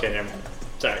 Yes. Okay, never mind.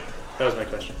 Sorry, that was my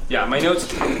question. Yeah, my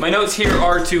notes here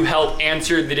are to help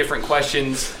answer the different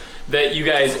questions that you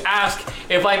guys ask.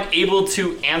 If I'm able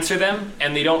to answer them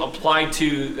and they don't apply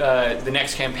to the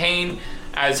next campaign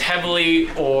as heavily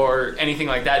or anything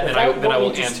like that, then I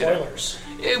will answer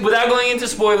them. Without going into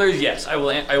spoilers, yes, I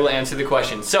will answer the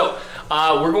question. So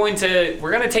we're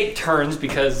gonna take turns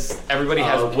because everybody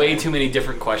has way too many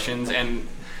different questions. And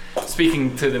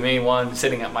speaking to the main one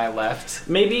sitting at my left,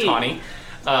 maybe Tawny.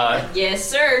 Yes,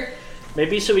 sir.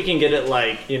 Maybe so we can get it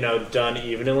done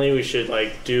evenly. We should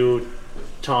do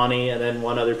Tawny and then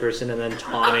one other person and then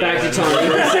Tawny. Back to Tawny.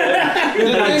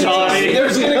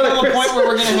 There's going to come a point where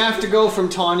we're going to have to go from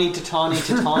Tawny to Tawny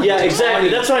to Tawny. Yeah, exactly.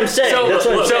 That's what I'm saying.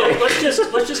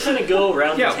 Let's just kind of go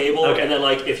around the table, okay. and then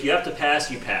if you have to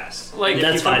pass, you pass. Like, if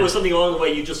that's you come fine. with something along the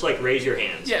way, you just raise your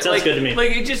hands. Yeah, sounds good to me.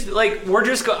 Like it just we're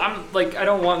just I'm I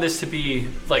don't want this to be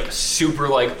super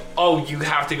oh, you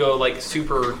have to go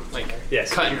super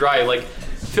Yes. cut and dry.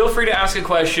 Feel free to ask a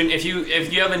question. If you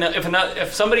have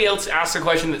if somebody else asks a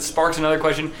question that sparks another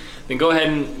question, then go ahead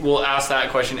and we'll ask that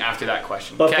question after that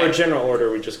question. But okay? for general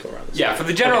order, we just go around this. Yeah, for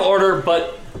the general order,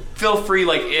 but feel free,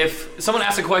 if someone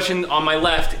asks a question on my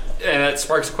left and that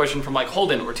sparks a question from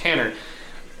Holden or Tanner,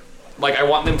 I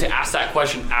want them to ask that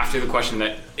question after the question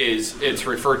that it's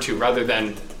referred to, rather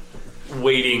than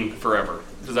waiting forever.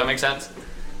 Does that make sense?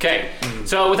 Okay,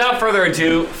 so without further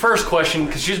ado, first question,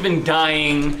 because she's been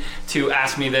dying to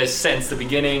ask me this since the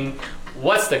beginning.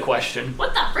 What's the question?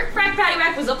 What the frick frack patty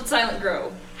whack was up at Silent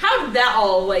Grove? How did that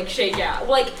all shake out?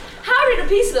 How did a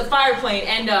piece of the fire plane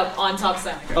end up on top of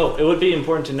Silent Grove? Oh, it would be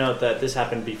important to note that this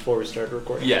happened before we started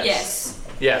recording. Yes.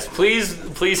 Yes,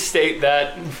 please state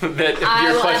that I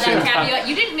your will question. add that caveat.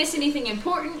 You didn't miss anything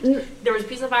important. There was a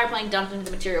piece of fire plane dumped into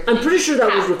the material. I'm pretty sure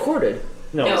that was How? recorded.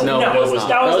 No, No. it was not.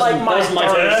 That was my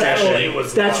Definitely session.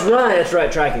 was That's not. right. That's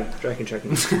right. Tracking.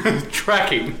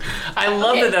 Tracking. I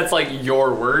love Okay. that that's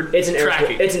your word. It's an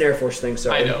tracking. It's an Air Force thing.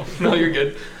 Sorry. I know. No, you're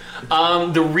good.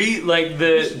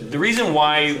 The reason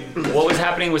why what was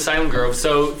happening with Silent Grove.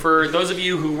 So for those of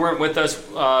you who weren't with us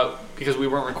because we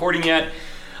weren't recording yet,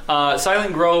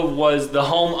 Silent Grove was the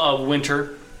home of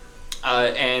Wynter,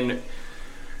 and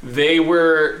they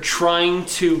were trying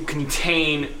to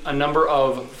contain a number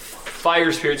of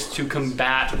fire spirits to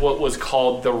combat what was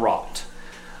called the Rot.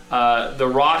 The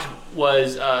Rot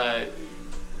was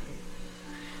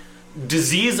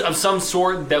disease of some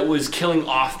sort that was killing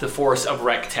off the force of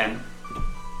Rec 10.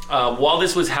 While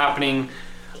this was happening,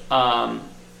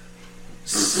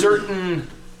 certain.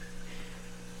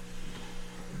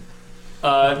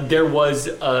 There was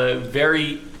a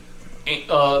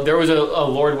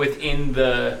lord within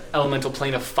the elemental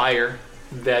plane of fire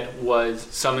that was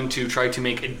summoned to try to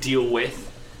make a deal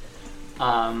with.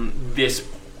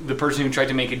 The person who tried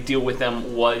to make a deal with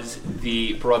them was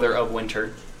the brother of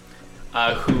Wynter,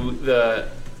 who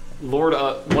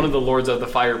one of the lords of the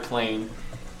fire plane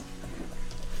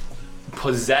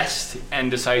possessed and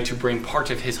decided to bring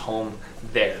part of his home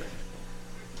there,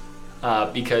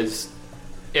 because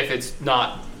if it's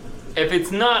not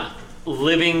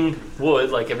living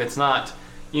wood, like if it's not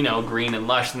green and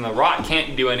lush, then the rot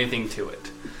can't do anything to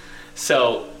it.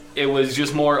 So it was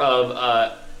just more of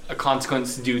a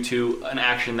consequence due to an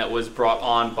action that was brought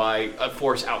on by a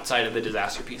force outside of the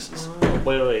disaster pieces.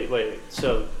 Wait.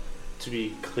 So, to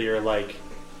be clear, like,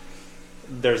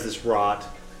 there's this rot,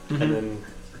 and then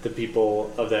the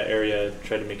people of that area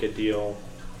tried to make a deal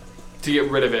to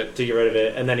get rid of it.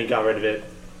 And then he got rid of it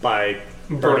by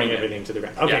burning everything to the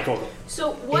ground. Okay, cool.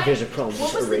 So what was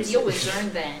the deal with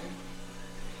Zern then?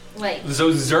 Like,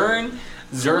 so Zern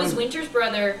who was Wynter's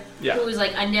brother, Yeah. who was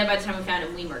like undead by the time we found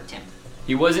him, we murked him.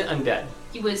 He wasn't undead.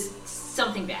 He was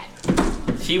something bad.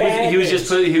 He was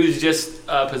just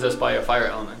possessed by a fire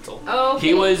elemental. Oh, okay.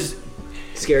 He was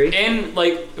Scary. And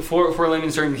like for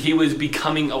layman's terms, he was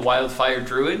becoming a wildfire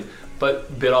druid,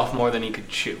 but bit off more than he could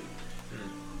chew.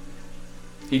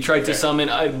 He tried to summon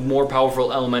a more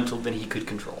powerful elemental than he could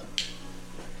control.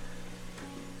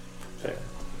 Fair.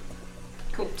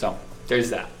 Cool. So there's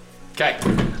that. Okay.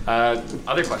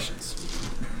 Other questions?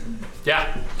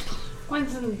 Yeah.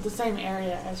 Mine's in the same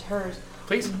area as hers.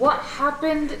 Please. What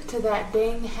happened to that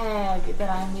dang hag that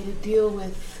I made a deal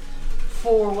with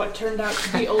for what turned out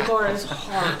to be Olgara's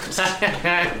heart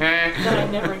that I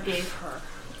never gave her?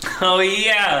 Oh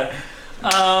yeah.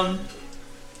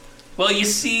 Well, you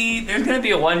see, there's going to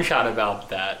be a one-shot about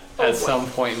that at some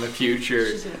point in the future.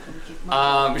 She's gonna come kick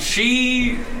my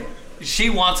She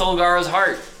wants Olgara's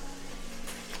heart.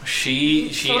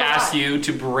 She asked you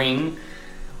to bring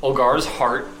Olgara's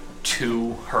heart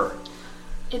to her.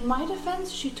 In my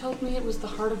defense, she told me it was the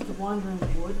heart of the Wandering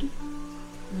Wood,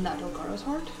 not Olgara's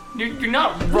heart. You're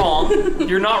not wrong.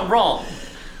 You're not wrong.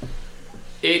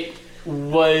 It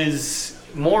was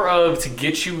more of to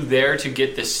get you there to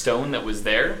get the stone that was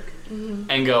there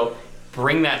and go,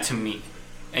 bring that to me.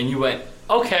 And you went,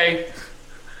 okay.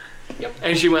 Yep.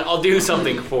 And she went, I'll do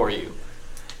something for you.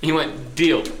 And you went,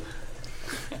 deal.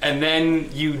 And then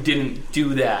you didn't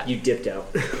do that. You dipped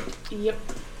out. Yep.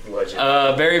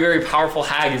 A very, very powerful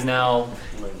hag is now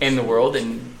in the world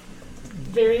and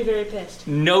Very, very pissed.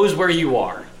 knows where you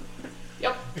are.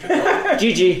 Yep.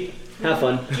 GG. Have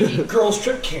fun. Girls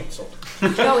trip canceled.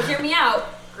 No, hear me out.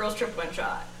 Girls trip one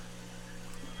shot.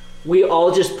 We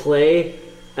all just play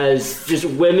as just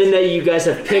women that you guys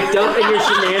have picked up in your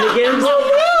shenanigans.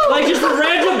 Like just a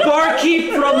random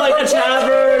barkeep from like a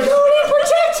tavern.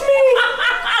 Protect me!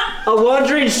 A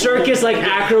wandering circus like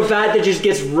acrobat that just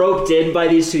gets roped in by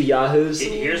these two yahoos.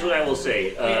 Here's what I will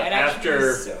say.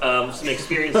 After some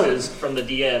experiences from the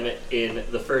DM in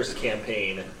the first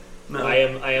campaign, I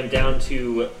am down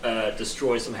to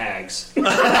destroy some hags.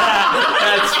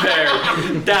 That's fair.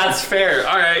 That's fair.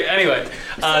 All right. Anyway,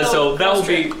 so that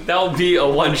will be a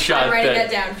one shot. I'm writing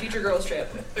that down. Future girls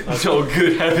trip. Oh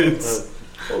good heavens!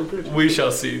 We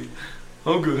shall see.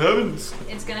 Oh good heavens!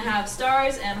 It's gonna have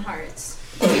stars and hearts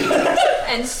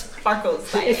and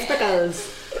sparkles. By it.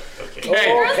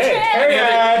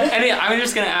 Hey, I'm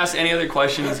just gonna ask any other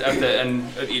questions at the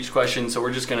end of each question. So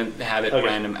we're just gonna have it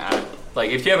random at.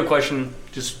 Like, if you have a question,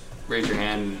 just raise your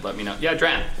hand and let me know. Yeah,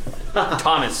 Dran.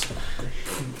 Thomas.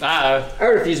 I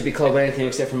refuse to be called by anything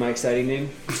except for my exciting name.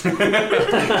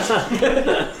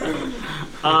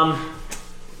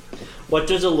 What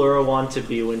does Allura want to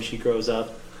be when she grows up?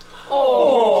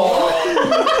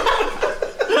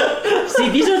 See,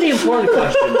 these are the important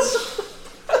questions.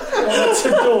 That's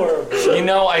adorable. You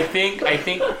know, I think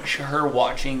her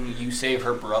watching you save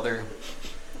her brother,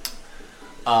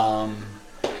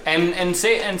 and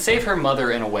save her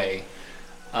mother in a way,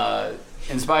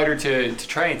 inspired her to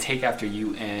try and take after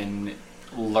you and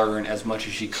learn as much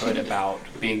as she could about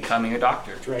becoming a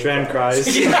doctor. Dran cries.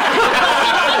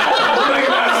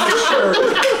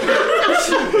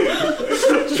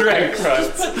 Dran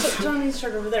cries. Put Johnny's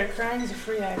shirt over there. Crying is a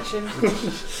free action.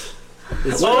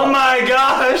 Oh my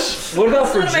gosh! What about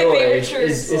for one of my joy? favorite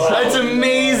shirts. That's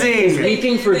amazing!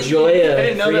 Weeping for joy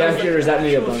a know free that was action, or is that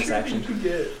maybe a bonus action?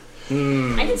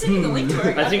 I can send you the link to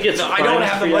it. I think it's I don't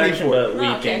have the free money action, for it.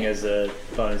 but weeping is a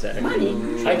bonus action.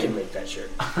 I can make that shirt.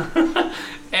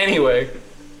 Anyway,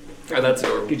 that's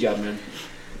adorable. Good job, man.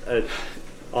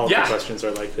 All Yeah. the questions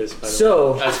are like this, by the way.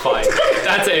 So, That's fine.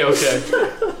 That's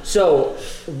A-okay. so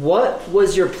what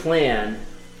was your plan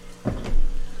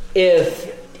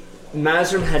if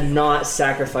Mazrim had not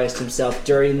sacrificed himself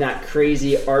during that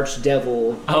crazy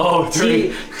archdevil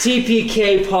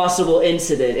TPK possible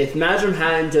incident? If Mazrim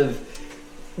hadn't have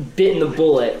bitten the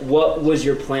bullet, what was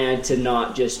your plan to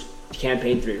not just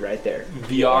campaign 3 right there?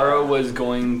 Viara was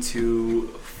going to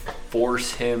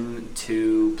force him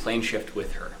to plane shift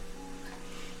with her.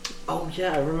 Oh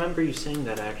yeah, I remember you saying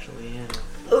that actually. Yeah.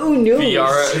 Oh no!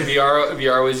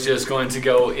 Viara was just going to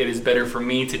go, it is better for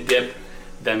me to dip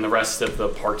than the rest of the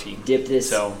party. Dip this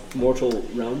So, mortal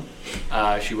realm.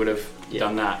 she would have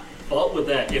done that. Fault with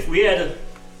that. If we had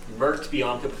murked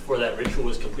Bianca before that ritual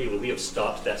was complete, would we have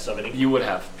stopped that summoning? You would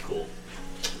have. Cool.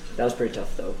 That was pretty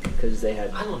tough though, because they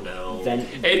had. I don't know.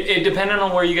 It depended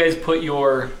on where you guys put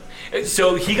your.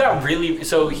 So he got really.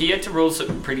 So he had to roll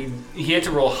He had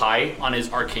to roll high on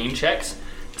his arcane checks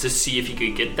to see if he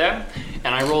could get them,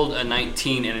 and I rolled a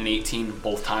 19 and an 18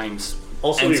 both times.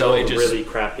 Also, And we so rolled it just- really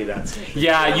crappy that session.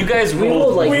 Yeah, you guys We rolled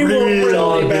rolled like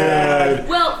really bad.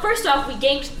 Well, first off, we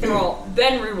ganked Thrall,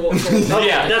 then re-rolled.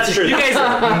 Yeah, That's true. You guys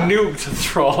nuked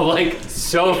Thrall like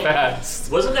so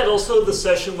fast. Wasn't that also the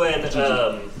session when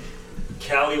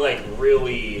Callie like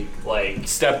really like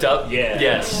Stepped up. Yeah.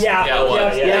 Yes. Yeah. it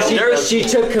was. Yeah, she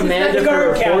took command of her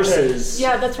guard captain. forces.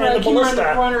 Yeah, that's when And I the came around the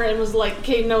ballista. corner and was like,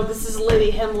 okay, no, this is Lady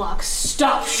Hemlock.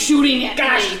 Stop shooting at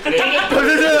me.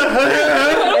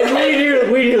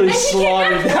 And we nearly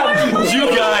slaughtered that. You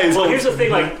guys. Well, here's the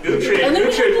thing: like Uthred, And then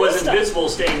we had Uthred was Kallista. invisible,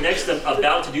 standing next to them,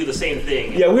 about to do the same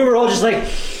thing. Yeah, we were all just like.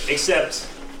 Except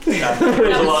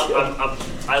there's a lot.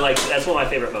 I like that's one of my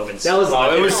favorite moments. That was.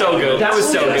 Oh, it was so good. That was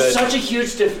so good. Such a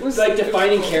huge,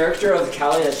 defining character of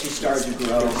Callie that she started to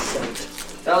grow.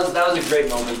 That was a great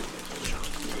moment.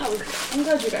 I'm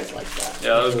glad you guys liked that.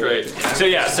 Yeah, that was great. So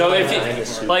yeah, so if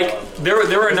you, like there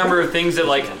were a number of things that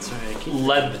like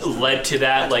led to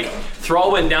that. Like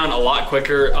Thrall went down a lot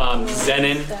quicker.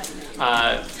 Zenon,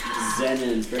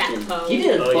 Zenon, freaking. That He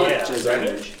did a Oh, bunch yeah. of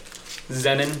damage.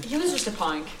 Zenon. He was just a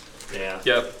punk. Yeah.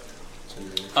 Yep.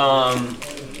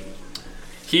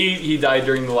 He died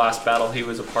during the last battle. He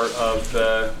was a part of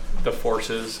the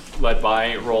forces led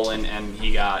by Roland, and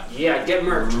he got Yeah, get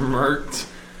murked. murked.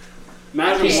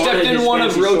 Mazrim He stepped wanted in his one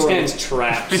of fancy sword. Rotan's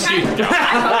traps. I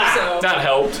hope so. That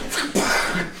helped.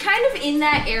 Kind of in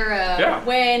that era, Yeah.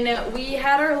 when we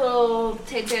had our little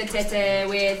tete-a-tete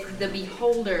with the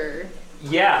Beholder,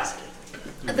 Yeah.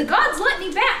 the gods let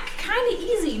me back kind of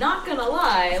easy, not gonna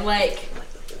lie. Like,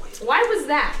 why was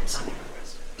that?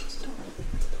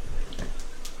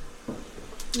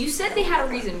 You said they had a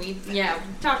reason. We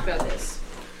talked about this.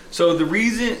 So the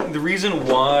reason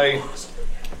why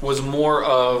was more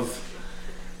of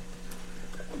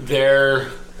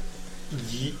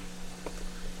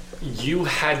you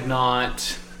had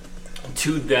not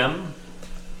to them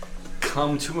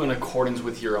come to an accordance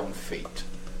with your own fate.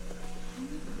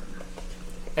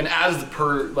 And as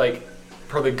per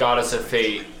the goddess of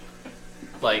fate,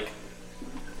 like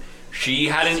she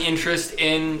had an interest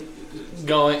in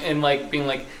going and like being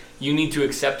like, you need to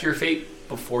accept your fate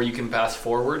before you can pass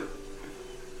forward.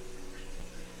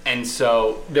 And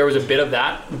so there was a bit of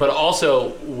that, but also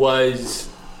was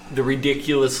the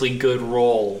ridiculously good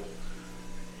roll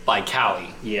by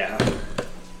Callie Yeah.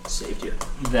 Saved you.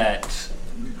 that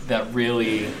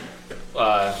really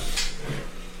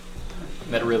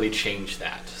changed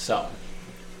that. So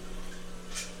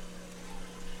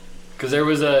because there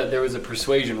was a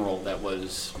persuasion roll that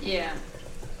was Yeah.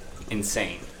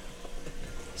 insane.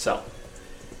 So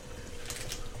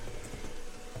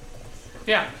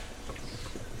yeah.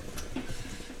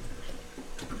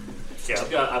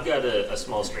 Yeah, I've got a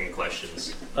small string of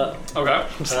questions. Okay. All Hold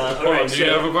right, on, do you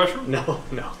have a question? No.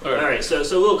 All right, so a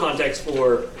little context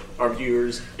for our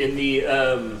viewers. In the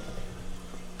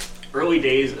early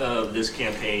days of this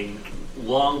campaign,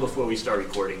 long before we started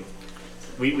recording,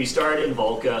 we started in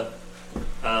Volca,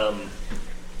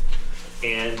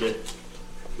 and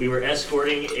we were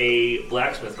escorting a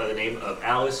blacksmith by the name of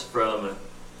Alice from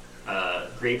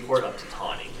Greyport up to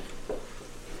Tawny.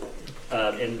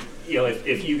 And you know,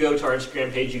 if you go to our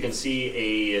Instagram page, you can see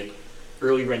a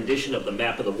early rendition of the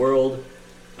map of the world.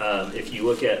 If you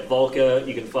look at Volca,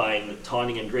 you can find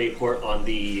Tawny and Greyport on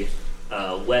the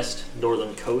west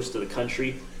northern coast of the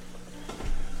country.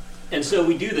 And so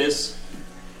we do this,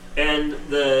 and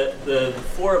the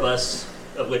four of us,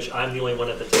 of which I'm the only one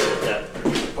at the table at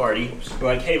that party, we're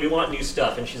like, hey, we want new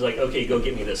stuff. And she's like, okay, go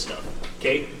get me this stuff.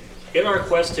 Okay? In our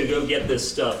quest to go get this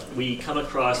stuff, we come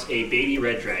across a baby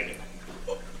red dragon,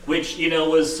 which,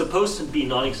 was supposed to be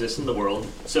non-existent in the world.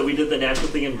 So we did the natural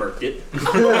thing and murked it.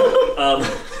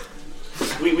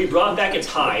 We brought back its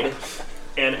hide,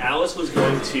 and Alice was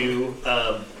going to,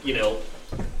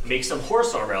 make some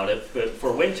horse armor out of it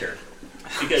for Wynter,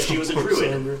 because she was a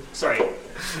druid. Sorry,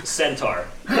 centaur.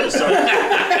 Sorry,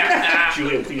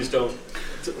 Julian, please don't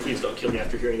kill me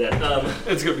after hearing that.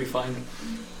 It's gonna be fine.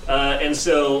 And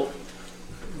so,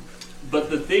 but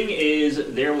the thing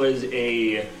is, there was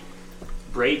a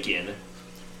break-in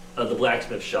of the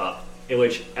blacksmith shop in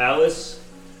which Alice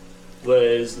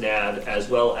was nabbed, as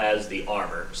well as the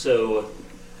armor. So,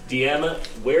 DM,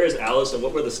 where is Alice, and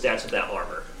what were the stats of that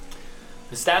armor?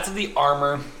 The stats of the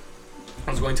armor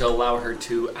was going to allow her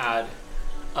to add,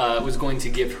 was going to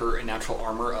give her a natural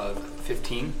armor of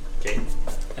 15. Okay.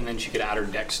 And then she could add her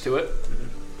dex to it.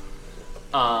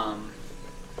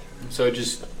 So it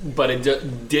just, but it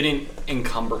didn't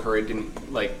encumber her. It didn't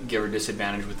give her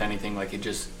disadvantage with anything. It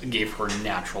just gave her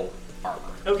natural armor.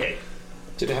 Okay.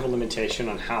 Did it have a limitation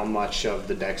on how much of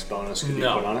the dex bonus could be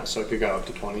put on it? So it could go up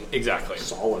to 20. Exactly.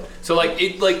 Solid. So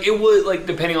it was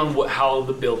depending on how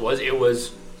the build was, it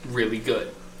was really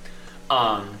good.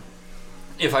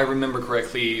 If I remember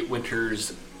correctly,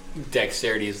 Wynter's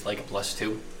dexterity is a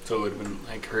 +2, so it would have been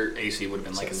her AC would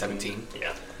have been a 17.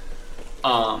 Yeah.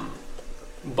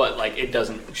 But it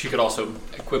doesn't. She could also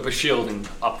equip a shield and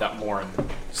up that more and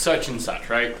such,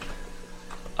 right?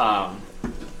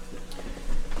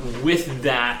 With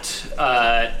that,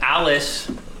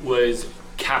 Alice was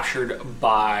captured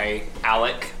by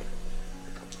Alec.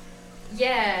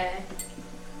 Yeah.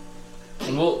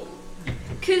 Well,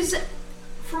 because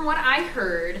from what I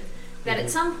heard, that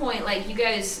at some point, you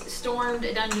guys stormed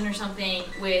a dungeon or something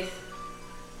with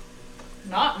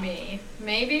not me,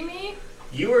 maybe me.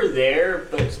 You were there,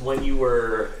 but when you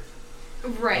were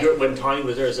right when Tawny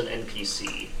was there as an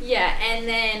NPC. Yeah, and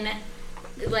then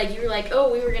you were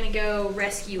oh, we were gonna go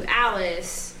rescue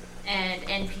Alice, and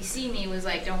NPC me was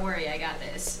don't worry, I got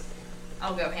this.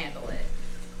 I'll go handle it.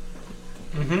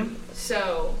 Mm-hmm.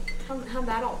 So how'd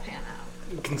that all pan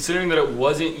out? Considering that it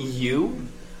wasn't you,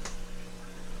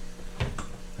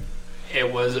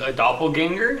 it was a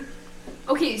doppelganger.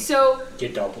 Okay, so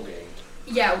Get doppelganged.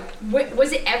 yeah,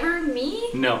 was it ever me?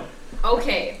 No.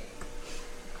 Okay.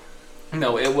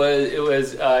 No, it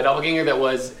was a doppelganger that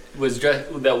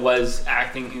was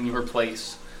acting in your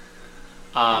place.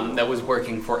 That was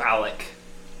working for Alec.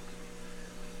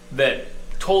 That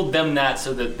told them that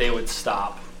so that they would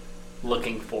stop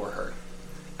looking for her,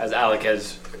 as Alec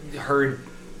has heard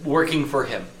working for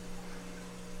him.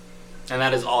 And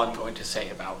that is all I'm going to say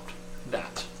about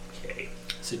that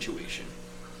situation.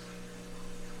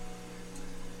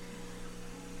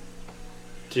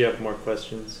 Do you have more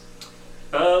questions?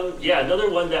 Yeah, another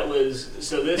one that was,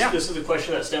 so this is a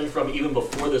question that stemmed from even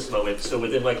before this moment, so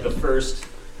within the first,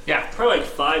 probably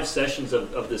 5 sessions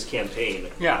of this campaign.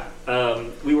 Yeah.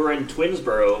 We were in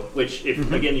Twinsboro, which,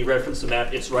 if again you reference the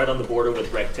map, it's right on the border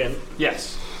with Recton.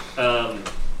 Yes. And,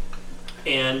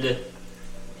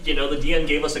 the DM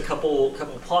gave us a couple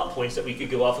plot points that we could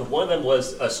go off of. One of them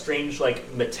was a strange,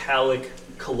 metallic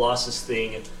colossus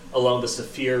thing along the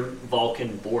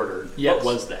Saphir-Vulcan border. Yes. What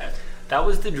was that? That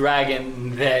was the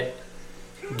dragon that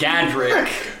Gadrick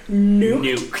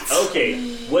nuked.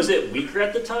 Okay. Was it weaker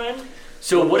at the time?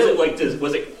 So was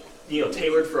it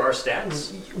tailored for our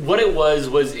stats? What it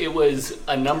was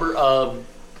a number of,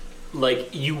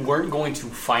 you weren't going to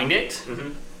find it.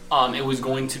 Mm-hmm. It was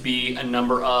going to be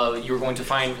you were going to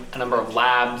find a number of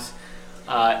labs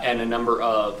and a number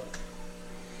of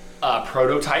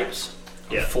prototypes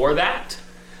for that.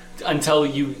 Until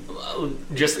you,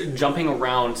 just jumping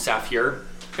around Saphir,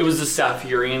 it was a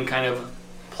Saphirian kind of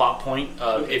plot point.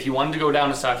 If you wanted to go down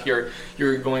to Saphir,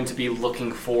 you're going to be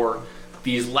looking for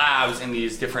these labs and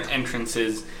these different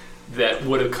entrances that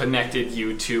would have connected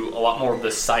you to a lot more of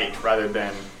the site rather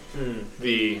than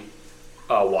the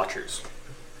Watchers.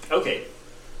 Okay,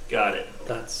 got it.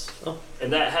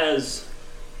 And that has,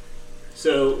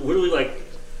 so literally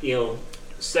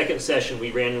second session we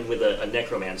ran with a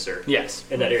necromancer. Yes.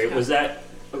 In that area. Was that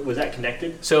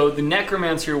connected? So the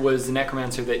necromancer was the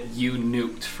necromancer that you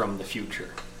nuked from the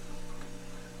future.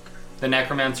 The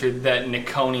necromancer that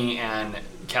Nakoni and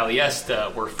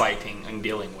Kallista were fighting and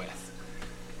dealing with.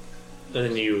 And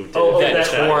then you did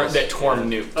that Torm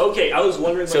nuked. Okay, I was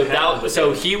wondering what happened.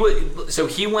 So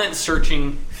he went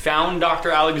searching, found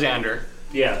Dr. Alexander.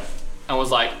 Yeah. And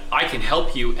was like, I can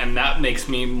help you, and that makes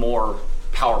me more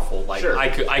powerful. Sure. I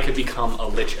could become a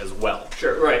lich as well.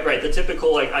 Sure, right. The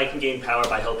typical I can gain power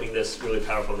by helping this really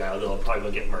powerful guy, although I'm probably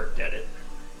gonna get murked at it.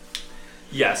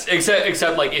 Yes,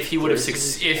 except like if he would have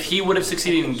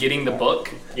succeeded in getting the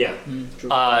book, Yeah.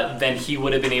 then he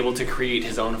would have been able to create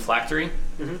his own phylactery,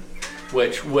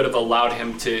 which would have allowed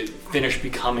him to finish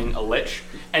becoming a lich,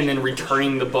 and then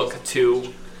returning the book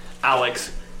to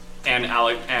Alex and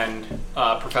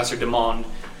Professor Demond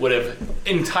would have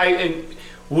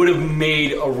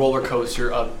made a roller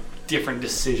coaster of different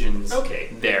decisions.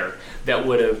 There that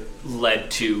would have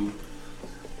led to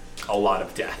a lot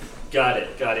of death. Got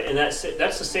it. And that's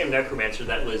the same necromancer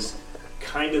that was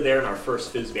kind of there in our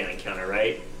first Fizzban encounter,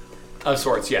 right? Of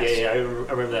sorts, yes. Yeah, I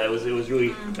remember that. It was really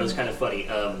that was kind of funny.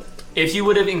 If you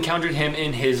would have encountered him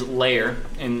in his lair,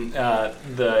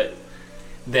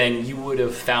 then you would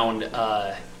have found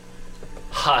a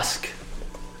husk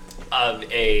of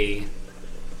a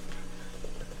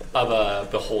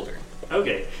beholder.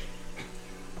 Okay.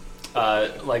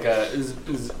 Like a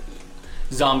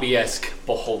zombie-esque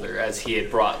beholder, as he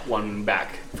had brought one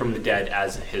back from the dead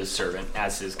as his servant,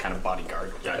 as his kind of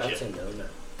bodyguard. Gotcha. That's a no-no.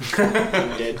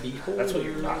 Dead beholder. That's what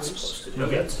you're not supposed to do.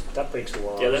 Okay. That breaks the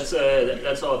law. Yeah, that's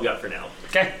all I've got for now.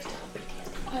 Okay.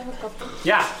 I have a couple.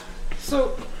 Yeah,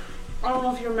 So, I don't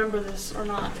know if you remember this or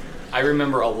not. I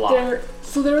remember a lot. There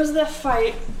was that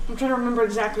fight. I'm trying to remember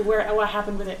exactly what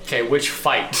happened with it. Okay, which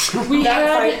fight? That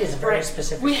fight is very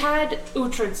specific. We had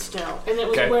Uthred still, and it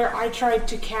was Okay. where I tried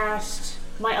to cast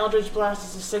my Eldritch Blast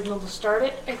as a signal to start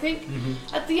it, I think.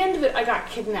 At the end of it, I got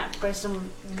kidnapped by some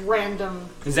random...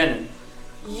 Zenon.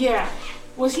 Yeah.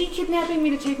 Was he kidnapping me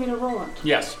to take me to Roland?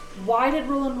 Yes. Why did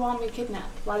Roland want me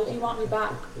kidnapped? Why did he want me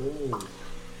back?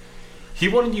 He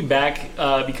wanted you back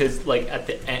because, like, at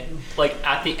the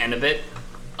end of it,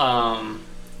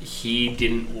 he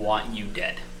didn't want you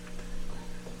dead.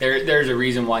 There's a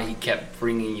reason why he kept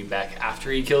bringing you back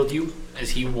after he killed you, is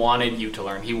he wanted you to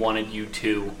learn. He wanted you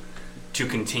to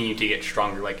continue to get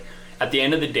stronger. Like, at the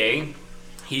end of the day,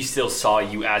 he still saw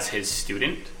you as his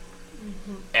student,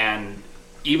 and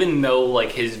even though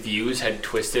like his views had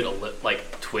twisted,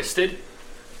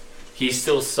 he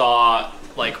still saw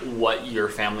like what your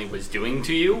family was doing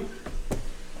to you,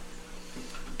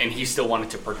 and he still wanted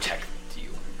to protect you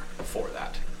for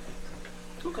that.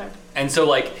 Okay. And so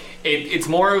like it's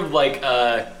more of like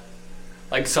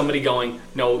somebody going,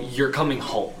 no, you're coming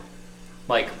home,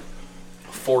 like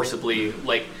forcibly,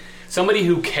 like somebody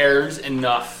who cares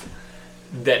enough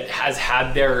that has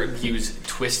had their views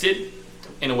twisted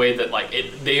in a way that like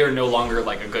they are no longer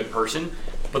like a good person,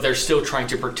 but they're still trying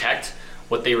to protect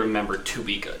what they remember to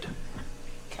be good.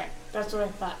 Okay, that's what I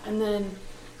thought. And then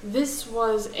this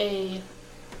was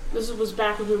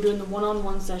back when we were doing the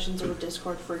one-on-one sessions over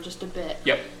Discord for just a bit.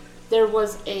 Yep. There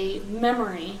was a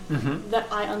memory that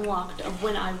I unlocked of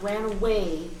when I ran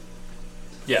away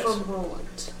Yes. from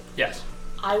Roland. Yes.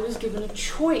 I was given a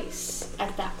choice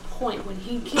at that point when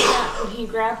he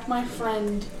grabbed my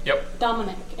friend Yep.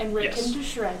 Dominic and ripped Yes. him to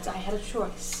shreds. I had a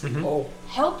choice: Oh.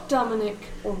 help Dominic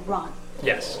or run.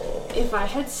 Yes. If I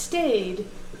had stayed,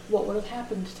 what would have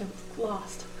happened to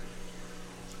Lost?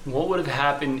 What would have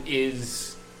happened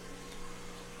is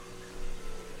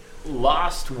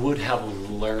Lost would have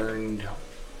learned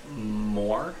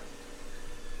more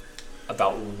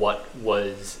about what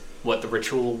the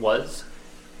ritual was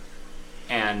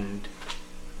and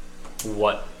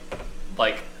what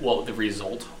the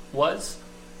result was.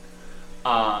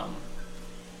 At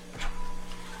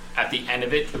the end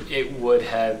of it, it would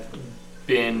have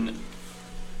been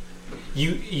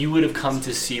you would have come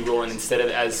to see Roland instead of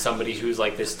as somebody who's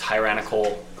like this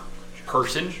tyrannical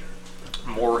person,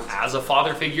 more as a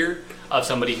father figure of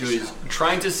somebody who is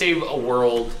trying to save a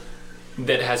world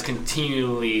that has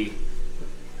continually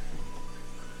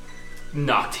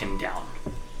knocked him down.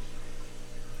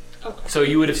 Okay. So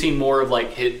you would have seen more of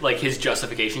his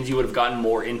justifications. You would have gotten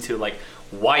more into like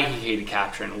why he hated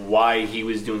Catrin, why he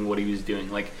was doing what he was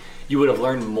doing. Like you would have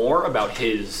learned more about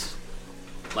his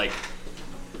like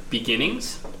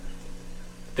beginnings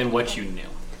than what you knew.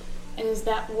 And is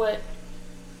that what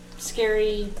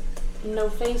scary no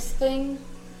face thing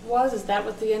was? Is that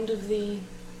what the end of the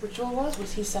ritual was?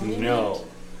 Was he summoning it?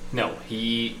 No.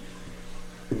 He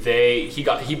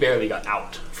barely got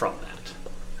out from that.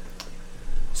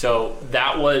 So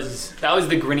that was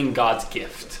the Grinning God's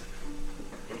gift.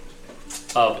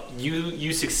 Of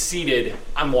you succeeded.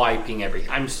 I'm wiping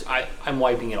everything. I'm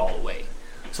wiping it all away.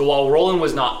 So while Roland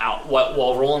was not out,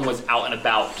 while Roland was out and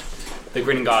about, the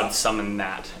Grinning God summoned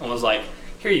that and was like,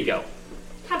 "Here you go,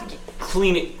 Have it.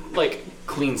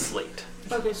 clean slate."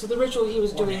 Okay, so the ritual he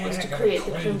was doing was to create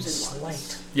the Crimson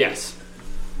Ones. Yes.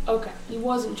 Okay, he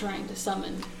wasn't trying to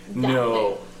summon that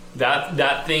No, thing.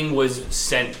 that thing was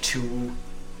sent to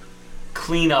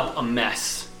clean up a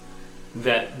mess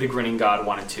that the Grinning God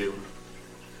wanted to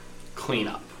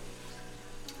cleanup.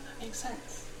 That makes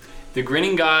sense. The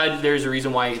grinning god, there's a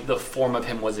reason why the form of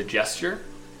him was a jester.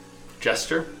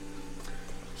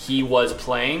 He was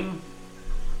playing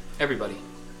everybody.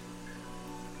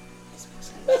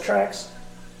 That tracks.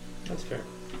 That's fair.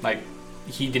 Like,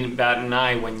 he didn't bat an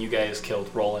eye when you guys killed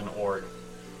Roland or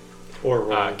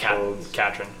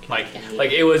Katrin.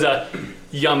 Like it was a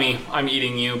yummy, I'm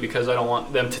eating you because I don't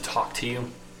want them to talk to you.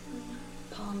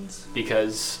 Pawns.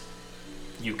 Because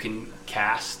you can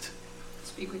cast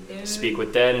Speak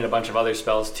with dead and a bunch of other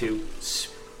spells to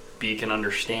speak and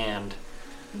understand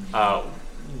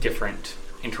different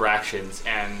interactions.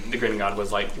 And the Grinning God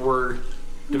was like, we're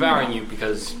devouring you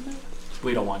because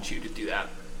we don't want you to do that.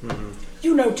 Mm-hmm.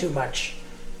 You know too much.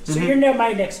 So you're now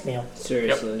my next meal.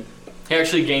 Seriously. He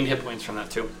actually gained hit points from that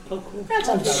too. Oh, cool. That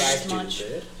sounds about right. Much.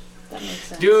 That makes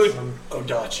sense. Dude.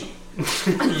 Odachi.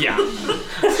 Yeah.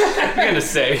 I'm going to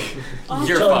say,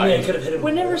 you're Telling me I fine. could have hit him.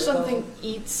 Whenever something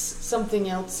eats something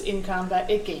else in combat,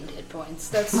 it gained hit points.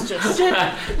 That's just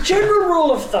General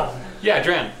rule of thumb. Yeah,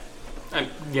 Dran.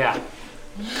 Yeah.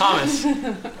 Thomas.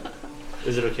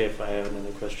 Is it okay if I have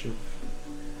another question?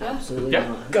 Absolutely Yeah.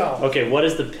 not. Go. Okay, what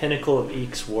is the pinnacle of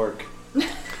Eek's work?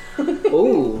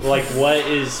 Ooh. Like, what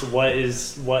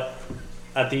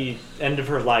at the end of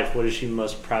her life, what is she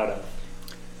most proud of?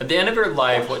 At the end of her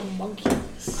life, what?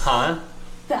 homunculus. Huh?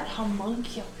 That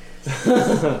homunculus.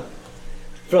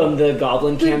 From the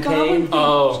Goblin The campaign? goblin thing,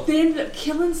 Oh. they ended up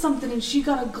killing something and she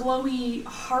got a glowy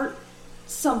heart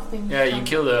something. Yeah, you from-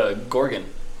 killed a Gorgon.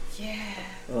 Yeah.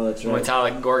 Oh, that's A right.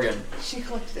 metallic Gorgon. She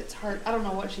collected its heart. I don't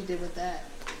know what she did with that.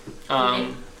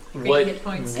 What hit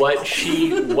points. what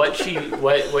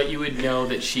you would know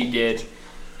that she did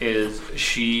is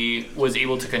she was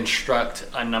able to construct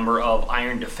a number of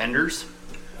iron defenders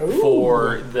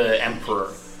for the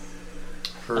Emperor,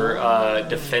 her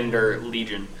Defender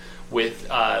Legion, with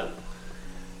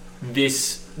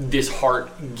this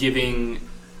heart giving.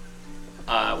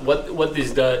 What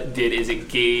this did is it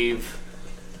gave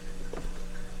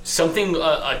something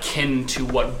akin to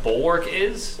what Bulwark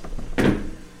is.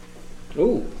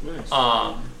 Ooh, nice.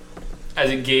 As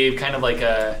it gave kind of like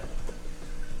a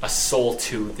soul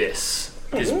to this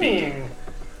being,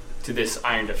 to this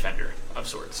Iron Defender of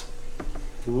sorts.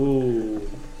 Ooh.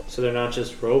 So they're not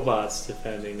just robots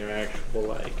defending, they're actual,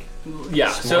 like...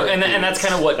 Yeah, so and that's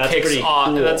kind of what That's kicks pretty off.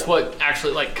 cool. That's what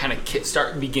actually like kind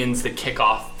of begins the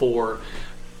kickoff for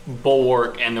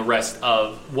Bulwark and the rest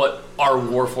of what are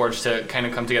Warforged to kind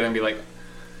of come together and be like,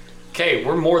 okay,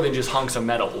 we're more than just hunks of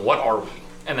metal. What are we?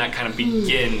 And that kind of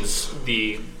begins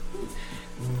the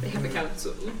They have a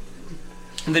council.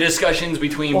 discussions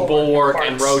between Bulwark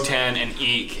and Rotan and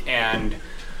Eek and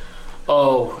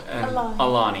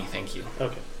Alani. Thank you.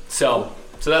 Okay. So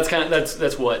that's kind of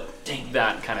that's what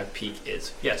that kind of peak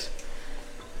is. Yes.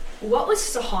 What was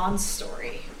Sahan's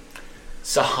story?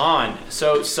 Sahan.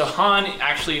 So Sahan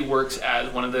actually works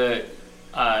as one of the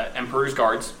Emperor's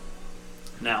guards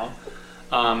now.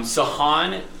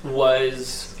 Sahan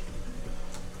was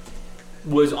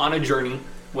on a journey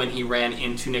when he ran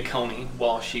into Nakoni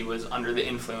while she was under the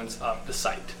influence of the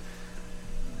site.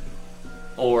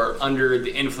 Or under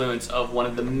the influence of one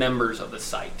of the members of the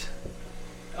site.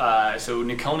 So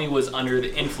Nakoni was under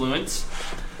the influence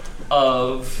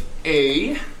of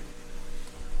a...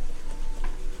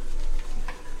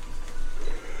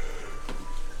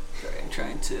 Sorry, I'm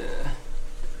trying to...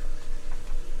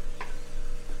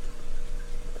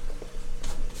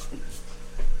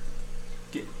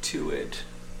 get to it.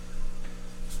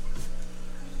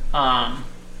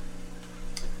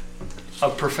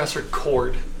 Professor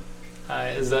Cord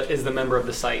is the member of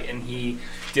the site, and he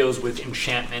deals with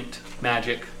enchantment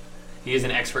magic. He is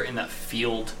an expert in that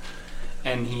field,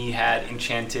 and he had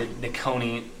enchanted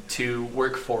Nakoni to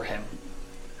work for him.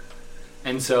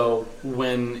 And so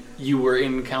when you were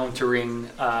encountering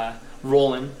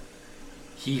Roland,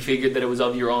 he figured that it was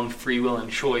of your own free will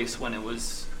and choice when it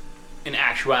was, in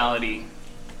actuality,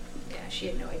 Yeah, she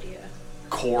had no idea.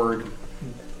 Cord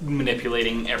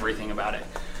manipulating everything about it.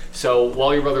 So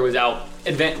while your brother was out,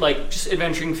 just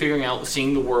adventuring, figuring out,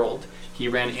 seeing the world, he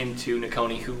ran into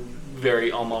Nakoni, who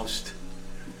very almost,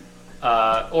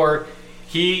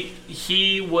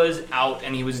 he was out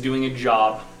and he was doing a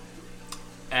job,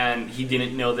 and he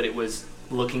didn't know that it was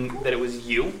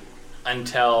you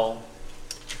until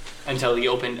he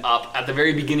opened up at the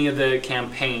very beginning of the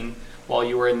campaign. While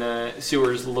you were in the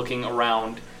sewers looking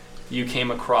around, you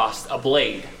came across a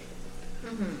blade.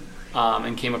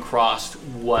 And came across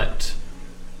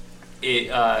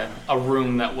a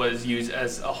room that was used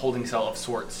as a holding cell of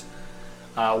sorts.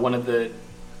 One of the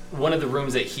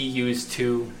rooms that he used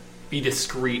to be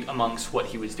discreet amongst what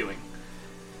he was doing.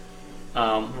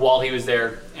 while he was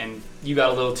there, and you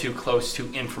got a little too close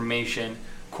to information,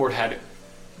 Cord had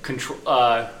control,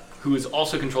 who was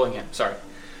also controlling him. Sorry.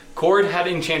 Cord had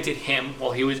enchanted him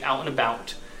while he was out and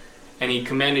about, and he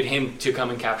commanded him to come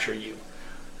and capture you.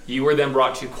 You were then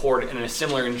brought to Cord, and a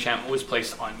similar enchantment was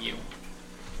placed on you.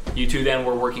 You two then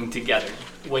were working together.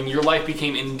 When your life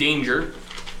became in danger,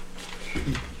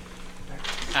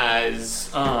 as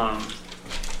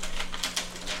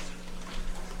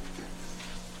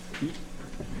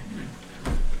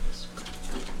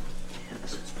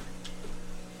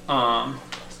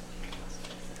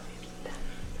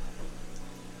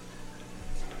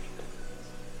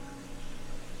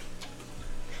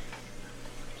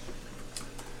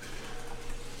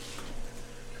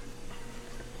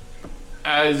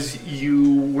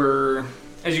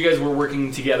as you guys were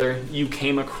working together, you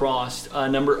came across a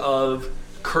number of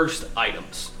cursed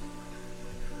items.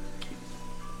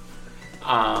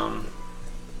 One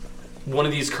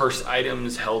of these cursed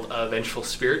items held a vengeful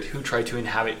spirit who tried to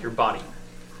inhabit your body.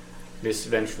 This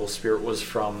vengeful spirit was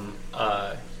from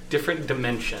a different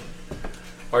dimension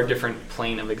or a different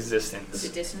plane of existence. Was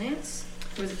it dissonance?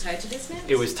 Was it tied to dissonance?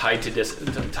 It was tied to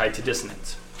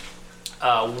dissonance.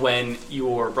 When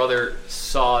your brother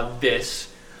saw this,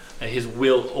 his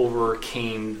will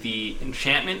overcame the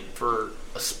enchantment for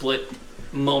a split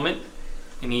moment,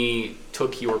 and he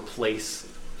took your place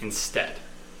instead.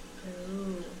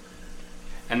 Ooh.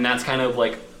 And that's kind of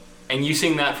like, and you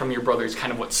seeing that from your brother is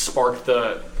kind of what sparked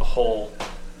the whole,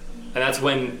 and that's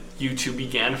when you two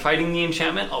began fighting the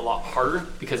enchantment a lot harder,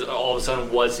 because all of a sudden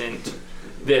it wasn't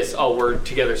this, oh, we're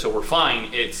together so we're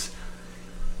fine. It's,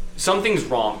 something's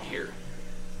wrong here.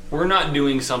 We're not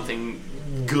doing something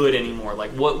good anymore.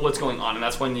 Like, what's going on? And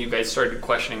that's when you guys started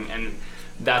questioning, and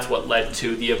that's what led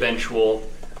to the eventual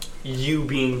you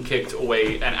being kicked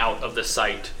away and out of the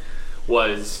site.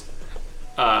 Was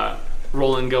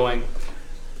Roland going,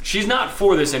 she's not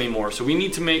for this anymore, so we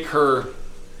need to make her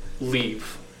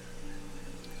leave.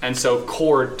 And so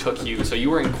Cord took you. So you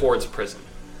were in Cord's prison.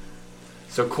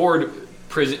 So Cord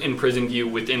imprisoned you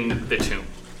within the tomb.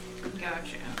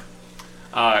 Gotcha.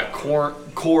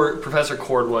 Professor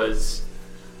Cord was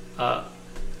a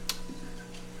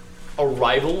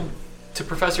rival to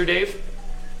Professor Dave.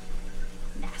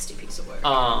 Nasty piece of work.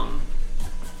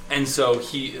 And so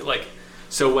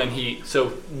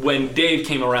when Dave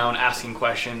came around asking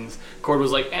questions, Cord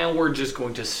was like, and we're just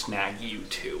going to snag you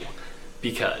too,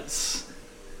 because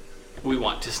we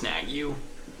want to snag you.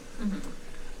 Mm-hmm.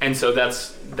 And so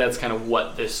that's kind of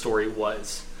what this story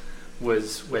was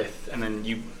with, and then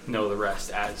you know the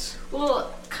rest as...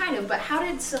 Well, kind of, but how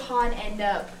did Sahan end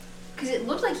up... Because it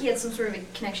looked like he had some sort of a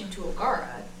connection to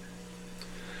Ulgara.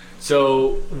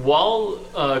 So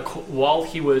while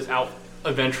he was out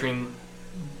adventuring,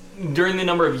 during the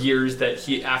number of years that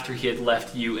after he had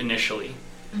left you initially,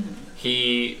 mm-hmm.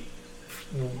 he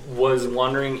was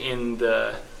wandering in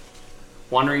the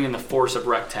forest of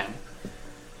Rekten,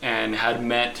 and had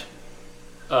met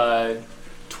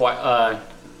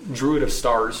Druid of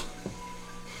Stars,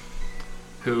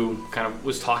 who kind of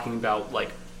was talking about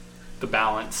like the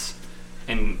balance,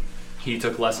 and he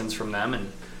took lessons from them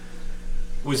and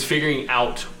was figuring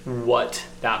out what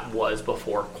that was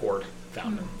before Cord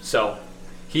found him. So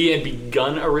he had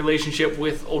begun a relationship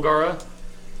with Ulgara,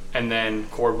 and then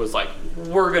Cord was like,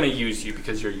 we're gonna use you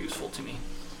because you're useful to me.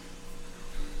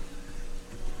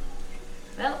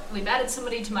 Well, we've added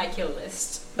somebody to my kill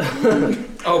list.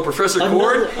 Oh, Professor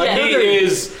Cord? He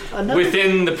is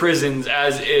within the prisons,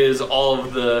 as is all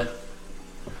of the...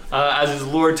 as is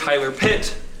Lord Tyler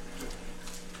Pitt.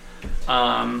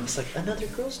 It's like another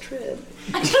girl's trip.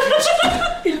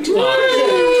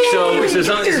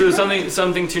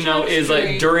 Something to note is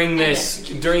like during this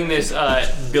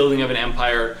building of an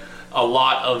empire, a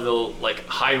lot of the like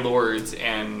high lords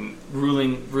and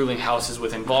ruling houses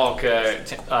within Volca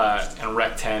and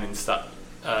Rekten and stuff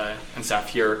and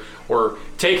Saphir were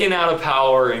taken out of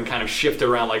power and kind of shifted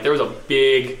around. Like there was a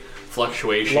big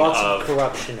fluctuation. Lots of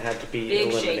corruption had to be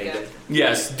eliminated.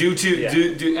 Yes, due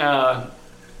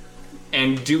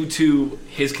to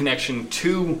his connection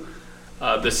to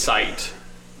the site,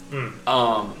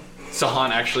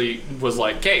 Sahan actually was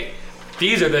like, "Hey,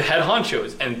 these are the head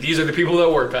honchos, and these are the people that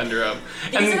work under him.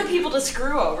 These are the people to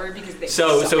screw over because they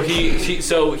So he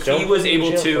was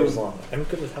able to. I'm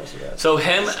good with house arrest. So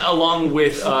him along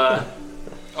with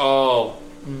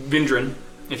Vindran,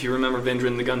 if you remember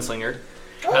Vindran the gunslinger,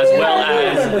 as well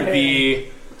as the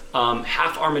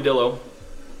half armadillo.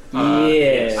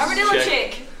 Armadillo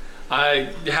chick. I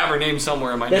have her name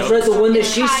somewhere in my notes. notes. That's right, the one that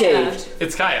she saved.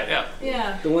 It's Kaya, yeah.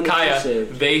 Yeah. The one that Kaya, she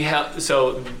saved.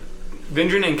 so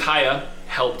Vindran and Kaya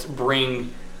helped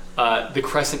bring the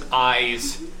Crescent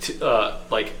Eyes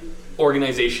like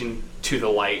organization to the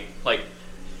light, like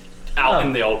out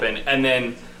in the open, and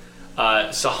then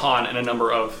Sahan and a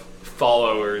number of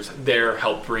followers there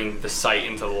help bring the sight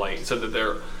into the light, so that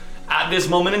they're at this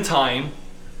moment in time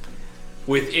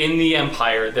within the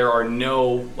Empire. There are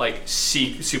no like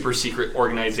super secret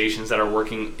organizations that are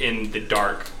working in the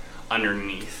dark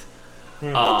underneath.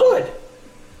 Good.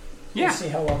 Yeah. Let's see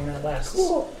how long that lasts.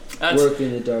 Cool. Work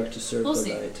in the dark to serve We'll the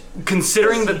see. light.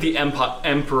 Considering that the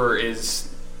Emperor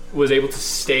was able to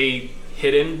stay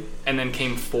hidden and then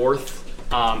came forth,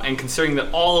 and considering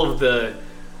that all of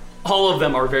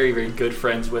them are very, very good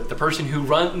friends with the person who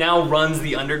now runs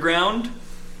the underground,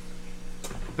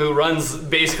 who runs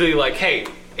basically like, hey,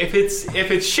 if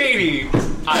it's shady,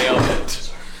 I own it.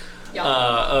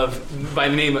 By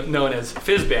the name known as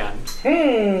Fizzban.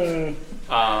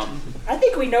 I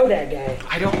think we know that guy.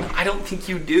 I don't think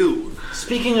you do.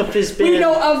 Speaking of Fizzban, We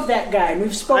know of that guy. We've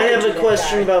I spoken have to a that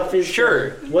question guy. about Fizzban. Sure.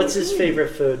 What's his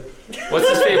favorite food? What's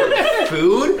his favorite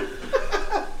food?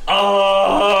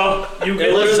 You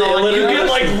get, literally- you get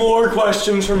like lore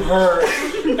questions from her,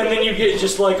 and then you get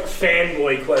just like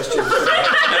fanboy questions from her.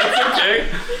 That's okay.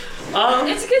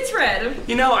 It's a good thread.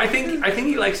 You know, I think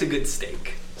he likes a good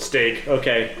steak. Steak.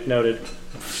 Okay, noted.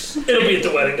 It'll be at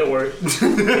the wedding, don't worry.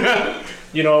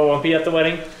 You know what won't be at the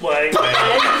wedding? Wedding.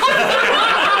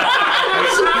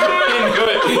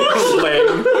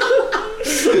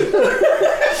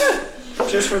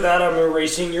 Just for that, I'm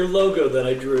erasing your logo that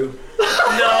I drew.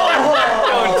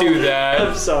 Don't do that.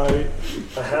 I'm sorry.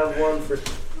 I have one for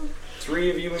 3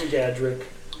 of you and Gadrick.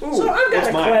 So I've got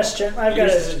a mine. question. I've got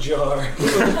Yours a is a jar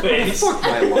with a face. I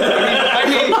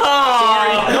mean, No,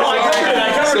 I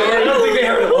covered it. I don't think they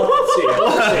heard it. Let's see.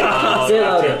 Say it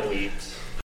louder.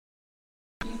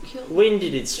 When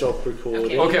did it stop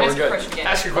recording? okay, Ask we're your good. question again.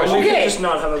 Ask your We question. can Okay. just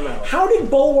not have a mouth. How did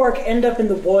Bulwark end up in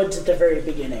the woods at the very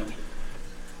beginning?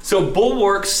 So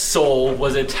Bulwark's soul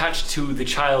was attached to the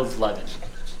child's Levin.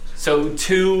 So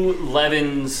to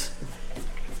Levin's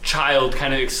child,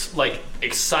 kind of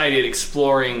excited,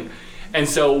 exploring, and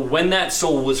so when that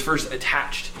soul was first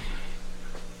attached,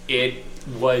 it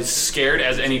was scared,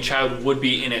 as any child would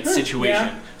be in its situation.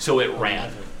 yeah. So it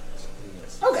ran.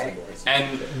 Okay.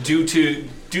 And due to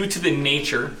the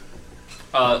nature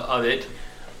of it,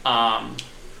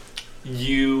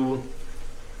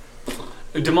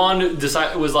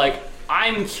 Demond was like,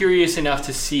 I'm curious enough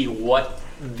to see what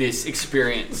this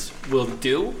experience will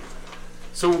do,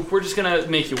 so we're just gonna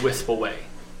make you wisp away.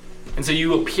 And so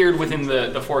you appeared within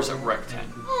the forest of Recten.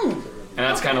 And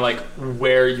that's kind of like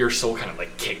where your soul kind of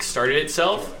like kick-started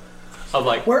itself, of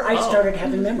like Where I oh. started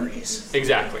having memories.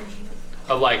 Exactly.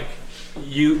 Of like,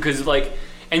 because like,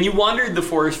 and you wandered the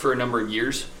forest for a number of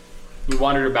years. You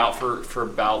wandered about for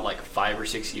about like 5 or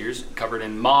 6 years, covered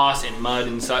in moss and mud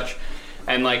and such.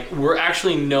 And like, we're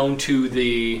actually known to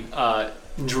the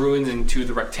Druids and to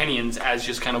the Rectenians as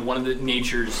just kind of one of the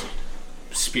nature's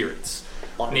spirits,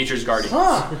 nature's guardians.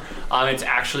 It's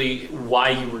actually why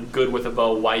you were good with a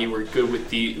bow, why you were good with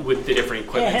the different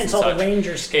equipment. Yeah, hence all the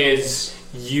ranger skills. Is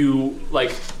you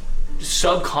like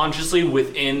subconsciously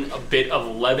within a bit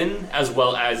of Levin, as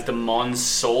well as the Mon's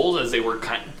souls as they were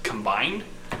combined,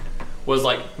 was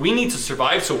like, we need to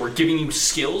survive, so we're giving you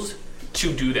skills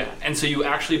to do that. And so you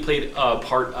actually played a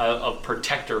part of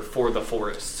protector for the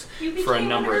forests for a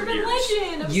number of years.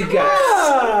 You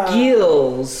got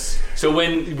skills. So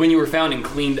when you were found and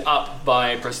cleaned up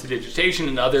by prestidigitation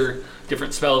and other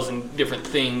different spells and different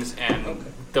things, and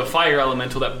the fire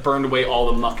elemental that burned away all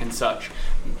the muck and such,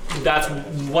 that's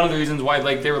one of the reasons why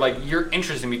like they were like, you're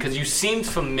interesting, because you seemed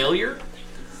familiar,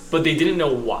 but they didn't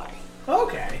know why.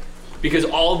 Okay. Because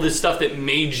all the stuff that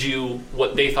made you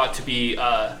what they thought to be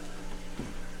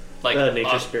like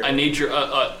nature spirit. a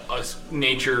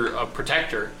nature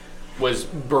protector was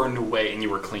burned away, and you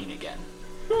were clean again.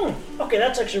 Okay,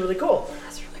 that's actually really cool.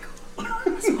 That's really cool.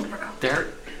 That's cool, bro.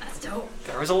 That's dope.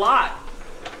 There was a lot.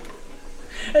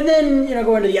 And then,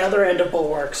 going to the other end of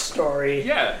Bulwark's story.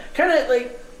 Yeah. Kind of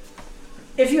like,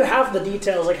 if you have the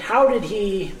details, like how did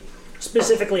he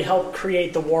specifically help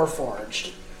create the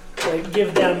Warforged? Like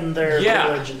give them their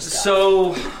village and stuff.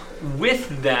 So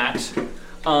with that,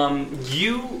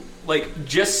 you like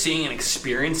just seeing and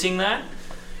experiencing that,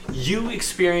 you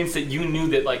experienced that you knew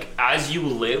that like as you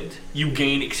lived, you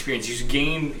gained experience, you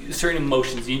gained certain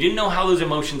emotions. You didn't know how those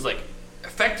emotions like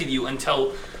affected you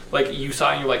until like you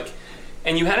saw and you're like,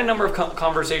 and you had a number of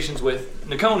conversations with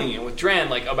Nakoni and with Dran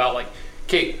like about like,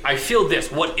 okay, I feel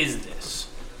this. What is this?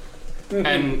 Mm-hmm.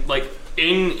 And like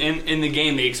in the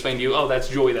game, they explain to you, oh, that's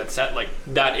joy. That's that. Like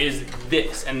that is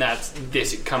this, and that's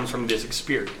this. It comes from this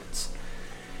experience.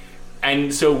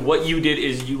 And so what you did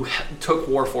is you took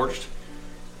Warforged,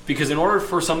 because in order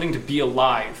for something to be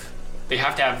alive, they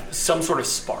have to have some sort of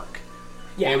spark.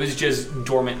 Yeah. It was just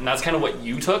dormant, and that's kind of what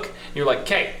you took. You're like,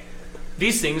 okay,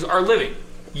 these things are living.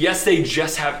 Yes, they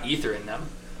just have ether in them,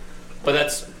 but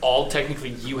that's all technically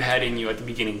you had in you at the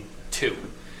beginning too.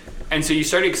 And so you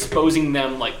started exposing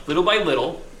them like little by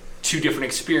little to different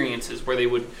experiences where they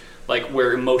would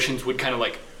where emotions would kind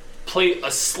of play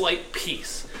a slight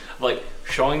piece, like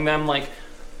showing them like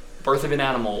birth of an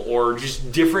animal or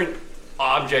just different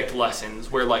object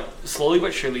lessons where slowly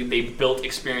but surely they built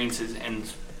experiences,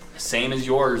 and same as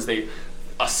yours, a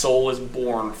soul is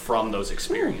born from those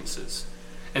experiences.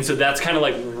 And so that's kind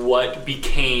of what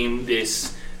became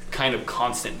this kind of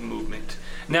constant movement.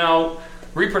 Now,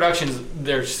 reproductions,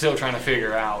 they're still trying to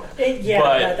figure out. But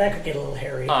that could get a little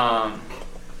hairy.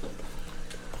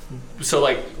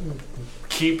 So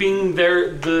keeping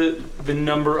the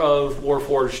number of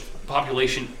Warforged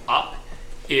population up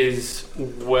is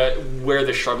where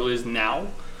the struggle is now,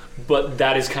 but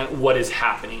that is kind of what is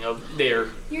happening You're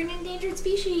an endangered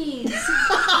species.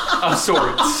 of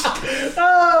sorts.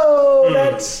 Oh,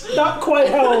 that's not quite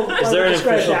how. Is there an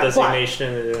official that,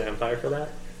 designation in the Empire for that?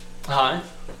 Huh?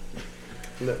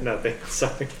 Nothing.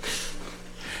 Sorry.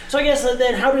 So I guess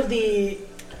then, how do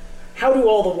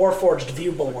all the Warforged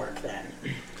view Bulwark then?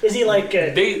 Is he like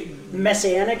a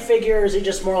messianic figure, or is he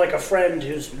just more like a friend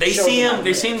who's? They see him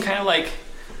kind of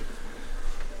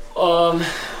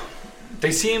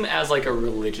they see him as a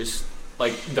religious,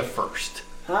 the first.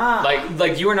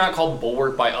 Like you are not called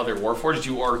Bulwark by other Warforged.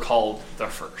 You are called the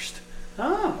first.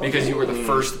 Oh. Okay. Because you were the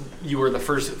first. You were the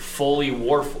first full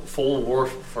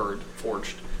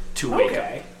Warforged to wake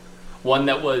up. One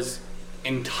that was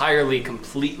entirely,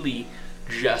 completely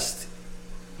just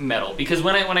metal. Because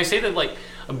when I say that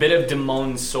a bit of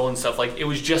Damon's soul and stuff, it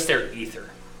was just their ether.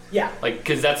 Yeah.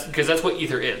 Because that's what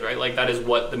ether is, right? That is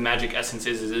what the magic essence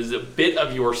is a bit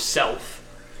of yourself.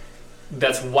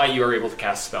 That's why you are able to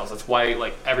cast spells. That's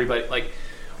why everybody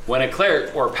when a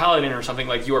cleric or a paladin or something,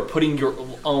 you are putting your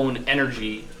own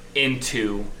energy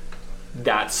into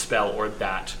that spell or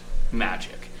that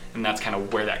magic. And that's kind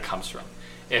of where that comes from.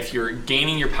 If you're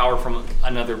gaining your power from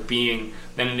another being,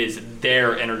 then it is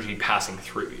their energy passing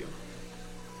through you.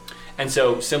 And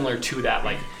so similar to that,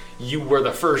 you were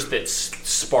the first that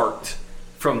sparked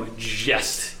from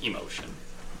just emotion.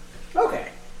 Okay.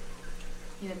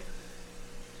 Yeah.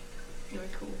 You were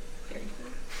cool. Very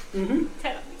cool. Mm-hmm.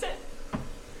 10 out of 10.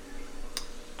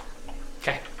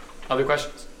 Okay. Other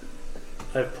questions?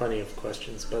 I have plenty of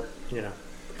questions, but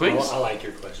Please. I like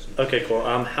your question. Okay, cool.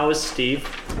 How is Steve?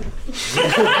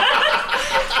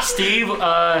 Steve,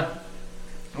 for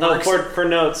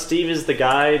notes, Steve is the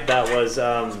guy that was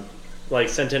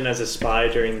sent in as a spy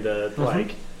during the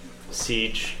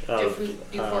siege of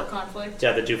Dufort conflict.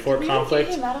 Yeah, the Dufort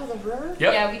conflict. Did we get him out of the river?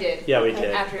 Yep. Yeah, we did. Yeah, we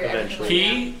did. After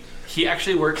eventually. He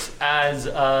actually works as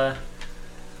a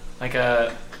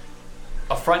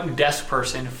front desk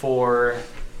person for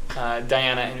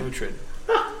Diana and Uthred.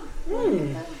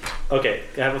 Okay,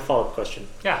 I have a follow-up question.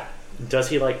 Yeah. Does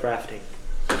he like rafting?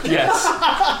 Yes.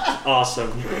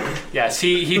 Awesome. Yes,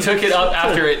 he took it up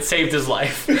after it saved his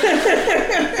life.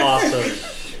 Awesome.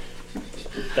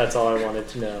 That's all I wanted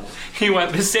to know. He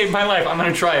went, this saved my life, I'm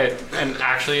going to try it, and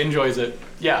actually enjoys it.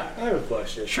 Yeah. I have a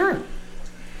question. Sure.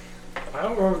 I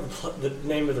don't remember the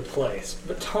name of the place,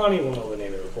 but Tawny will know the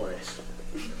name of the place.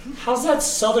 How's that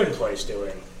southern place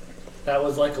doing? That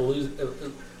was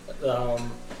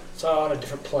it's on a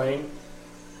different plane.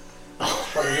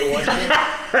 Part of it was.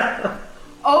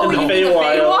 Oh, you mean the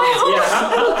Feywild?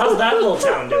 Yeah, how's that little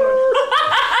town doing?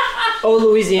 Oh,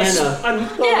 Louisiana.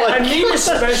 I mean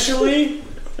especially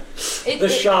the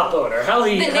shop owner. How's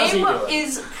he The name doing?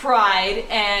 is Pride,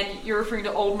 and you're referring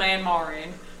to Old Man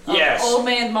Marin. Yes. Old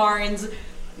Man Marin's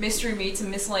Mystery Meats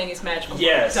and Miscellaneous Magical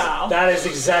Yes, Style. that is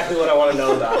exactly what I want to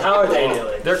know about. How are they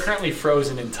doing? They're currently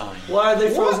frozen in time. Why are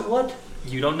they frozen? What?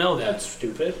 You don't know that. That's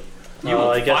stupid. You will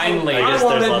I guess finally. there's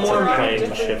wanted lots more of plane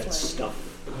Macintyre. shift stuff.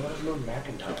 I want more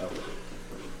McIntyre.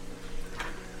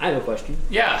 I have a question.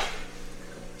 Yeah.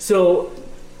 So,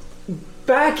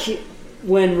 back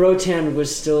when Rotan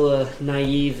was still a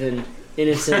naive and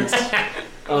innocent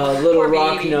little Poor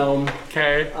rock baby. gnome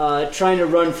Okay. trying to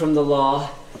run from the law,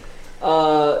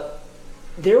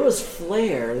 there was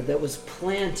flare that was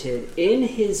planted in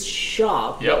his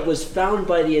shop Yep. that was found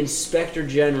by the Inspector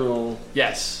General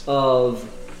Yes. of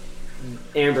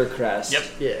Ambercrest. Yep.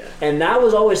 Yeah. And that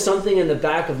was always something in the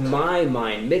back of my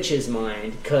mind, Mitch's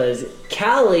mind, because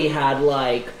Callie had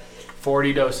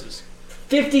 40 doses.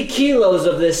 50 kilos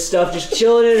of this stuff just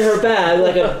chilling in her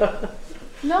bag,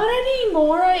 Not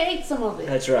anymore. I ate some of it.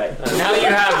 That's right. Now you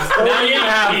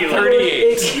have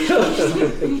 38.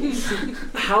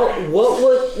 How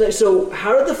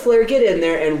did the flare get in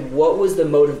there, and what was the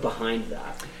motive behind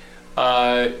that?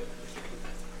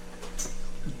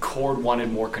 Cord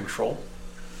wanted more control.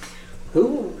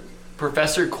 Who?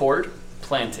 Professor Cord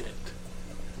planted it.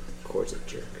 Cord's a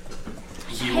jerk.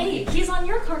 Hey, he's on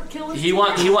your kill list. He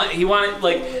wanted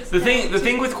like the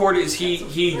thing with Cord is he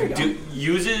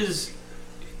uses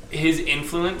his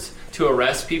influence to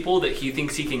arrest people that he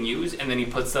thinks he can use, and then he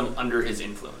puts them under his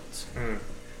influence.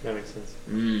 That makes sense.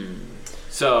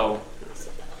 So,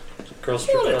 Girls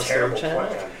Not a trip terrible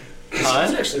plan. He's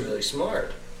actually really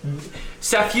smart.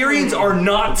 Saphirians are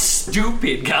not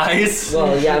stupid, guys.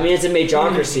 Well, yeah, I mean, it's a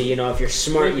majocracy, you know, if you're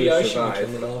smart, Maybe you I should survive.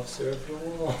 become an officer of the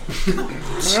law.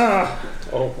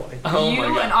 Oh my. Oh You, my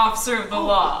God. an officer of the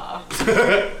law.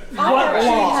 I actually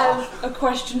have a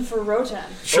question for Rotan.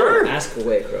 Sure. Ask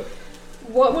away, Crow.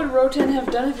 What would Rotan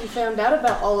have done if he found out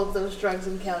about all of those drugs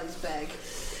in Callie's bag?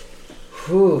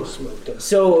 Whew.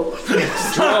 So,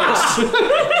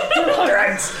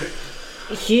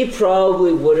 he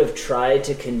probably would have tried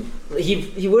to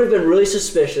he would have been really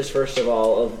suspicious, first of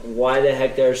all, of why the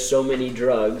heck there are so many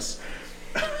drugs.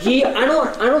 I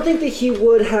don't think that he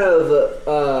would have,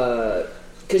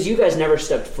 because you guys never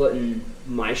stepped foot in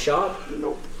my shop.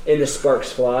 Nope. In the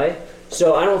Sparks Fly.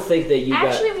 So I don't think that you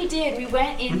Actually, we did. We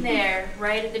went in there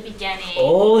right at the beginning.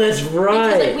 Oh, that's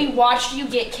right. Because we watched you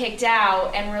get kicked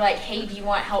out, and we're like, "Hey, do you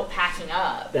want help packing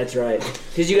up?" That's right.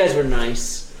 Because you guys were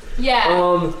nice.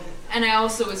 Yeah. And I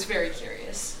also was very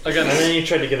curious. Again, And then you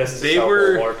tried to get us to They sell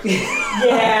were- Bulwark.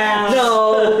 Yeah.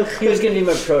 No, he was gonna be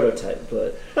my prototype,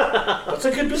 but That's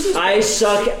a good business. I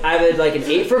suck. I have like an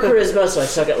 8 for charisma, so I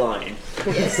suck at lying.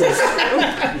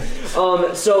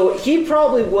 So he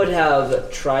probably would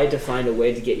have tried to find a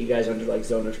way to get you guys under like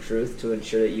zone of truth to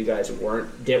ensure that you guys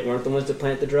weren't the ones to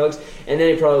plant the drugs, and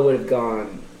then he probably would have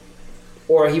gone,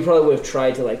 or he probably would have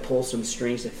tried to like pull some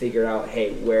strings to figure out,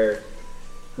 hey, where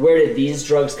did these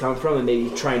drugs come from, and maybe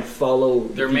try and follow.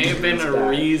 there may have been a back.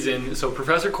 reason. So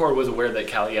Professor Cord was aware that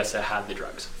Kallista had the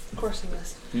drugs. Of course he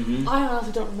was. Mhm. I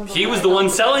honestly don't remember. He why was I the got one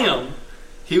them. selling them.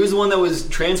 He was the one that was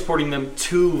transporting them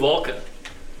to Volca.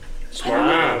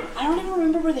 I don't even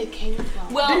remember where they came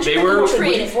from. Well, They were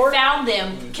Uthred found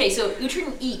them. Okay, so Uthred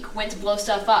and Eek went to blow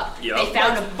stuff up. Yup. They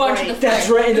found a bunch of the That's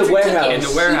flares. right, in the Uthred took warehouse. it. In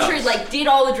the warehouse. Uthred like did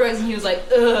all the drugs, and he was like,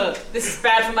 "Ugh, this is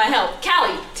bad for my health."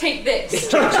 Callie, take this.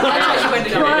 That's how you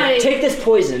ended up. Right. Take this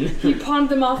poison. He pawned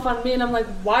them off on me, and I'm like,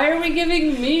 why are we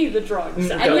giving me the drugs?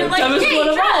 And you're like, Dumbest "Hey, one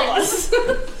of all drugs."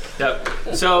 Yep.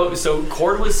 So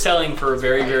Cord was selling for a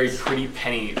very, very pretty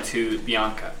penny to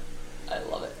Bianca. I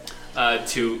love it.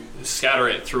 To scatter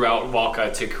it throughout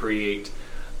Volca to create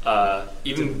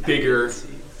even bigger,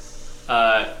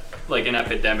 like an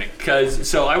epidemic.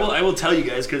 Because I will tell you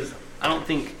guys, because I don't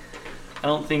think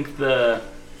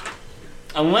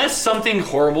unless something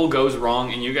horrible goes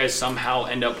wrong and you guys somehow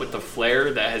end up with the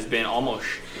flare that has been almost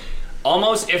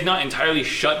if not entirely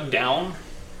shut down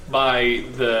by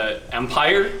the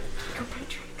Empire.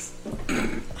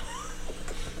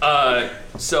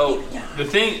 So the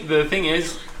thing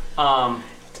is. Sounds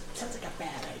like a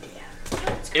bad idea.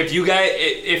 If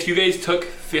you guys took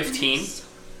 15,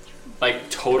 like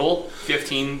total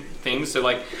 15 things, so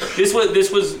like this was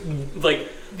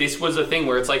a thing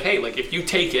where it's like, hey, like if you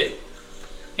take it,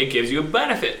 it gives you a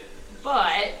benefit.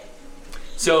 But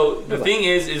So the thing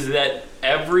is that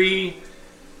the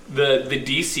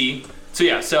DC.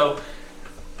 So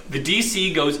the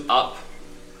DC goes up,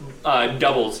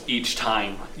 doubles each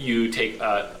time you take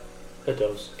A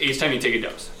dose. Each time you take a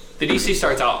dose. The DC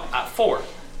starts out at 4.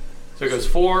 So it goes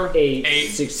 4, 8,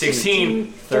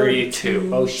 16, 32.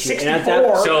 Oh shit! 64. And at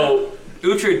that, So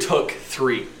Uthred took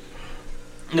 3.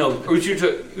 No,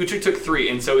 Uthred took 3,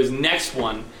 and so his next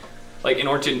one, like in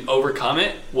order to overcome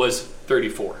it, was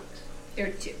 34.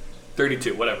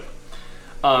 32, whatever.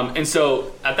 And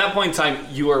so at that point in time,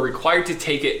 you are required to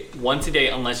take it once a day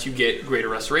unless you get Greater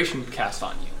Restoration cast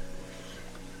on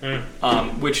you.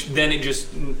 Which then it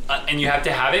just, and you have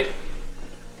to have it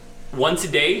once a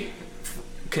day,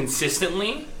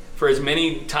 consistently, for as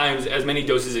many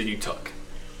doses as you took.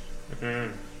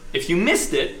 If you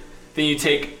missed it, then you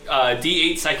take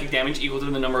D8 psychic damage equal to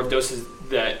the number of doses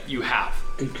that you have.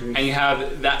 And you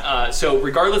have that. So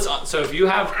regardless, so if you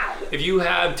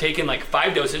have taken like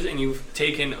 5 doses and you've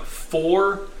taken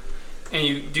 4, and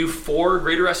you do 4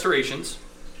 Greater Restorations,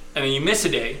 and then you miss a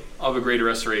day of a Greater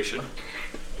Restoration,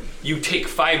 you take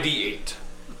 5d8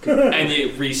 and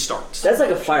it restarts. that's like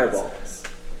a fireball.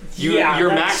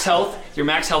 Your max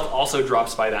health also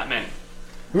drops by that many.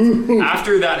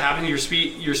 After that happens, your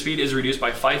speed is reduced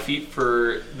by 5 feet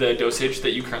for the dosage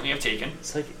that you currently have taken.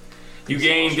 It's like You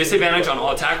gain disadvantage on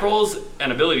all attack rolls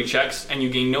and ability checks, and you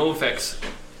gain no effects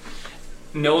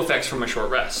from a short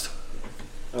rest.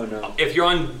 Oh no. If you're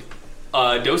on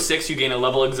dose 6, you gain a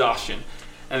level exhaustion,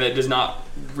 and that does not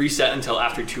reset until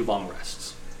after 2 long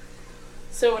rests.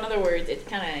 So in other words, it's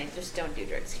kind of just don't do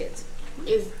drugs, kids.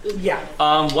 Yeah.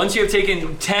 Once you have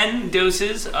taken 10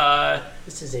 doses,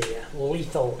 This is a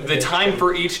lethal. the time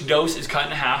for each dose is cut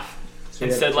in half. So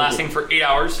Instead lasting for 8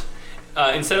 hours.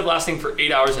 Instead of lasting for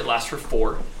 8 hours, it lasts for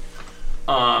 4.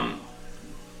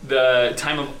 The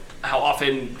time of how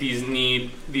often these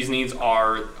needs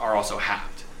are also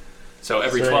halved. So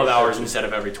every 12 hours instead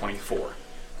of every 24.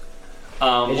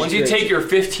 Once you take your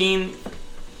 15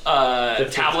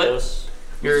 tablet,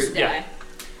 Die.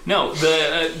 no,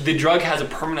 the drug has a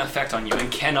permanent effect on you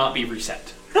and cannot be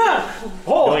reset.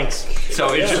 Yoinks.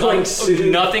 So it's just like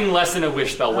nothing less than a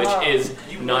wish spell, which is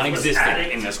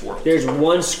non-existent in this world. There's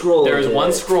one scroll. There is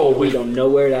one scroll We with don't know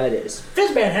where that is.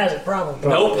 Fizzman has it, probably.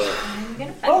 nope. I'm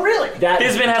gonna find Oh, really? That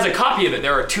Fizban has a copy of it.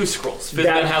 There are 2 scrolls. Fizban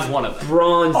That- has one of them.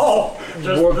 bronze. Oh,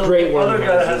 Just War- the great other worm guy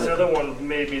has has it. the other one,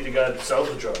 maybe the guy that sells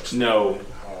the drugs. No.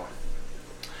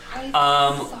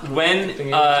 When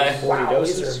 40 wow.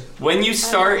 doses. when you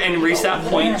start and reach that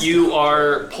point, you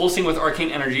are pulsing with arcane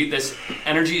energy. This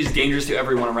energy is dangerous to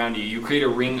everyone around you. You create a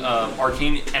ring of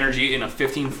arcane energy in a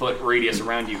 15-foot radius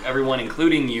around you. Everyone,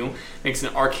 including you, makes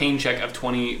an arcane check of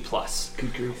 20 plus,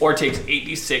 or takes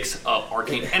 8d6 of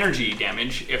arcane energy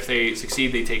damage. If they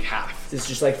succeed, they take half. It's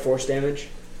just like force damage.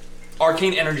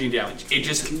 Arcane energy damage. It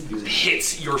just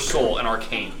hits your soul and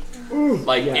arcane.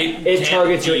 Like Yeah. it It can't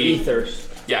targets your be- ether.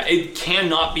 Yeah, it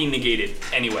cannot be negated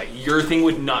anyway. Your thing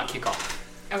would not kick off.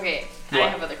 Okay, What? I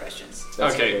have other questions.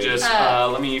 Okay, crazy. just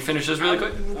let me finish this really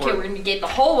quick. Okay, we're gonna get the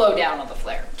whole lowdown on the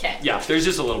flare. Okay. Yeah, there's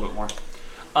just a little bit more.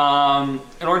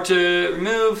 In order to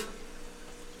remove,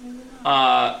 in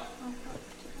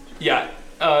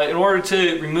order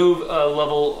to remove a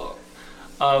level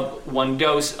of 1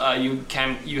 dose,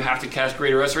 you have to cast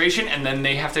Greater Restoration, and then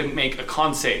they have to make a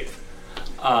con save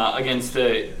against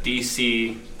the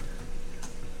DC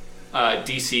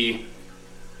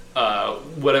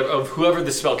whatever of whoever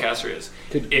the spellcaster is.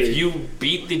 If you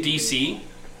beat the DC,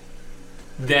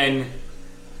 then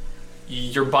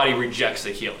your body rejects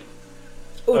the healing.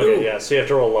 Okay, yeah, so you have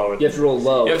to roll low. You have to roll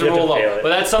low. You have to You have roll to fail low. it. But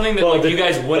that's something that Well, like the- you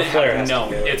guys wouldn't the flare have has to known.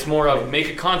 fail it. It's more of make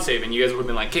a con save, and you guys would have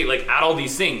been like, okay, like add all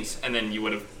these things, and then you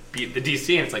would have beat the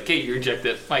DC, and it's like, okay, you reject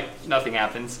it, like nothing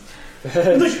happens.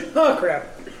 Oh, crap.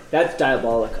 That's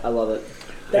diabolic. I love it.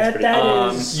 That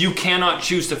is. You cannot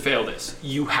choose to fail this.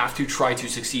 You have to try to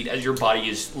succeed, as your body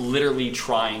is literally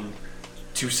trying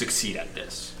to succeed at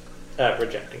this.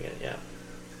 Rejecting it, yeah.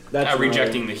 That's At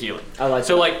rejecting the healing. I like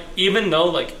So that. like even though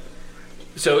like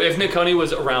so if Nakoni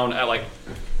was around at like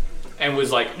and was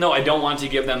like, no, I don't want to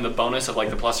give them the bonus of like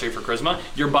the +3 for charisma,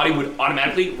 your body would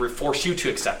automatically force you to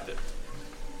accept it.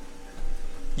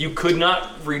 You could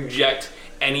not reject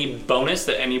any bonus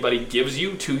that anybody gives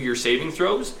you to your saving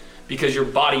throws because your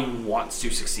body wants to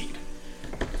succeed.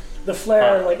 The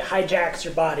flare like hijacks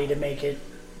your body to make it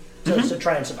to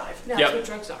try and survive. That's Yep. what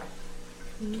drugs are.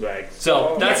 Like,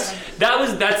 So that's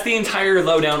the entire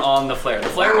lowdown on the flare. The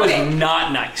flare was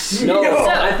not nice. No, So-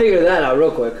 I figured that out real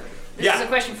quick. This Yeah. is a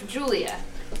question for Julia.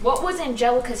 What was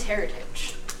Angelica's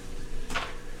heritage?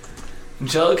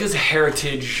 Angelica's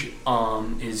heritage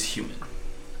is human.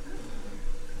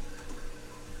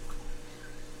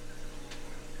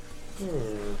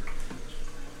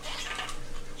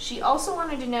 She also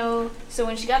wanted to know. So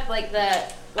when she got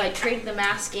traded the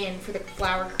mask in for the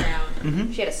flower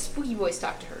crown, she had a spooky voice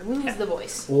talk to her. Who was the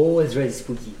voice? Oh, it's very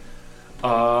spooky.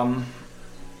 Oh,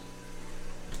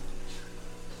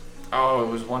 it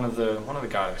was one of the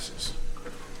goddesses.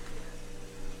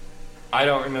 I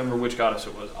don't remember which goddess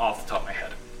it was off the top of my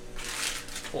head.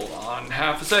 Hold on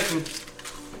half a second.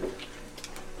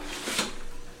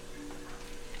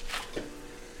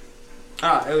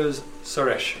 It was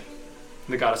Saresh,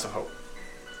 the goddess of hope.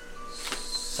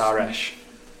 Saresh.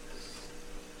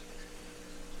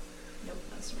 Nope,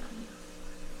 that's wrong.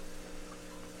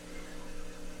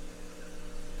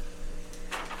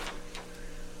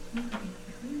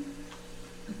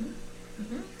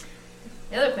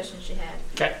 The other question she had.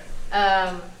 Okay.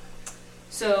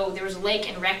 So there was a lake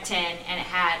in Recton, and it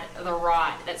had the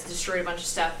rot that's destroyed a bunch of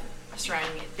stuff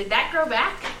surrounding it. Did that grow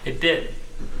back? It did.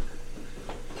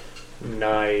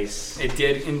 nice. It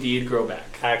did indeed grow back.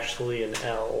 Actually an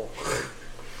L.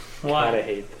 Why? Kinda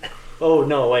hate that. Oh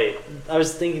no, wait. I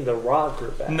was thinking the rot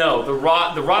grew back. No, the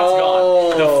rot's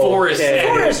gone. The forest, okay.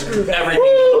 Forest grew back.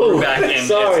 everything grew back in.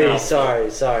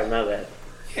 Sorry, my bad.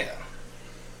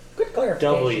 Good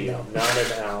clarification. W, though. not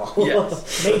an L.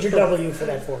 Yes. Major W for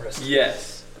that forest.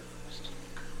 Yes.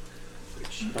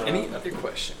 Any other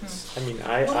questions? I mean, What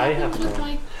I have happens with no.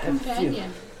 my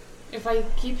companion? If I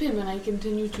keep him and I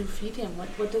continue to feed him,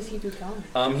 what does he become?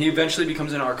 He eventually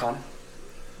becomes an Archon.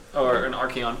 Or an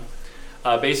Archeon.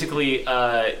 Basically,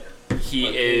 he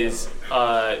is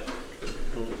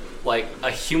like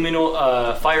a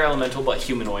humanoid, fire elemental, but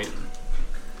humanoid.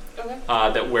 Okay.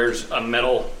 That wears a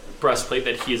metal breastplate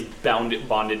that he is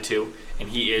bonded to, and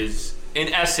he is,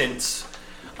 in essence,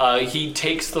 he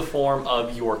takes the form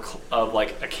of of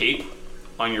like a cape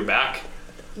on your back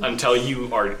until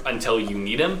you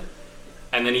need him,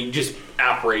 and then he just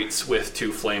apparates with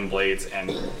 2 flame blades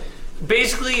and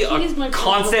basically He is my a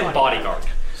constant personal bodyguard.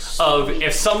 Of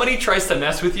if somebody tries to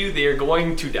mess with you, they are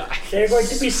going to die. They're going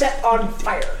to be set on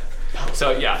fire.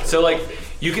 So yeah, so like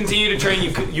you continue to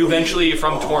train. You eventually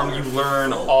from Torm you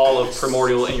learn all of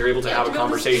Primordial, and you're able to have a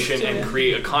conversation and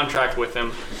create a contract with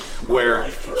him, where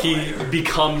he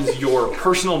becomes your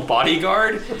personal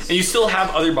bodyguard, and you still have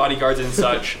other bodyguards and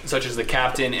such as the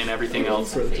captain and everything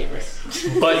else.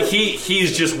 But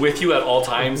he's just with you at all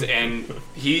times, and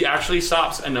he actually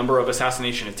stops a number of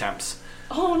assassination attempts.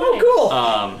 Oh, nice.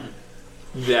 Oh,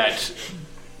 cool. That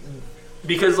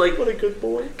because like What a good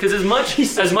boy. because as much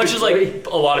as like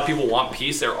a lot of people want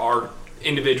peace, there are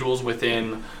individuals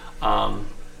within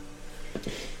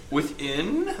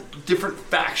different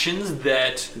factions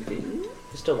that You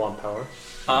still want power.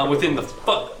 within the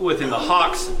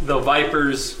Hawks, the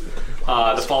Vipers,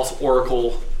 the False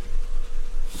Oracle,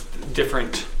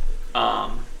 different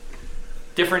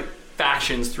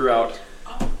factions throughout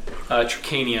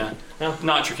Tricania,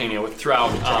 not Tricania, but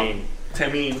throughout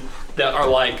Tamine, that are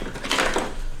like,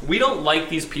 we don't like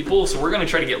these people, so we're going to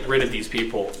try to get rid of these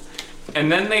people. And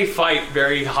then they fight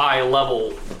very high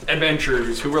level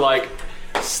adventurers who were like,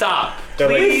 stop,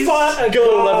 please.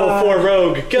 Go level 4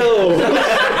 rogue, go!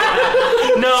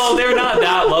 No, they're not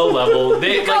that low level.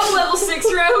 They Go level 6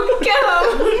 rogue,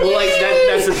 go! well, like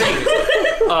that's the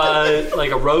thing.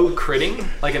 Like a rogue critting,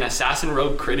 like an assassin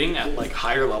rogue critting at like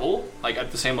higher level, like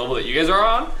at the same level that you guys are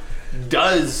on,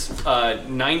 does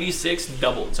 96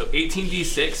 doubled, so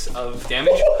 18d6 of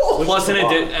damage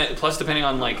plus depending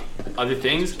on like other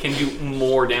things can do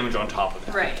more damage on top of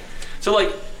that. Right. So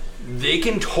like they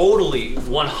can totally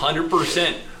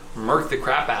 100% murk the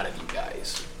crap out of you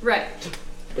guys. Right.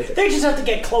 They just have to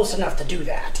get close enough to do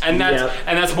that. And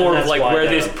that's more of like why where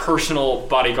that- this personal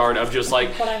bodyguard of just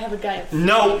like, But I have a guy.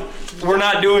 no, we're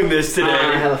not doing this today.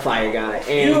 I have a fire guy.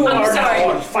 And You are sorry. now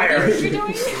on fire. What you're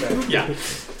doing? Yeah.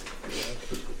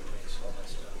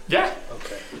 Yeah.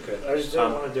 Okay, good. I just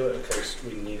didn't want to do it because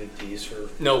we needed these for.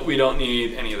 No, we don't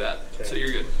need any of that. Okay. So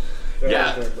you're good. Very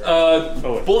Yeah. good.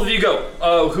 Both of you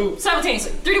go. Who?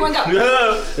 Simultaneously. 3, 2, 1, go!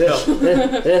 No.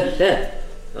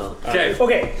 Oh. Okay.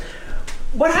 Okay.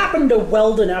 What happened to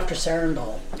Weldon after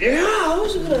Sarandal? Yeah, I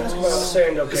was going to ask about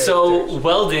saying okay. So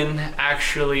Weldon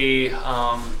actually,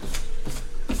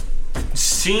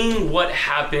 seeing what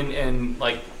happened and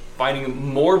like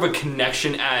finding more of a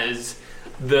connection as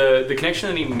the connection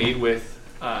that he made with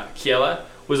Kiela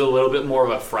was a little bit more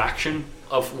of a fraction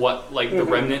of what like the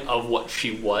remnant of what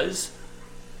she was.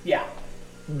 Yeah.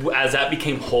 As that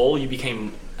became whole, you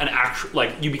became an actual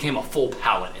you became a full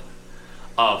paladin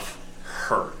of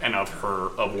her and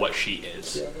of what she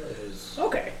is.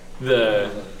 Okay.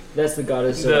 That's the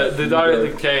goddess. The daughter of the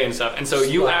decay and stuff. And so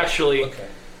you actually Okay.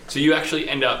 so you actually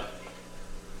end up,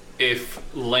 if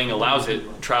Lang allows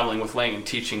it, traveling with Lang and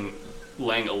teaching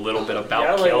Lang a little bit about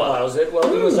Yeah, like Kiela. allows it.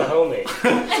 Well, he was a homie.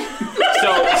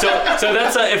 So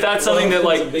that's if that's something that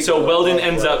like so Weldon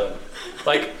ends up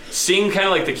like seeing kind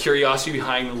of like the curiosity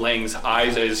behind Lang's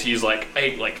eyes as he's like,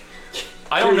 hey, like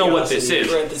I don't know what this is.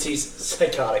 Parentheses,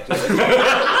 psychotic. Like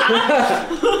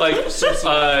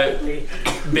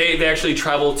they actually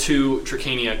travel to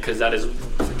Tricania because that is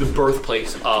the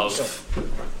birthplace of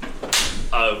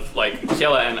like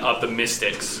Kiela and of the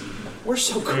Mystics. We're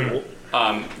so cool.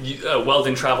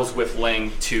 Weldon travels with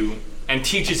Lang and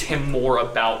teaches him more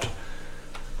about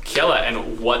Kiela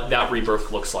and what that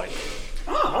rebirth looks like.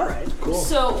 Oh, all right. Cool.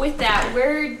 So with that,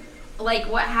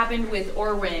 what happened with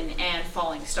Orwin and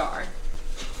Falling Star?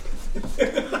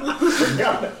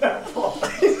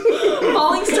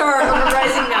 Falling Star over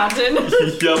Rising Mountain.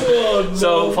 Yep.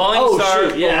 So Falling Star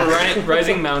shoot, yeah. over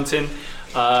Rising Mountain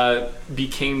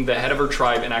became the head of her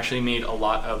tribe and actually made a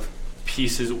lot of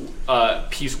peace with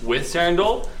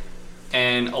Sarandol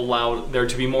and allowed there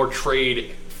to be more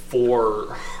trade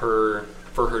for her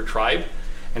tribe,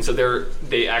 and so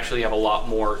they actually have a lot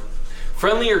more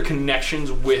friendlier connections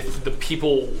with the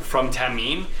people from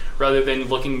Tamim, rather than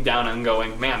looking down and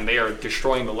going, man, they are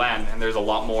destroying the land, and there's a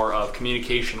lot more of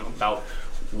communication about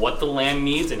what the land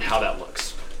needs and how that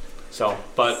looks. So,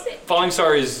 but Falling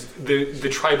Star is the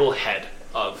tribal head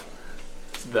of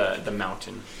the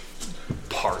mountain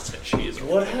part that she is.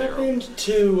 What happened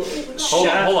to? Hold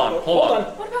on.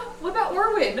 What about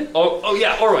Orwin? Oh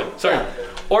yeah, Orwin. Sorry, yeah.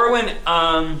 Orwin.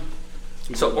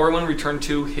 So Orwin returned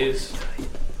to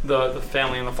the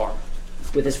family on the farm.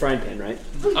 With his frying pan, right?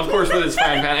 Of course, with his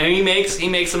frying pan, and he makes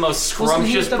the most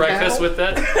scrumptious breakfast with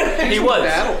that.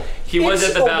 He was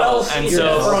at the battle, and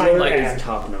so like is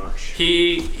top notch.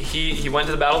 he went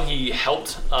to the battle. He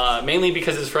helped mainly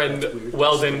because his friend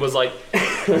Weldon was like,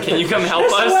 "Can you come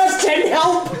help us?" Weston,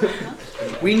 help!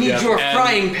 We need your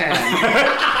frying pan.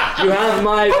 You have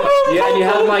my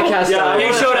cast iron.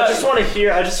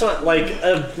 I just want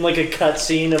like a cut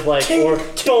scene of like or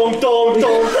dong dong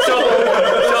dong. So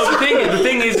the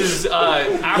thing is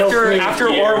after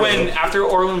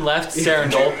Orwin left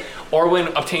Serendol, Orwin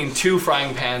obtained 2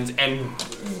 frying pans and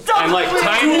like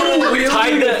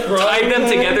tied them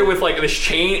together with like this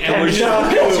chain and was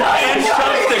just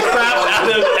chucked the crap out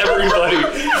of everybody.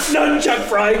 Nunchuck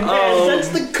frying pans. That's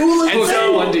the coolest And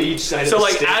thing. one to each side. So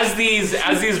like as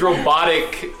these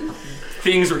robotic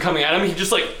things were coming at him, he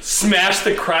just like smashed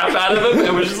the crap out of him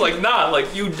and was just like, nah,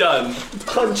 like you done.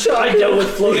 I dealt with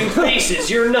floating faces.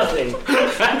 You're nothing.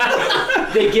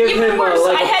 They give Even him worse,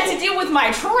 like I had to deal with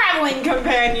my traveling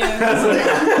companions.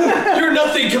 You're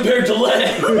nothing compared to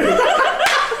Len.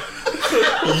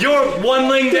 You're 1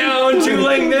 laying down, 2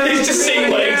 laying down. He's just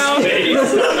saying down.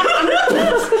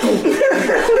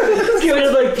 Give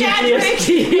it like Gadrick,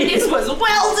 PTSD. this was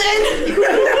Weldon.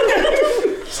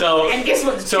 So And guess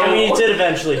what? I mean, he did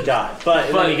eventually die,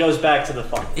 but then he goes back to the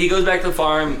farm. He goes back to the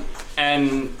farm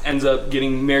and ends up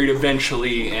getting married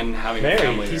eventually and having a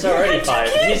family. He's already 5.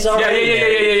 He's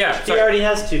already Yeah. He already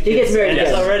has 2 kids. He gets married and he's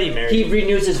again. already married. He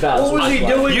renews his vows. What was he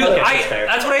doing?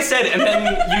 That's what I said, and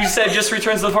then you said just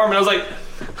returns to the farm, and I was like,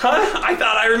 huh? I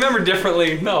thought I remembered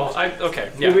differently. No, okay.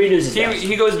 Yeah. He renews his vows.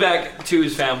 He goes back to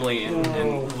his family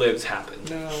and lives happily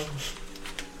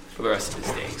for the rest of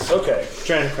his days. Okay.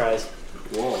 Dran cries.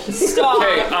 Stop.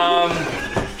 Okay,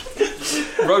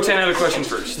 Rotan had a question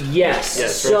first. Yes.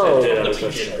 Rotan did have a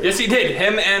question. Yes, he did.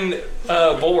 Him and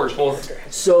Bulwark both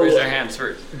raised their hands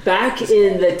first. Back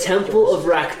in the Temple of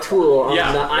Raktul on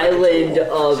the island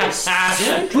of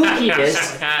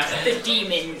spookiness, The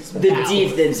demons. the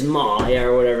Demon's Maw,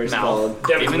 or whatever it's called.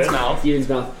 Demon's Mouth. Demon's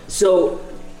Mouth. So,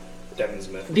 Demon's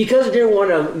Myth. because I didn't want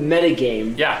to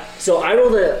metagame, Yeah. so I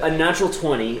rolled a natural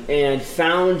 20 and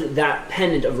found that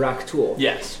pendant of Raktul.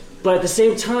 Yes. But at the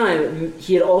same time,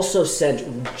 he had also sent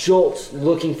Jolt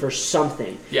looking for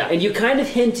something. Yeah. And you kind of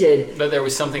hinted But there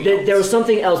was something that else. there was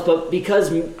something else, but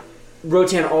because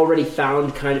Rotan already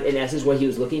found kind of in essence what he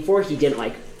was looking for, he didn't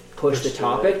like push the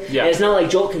topic. Yeah. And it's not like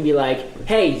Jolt can be like,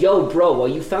 hey, yo, bro, well,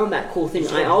 you found that cool thing.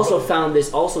 I also found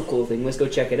this also cool thing. Let's go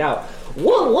check it out.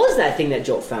 What was that thing that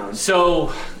Jolt found?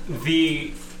 So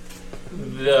the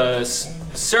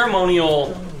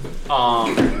ceremonial,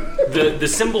 the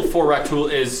symbol for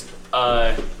Raktul is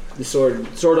The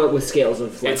sword up with scales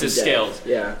of life it's a and death. scales.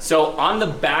 Yeah. So on the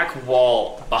back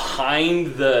wall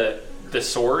behind the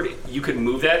sword, you could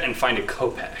move that and find a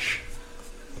kopesh.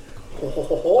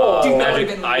 Magic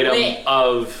Even item lit.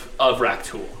 of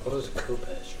Raktul. What is a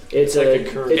kopesh? It's like a a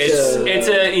curve. It's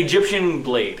an Egyptian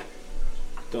blade.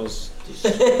 Those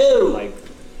like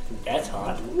that's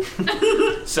hot.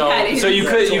 So That so you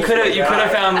is could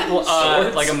have found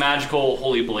Swords? like a magical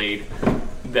holy blade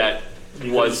that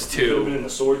was Could have been to in the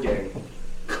sword gang.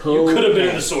 You could have been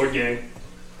in the sword gang.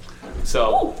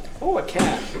 so Oh, a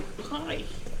cat.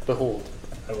 Behold,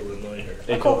 I will annoy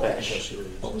her. a kopesh.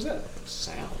 What was that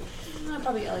sound?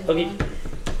 Probably Ellie. Okay.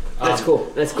 That's cool.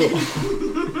 That's cool.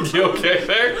 you okay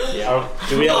there? Yeah.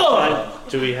 Do we have time?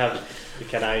 Do we have?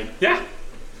 Can I? Yeah.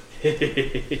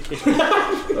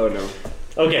 Oh no.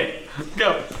 Okay.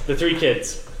 Go. The 3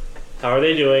 kids. How are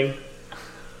they doing?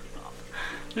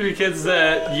 3 kids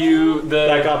that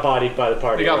That got bodied by the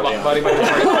party. they got early on. body by the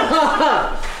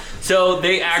party. So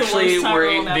they actually worst time were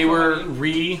roll they ever.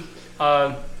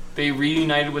 were they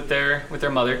reunited with their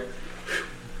mother.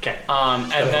 Okay.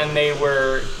 And then they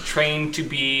were trained to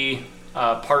be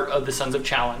part of the Sons of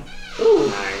Chalon.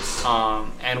 Nice.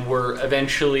 And were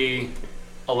eventually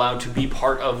allowed to be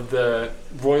part of the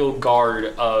royal guard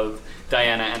of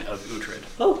Diana and of Uthred.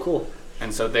 Oh, cool.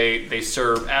 And so they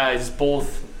serve as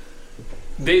both.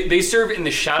 They serve in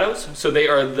the shadows, so they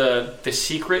are the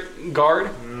secret guard,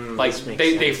 Like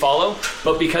they follow,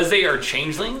 but because they are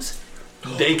changelings,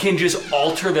 they can just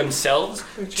alter themselves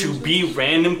to be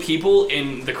random people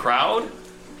in the crowd.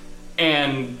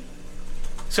 And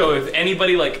so if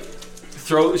anybody like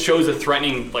shows a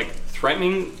threatening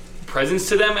presence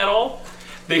to them at all,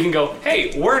 they can go,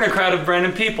 "Hey, we're in a crowd of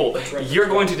random people. You're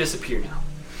going to disappear now."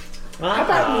 How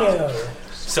about you?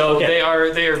 So they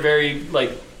are very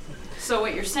like. So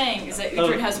what you're saying is that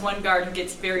Uthred has one guard who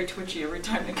gets very twitchy every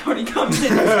time Nakoni comes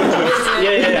in.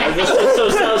 Yeah. So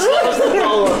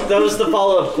that was the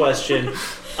follow-up question.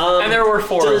 And there were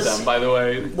 4 of them, by the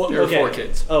way. There were 4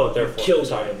 kids. Oh, there were 4. Killed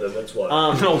one of them, that's why.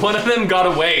 No, one of them got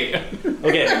away.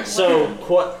 Okay, so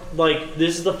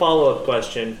this is the follow-up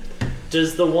question.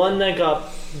 Does the one that got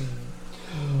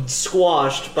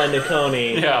squashed by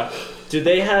Nakoni, do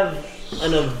they have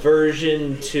an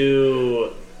aversion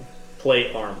to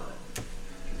plate armor?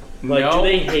 Like, No. do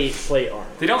they hate plate armor?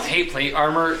 They don't hate plate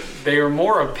armor. They are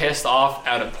more pissed off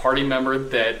at a party member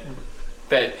that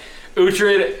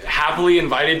Uthred happily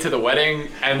invited to the wedding,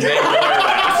 and they wear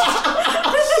that.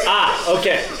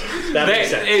 Okay. That makes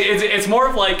sense. It's more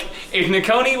of like if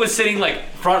Nakoni was sitting like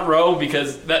front row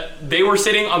because they were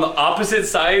sitting on the opposite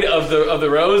side of the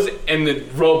rows and the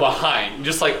row behind,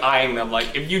 just like eyeing them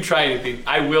like, if you try anything,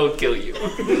 I will kill you.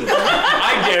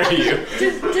 I dare you.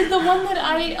 Did the one that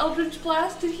I Eldritch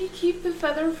Blast, did he keep the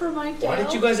feather for my tail? Why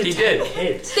did you guys attack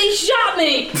kids? They shot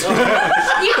me!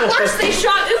 Even worse, they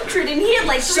shot Uthred and he had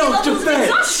like 3 levels of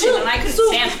exhaustion and I couldn't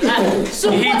stand for that.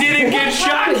 He didn't get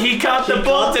shot, he caught the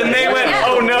bolt and they went,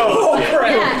 oh no.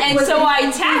 Yeah, and so I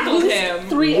tackled him.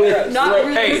 3 arrows. Not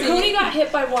really. Nakoni got hit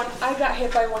by 1, I got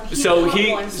hit by 1, he caught 1,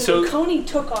 so Nakoni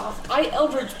took off, I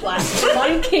Eldritch Blasted,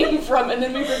 mine came from, and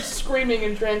then we heard screaming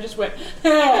and Dran just went,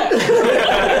 because I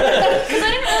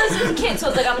didn't realize it was a kid, so I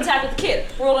was like, I'm gonna tackle the kid.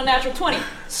 Rolled a natural 20.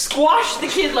 Squash the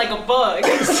kid like a bug.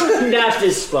 Snapped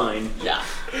his spine. Yeah.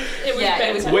 It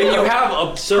was When you have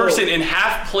a person in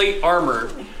half plate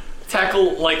armor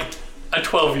tackle like a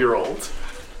 12-year-old.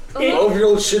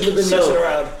 12-year-olds shouldn't have been messing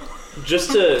around.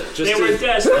 Just to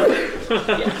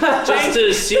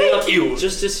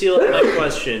seal up my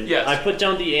question. Yes. I put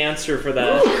down the answer for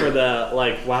that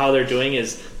how they're doing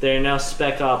is they're now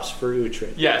spec ops for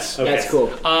Uthred. Yes. Okay. That's cool.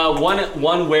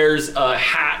 One wears a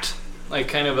hat, like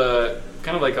kind of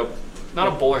like a not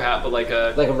a bowler hat, but like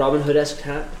a Robin Hood-esque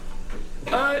hat.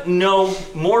 No,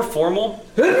 more formal.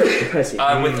 I see.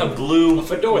 With a blue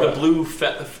fedora. with a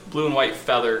blue and white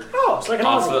feather. Oh, it's like an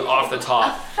off Aussie. the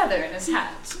top. a feather in his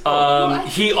hat.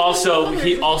 He also I'm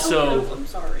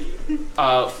sorry.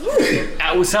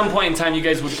 at some point in time, you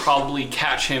guys would probably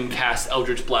catch him cast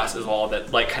Eldritch Blast as well.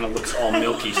 That like kind of looks all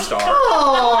Milky Star.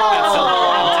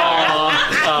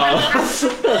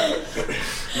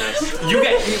 Nice. You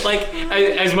get like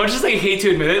as much as they hate to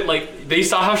admit it, like they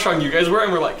saw how strong you guys were,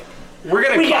 and we're like, we're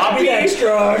gonna copy, that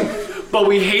strong. but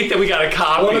we hate that we gotta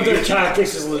copy. One of their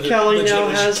tactics is legit. Kelly now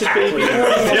has a baby.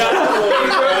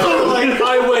 Like,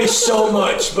 I weigh so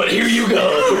much, but here you go.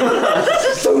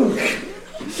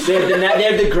 They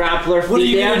have the grappler. What are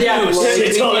you gonna do?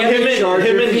 Sit on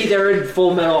him and they're in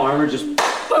full metal armor, just boom.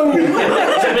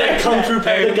 Come through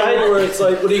the guy where it's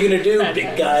like, what are you gonna do,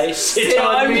 big guy? Sit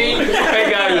on me. Hey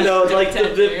guys, No, like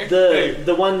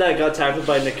the one that got tackled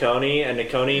by Nakoni and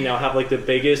Nakoni now have like the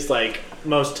biggest, like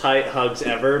most tight hugs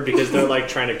ever because they're like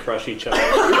trying to crush each other.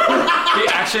 he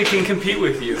actually can compete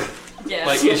with you, Yes.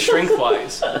 like it's strength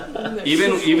wise.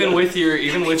 even with your.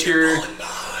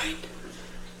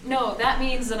 No, that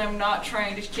means that I'm not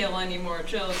trying to kill any more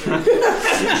children.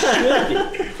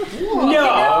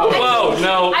 Whoa,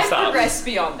 no, I've stop. progressed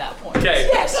beyond that point. Okay,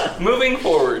 Yes. Moving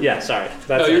forward. Yeah, sorry. No,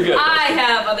 That's you're good. I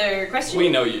have other questions. We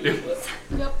know you do.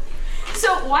 Yep.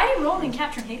 So why did Ronan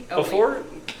capture hate? Oh, Before,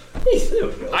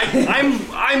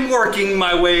 I'm working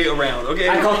my way around. Okay.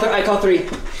 I call 3.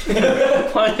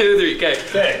 1, 2, 3. Okay.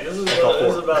 Okay, this is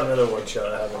about another one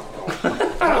shot I haven't.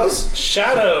 How's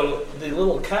Shadow, the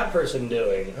little cat person,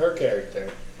 doing? Her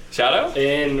character. Shadow.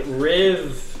 In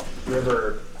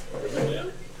River.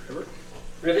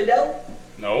 Rivendell?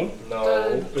 No.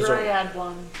 No. The Dryad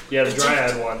one. Yeah, the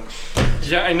Dryad one.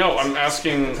 Yeah, I know. I'm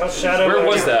asking. How's Shadow? Where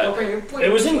was that?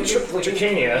 It was in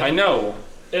Tricania. I know.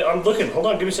 I'm looking. Hold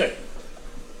on, give me a sec.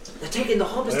 They're taking the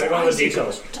hobbits They're to going to Isengard.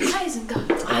 details. To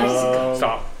Isengard.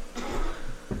 Stop.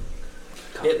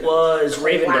 It was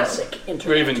Ravendell. Classic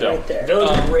internet Ravendell. right there.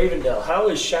 Village of Ravendell. How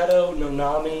is Shadow,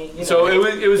 Nonami? You know, So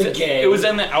it was the gang. it was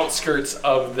in the outskirts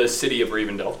of the city of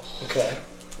Revendell, Okay.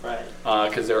 Right.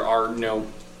 because there are no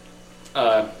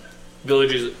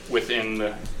villages within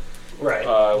the Right.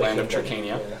 land of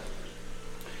Tricania.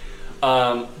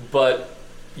 But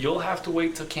you'll have to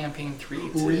wait till campaign 3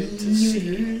 to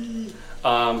see.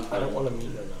 I don't want to meet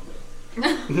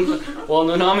Nanami. Well,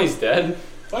 Nanami's dead.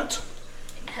 What?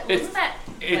 Wasn't that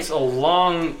It's like, a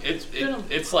long.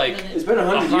 It's like It's been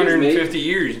 100 years, 150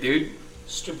 years, dude.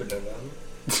 Stupid Nanami.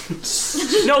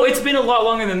 No, it's been a lot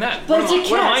longer than that. But it's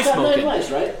a What am I cat. It's got 9 smoking?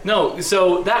 lives, right? No,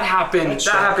 so that happened. That's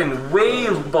That right. happened way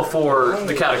before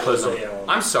the Cataclysm. Yeah.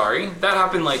 I'm sorry. That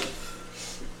happened like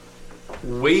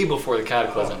way before the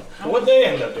Cataclysm. What'd they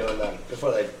end up doing then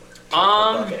before they?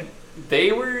 Okay.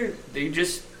 They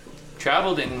just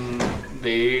traveled and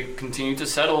they continued to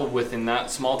settle within that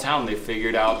small town. They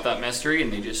figured out that mystery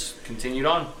and they just continued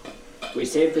on. We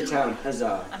saved the town.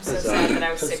 Huzzah. I'm so sad that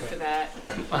I was sick for that.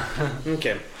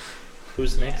 Okay.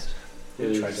 Who's next?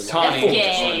 It was Tawny.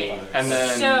 Okay. And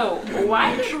then So,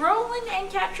 why did Roland and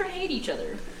Katrin hate each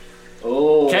other?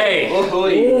 Oh. Okay.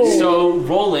 Oh. So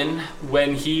Roland,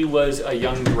 when he was a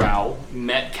young drow,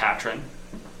 met Katrin.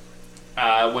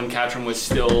 When Katrin was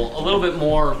still a little bit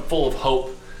more full of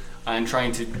hope and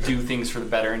trying to do things for the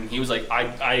better, and he was like,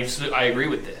 I agree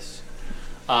with this.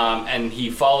 And he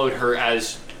followed her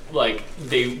as like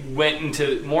they went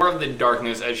into more of the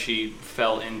darkness as she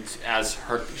fell in,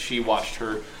 she watched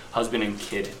her husband and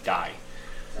kid die.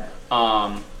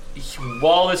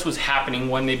 While this was happening,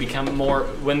 when they became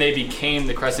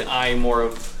the Crescent Eye more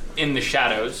of in the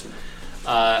shadows,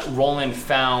 Roland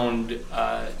found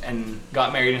and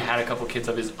got married and had a couple kids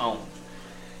of his own.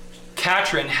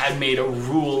 Katrin had made a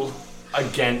rule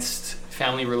against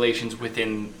family relations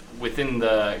within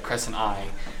the Crescent Eye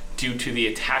due to the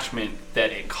attachment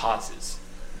that it causes.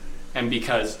 And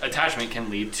because attachment can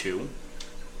lead to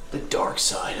The dark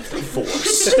side of the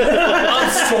Force. of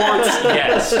sorts,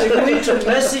 yes. It can lead to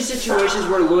messy situations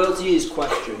where loyalty is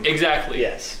questioned. Exactly.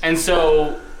 Yes. And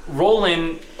so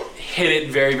Roland hid it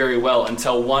very, very well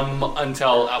until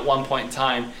at one point in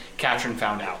time, Katrin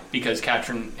found out, because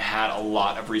Katrin had a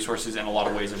lot of resources and a lot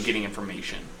of ways of getting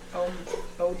information. Oh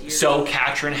dear. So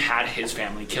Katrin had his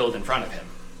family killed in front of him.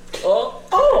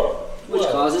 Which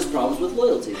causes problems with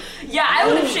loyalty. Yeah, I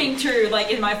would have shamed her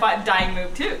like in my dying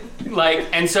move too. Like,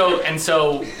 and so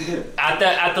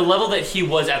at the level that he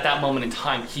was at that moment in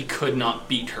time, he could not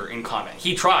beat her in combat.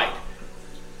 He tried,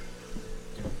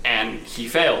 and he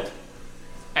failed.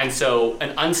 And so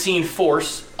an unseen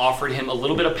force offered him a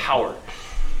little bit of power,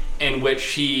 in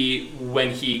which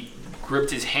when he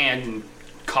gripped his hand and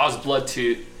caused blood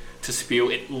to spew,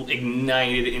 it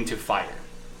ignited into fire.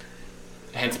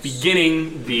 Hence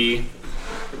beginning the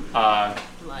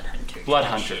Blood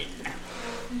Hunter.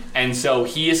 And so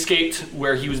he escaped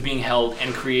where he was being held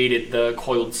and created the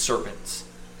coiled serpents,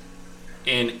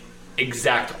 in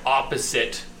exact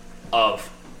opposite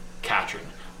of Katrin.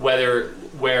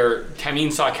 Where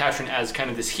Tamine saw Katrin as kind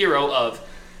of this hero of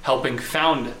helping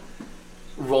found,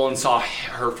 Roland saw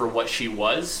her for what she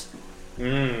was.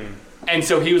 And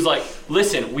so he was like,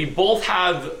 listen, we both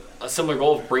have a similar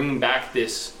goal of bringing back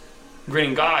this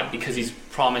grinning god because he's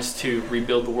promised to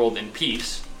rebuild the world in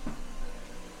peace.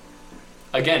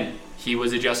 Again, he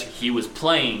was a jester. He was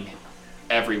playing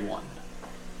everyone.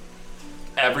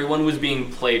 Everyone was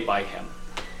being played by him.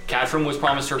 Katrin was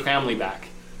promised her family back.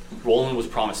 Roland was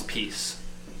promised peace.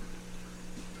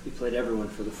 He played everyone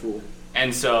for the fool.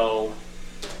 And so,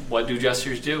 what do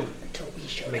jesters do?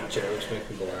 Make jokes, make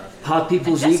people laugh. Pop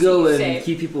people's Just ego you and say,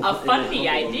 keep people. A funny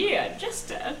idea,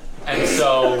 Jester. And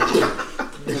so,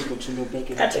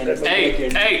 That's a good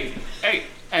one. hey.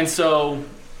 And so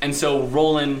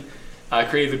Roland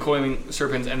created the coiling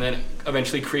serpents, and then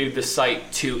eventually created the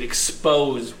site to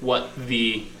expose what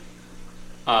the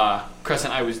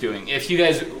Crescent Eye was doing. If you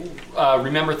guys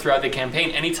remember throughout the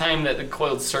campaign, anytime that the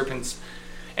coiled serpents,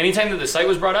 anytime that the site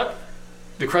was brought up,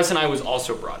 the Crescent Eye was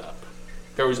also brought up.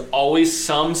 There was always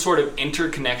some sort of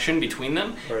interconnection between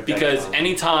them, because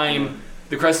anytime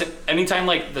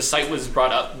like the site was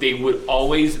brought up, they would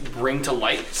always bring to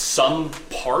light some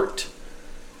part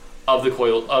of the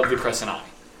Crescent Eye,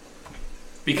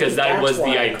 because that was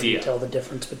the I idea. couldn't tell the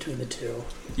difference between the two.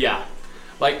 Yeah,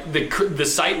 like the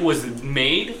site was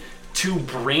made to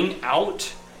bring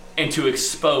out and to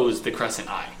expose the Crescent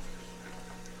Eye.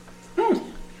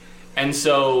 And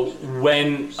so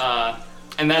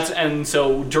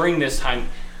so during this time,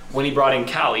 when he brought in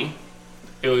Callie,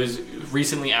 it was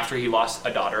recently after he lost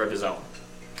a daughter of his own,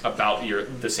 about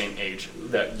the same age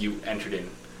that you entered in,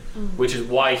 which is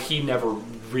why he never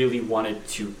really wanted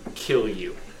to kill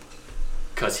you,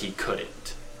 because he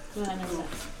couldn't.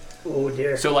 Oh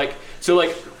dear. So like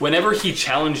whenever he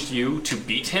challenged you to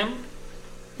beat him,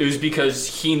 it was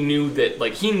because he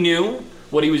knew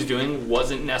what he was doing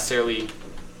wasn't necessarily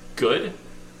good,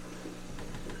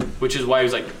 which is why he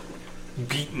was like,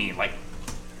 beat me, like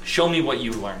show me what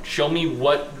you learned, show me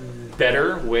what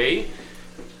better way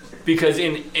because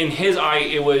in his eye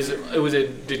it was a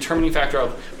determining factor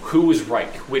of who was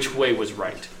right, which way was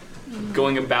right.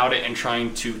 Going about it and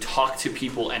trying to talk to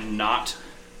people and not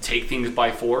take things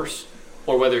by force,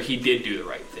 or whether he did do the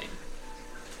right thing.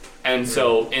 And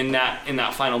so in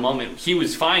that final moment, he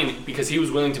was fine because he was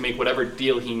willing to make whatever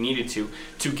deal he needed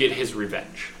to get his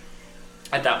revenge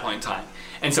at that point in time.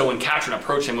 And so when Katrin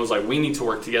approached him, it was like, we need to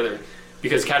work together,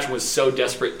 because Katrin was so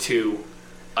desperate to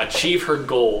achieve her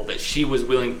goal that she was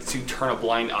willing to turn a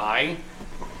blind eye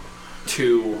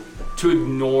to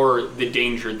ignore the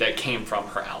danger that came from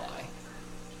her ally.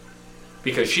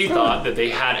 Because she thought that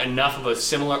they had enough of a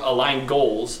similar aligned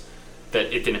goals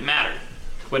that it didn't matter.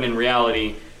 When in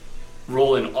reality,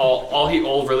 Roland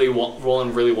really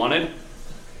wanted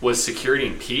was security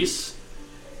and peace,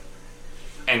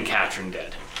 and Katrin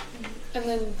dead. And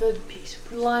then the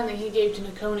line that he gave to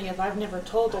Nakoni of "I've never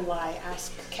told a lie,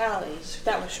 ask Callie."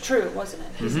 That was true, wasn't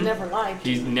it? He's never lied to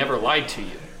you. He's never lied to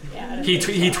you. Yeah,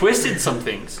 He twisted some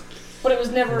things. But it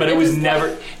was never. But it was never.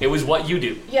 Like, it was what you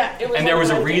do. Yeah, it was. And there was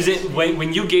a reason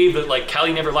when you gave that, like,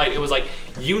 Callie never lied. It was like,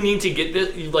 you need to get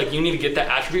this. Like, you need to get that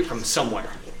attribute from somewhere.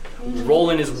 Mm-hmm.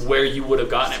 Roland is where you would have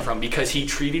gotten it from, because he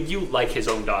treated you like his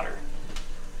own daughter.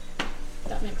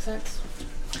 That makes sense.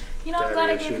 You know, I'm glad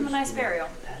I gave him a nice burial.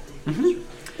 Mm-hmm.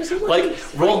 Like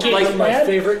my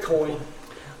favorite coin.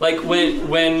 Like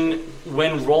when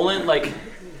Roland, like,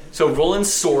 so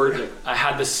Roland's sword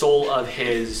had the soul of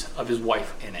his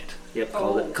wife in it. Yep,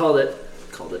 called it.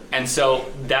 And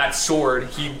so that sword,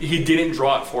 he didn't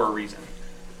draw it for a reason.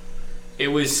 It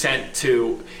was sent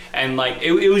to, and like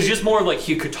it was just more of like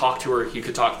he could talk to her, he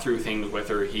could talk through things with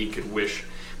her, he could wish,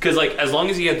 because like as long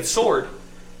as he had the sword,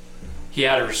 he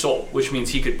had her soul, which means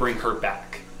he could bring her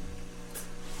back.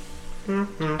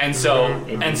 And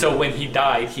so when he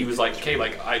died, he was like, okay,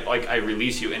 like I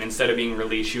release you, and instead of being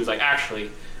released, she was like,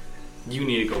 actually, you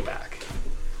need to go back.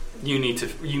 You need to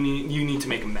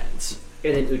make amends.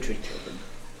 And then Uthred killed him.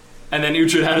 And then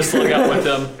Uthred had to slug out with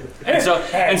them.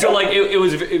 And so like it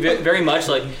was very much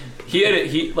like he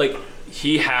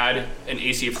had an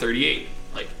AC of 38.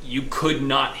 Like, you could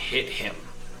not hit him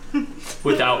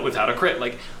without a crit.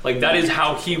 Like that is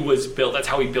how he was built. That's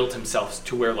how he built himself,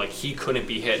 to where like he couldn't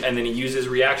be hit. And then he used his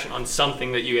reaction on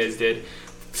something that you guys did,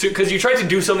 because you tried to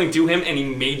do something to him and he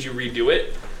made you redo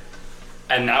it.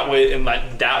 And that way, and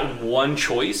that one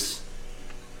choice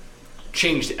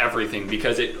changed everything,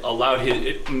 because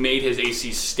it made his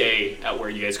AC stay at where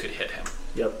you guys could hit him.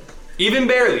 Yep. Even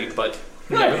barely, but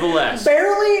nevertheless.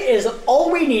 Barely is all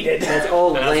we needed. That's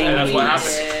all that's what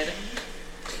happened.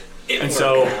 And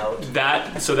so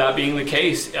that being the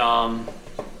case, so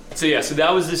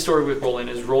that was the story with Roland.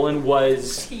 Is Roland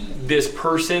was this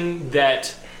person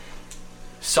that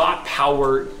sought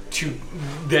power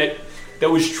that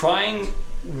was trying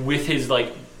with his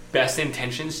like best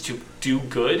intentions to do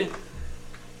good,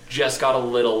 just got a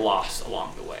little lost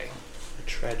along the way. A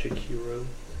tragic hero,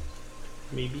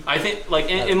 maybe. I think,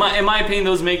 like in my opinion,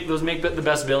 those make the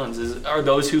best villains. Are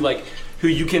those who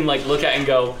you can like look at and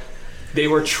go, they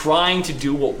were trying to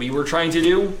do what we were trying to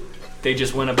do, they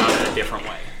just went about it a different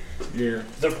way. Yeah,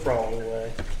 the wrong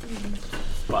way.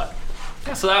 But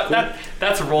yeah, so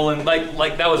that's Roland.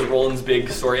 Like that was Roland's big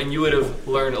story, and you would have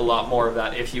learned a lot more of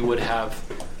that if you would have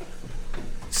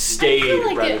stayed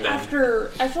I feel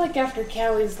like after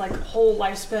Callie's like whole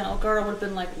lifespan, Elgara would have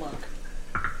been like, look,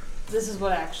 this is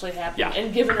what actually happened, yeah,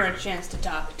 and given her a chance to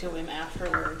talk to him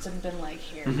afterwards, and been like,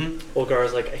 here. Mm-hmm.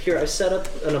 Elgara's like, here, I set up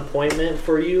an appointment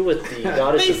for you with the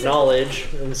goddess of knowledge,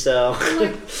 and so.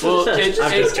 Well, it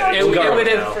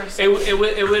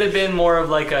would have been more of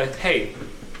like a, hey,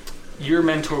 your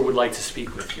mentor would like to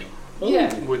speak with you.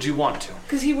 Yeah. Would you want to?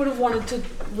 Because he would have wanted to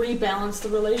rebalance the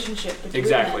relationship between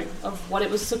them of what it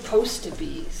was supposed to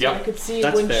be. So I could see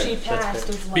when she passed.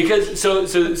 Of like, because so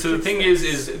the thing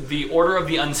is the order of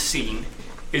the unseen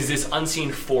is this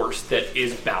unseen force that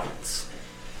is balance.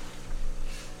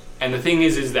 And the thing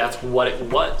is that's what it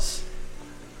was.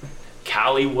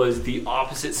 Callie was the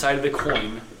opposite side of the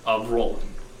coin of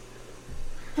Roland.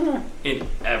 In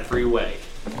every way.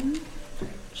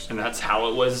 And that's how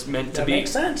it was meant to be. That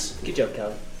makes sense. Good job,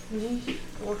 Callie.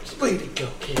 Way to go,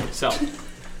 kid. So,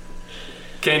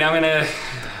 okay, now I'm gonna.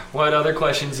 What other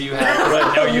questions do you have?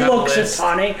 I know you have a list.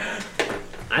 Funny.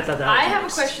 I thought that. I have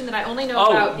a question that I only know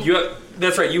about.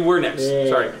 That's right. You were next. Yeah.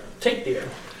 Sorry. Take the air.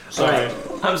 Sorry.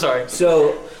 I'm sorry.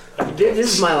 So,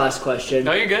 this is my last question.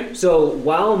 No, you're good. So,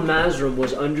 while Mazrim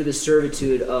was under the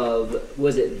servitude of,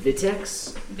 was it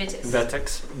Vitex?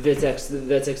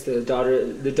 Vitex,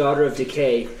 the daughter of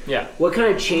Decay. Yeah. What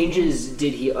kind of changes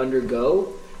did he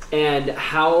undergo, and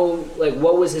how? Like,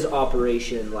 what was his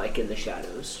operation like in the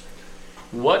shadows?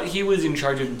 What he was in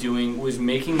charge of doing was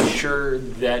making sure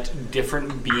that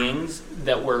different beings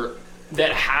that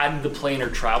had the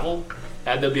planar travel,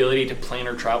 had the ability to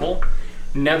planar travel,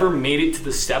 never made it to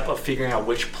the step of figuring out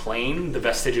which plane the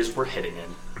vestiges were hitting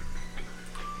in.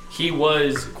 He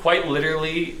was quite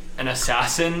literally an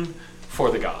assassin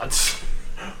for the gods.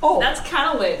 Oh, that's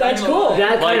kind of lit. That's cool.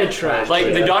 That kind of trash.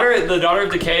 Like the daughter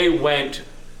of Decay went,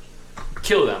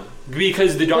 kill them.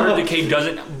 Because the Daughter of Decay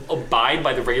doesn't abide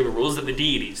by the regular rules that the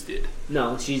deities did.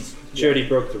 No, she already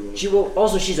broke the rules.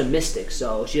 Also, she's a mystic,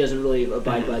 so she doesn't really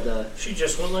abide by the... She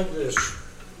just went like this.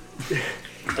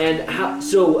 And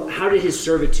how did his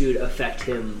servitude affect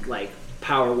him, like,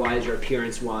 power-wise or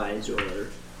appearance-wise, or...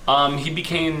 He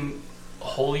became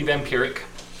wholly vampiric.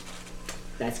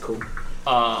 That's cool.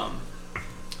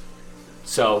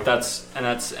 So that's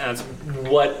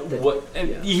what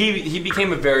he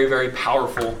became a very, very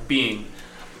powerful being.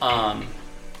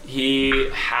 He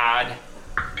had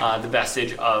the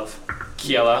vestige of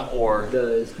Kiela or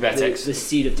Vetix, the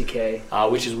seed of decay,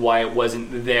 which is why it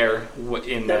wasn't there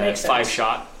in the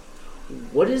 5-shot.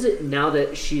 What is it now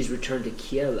that she's returned to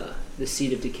Kiela? The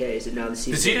seed of decay, is it now the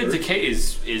seed? The seed of decay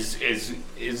is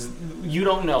you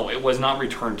don't know. It was not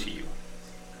returned to you.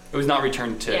 It was not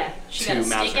returned to she got a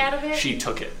Mazrim. stick out of it. She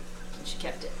took it. She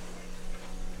kept it.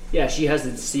 Yeah, she has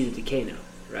the seed of decay now,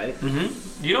 right?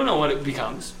 Mm-hmm. You don't know what it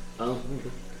becomes. Oh.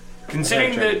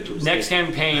 Considering the next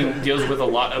campaign deals with a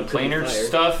lot of planar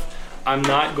stuff, I'm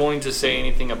not going to say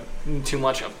anything too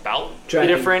much about the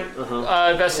different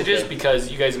vestiges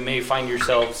because you guys may find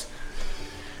yourselves.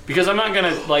 Because I'm not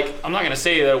gonna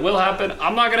say that it will happen.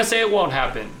 I'm not gonna say it won't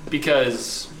happen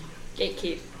because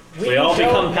gatekeep. We all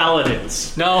become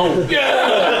paladins. No. No,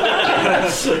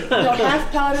 half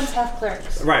paladins, half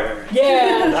clerics. Right.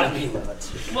 Yeah. That'd be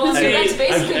nuts. Well, so that's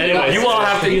basically you all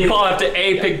have to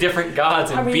A, pick different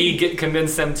gods, and B,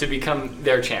 convince them to become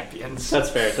their champions. That's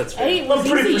fair. Hey, well,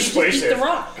 pretty persuasive. The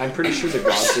rock. I'm pretty sure the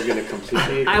gods are going to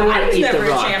completely... I want to eat the never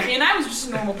rock. A champion. I was just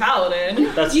a normal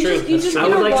paladin. That's true. I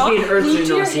would like to be an earthly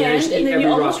Nazi and just eat and then every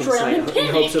you rock almost drown in sight in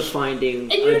hopes of finding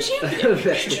and you're a champion.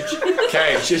 vestige.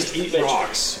 Okay, just eat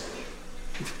rocks.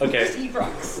 Okay. Just eat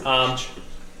rocks.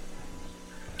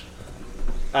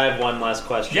 I have one last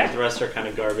question. Yeah. The rest are kind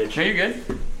of garbage. No, you're good.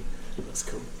 That's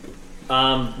cool.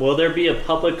 Will there be a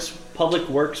public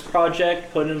works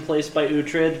project put in place by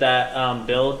Uthred that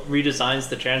redesigns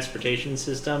the transportation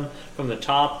system from the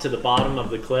top to the bottom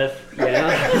of the cliff? Yeah.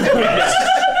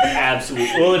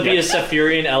 Absolutely. Will it be a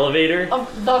Saphirian elevator?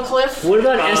 The cliff. What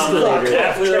about an escalator?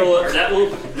 That will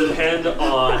depend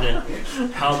on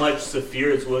how much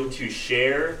Saphir is willing to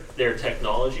share their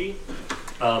technology.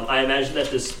 I imagine that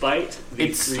despite the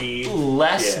It's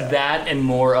less that and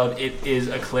more of it is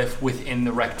a cliff within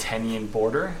the Rectanian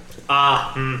border.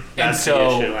 That's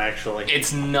so the issue, actually.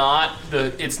 It's not the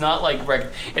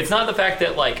fact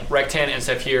that like Rectan and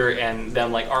Saphir and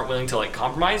them like aren't willing to like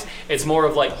compromise. It's more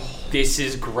of like this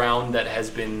is ground that has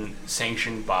been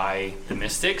sanctioned by the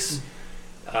Mystics,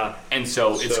 and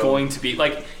so it's going to be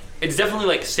like it's definitely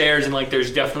like stairs and like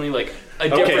there's definitely like a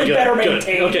different better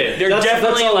maintained. Okay, they're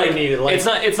definitely that's all like, I needed. Like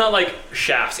it's not like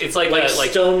shafts. It's like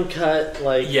stone cut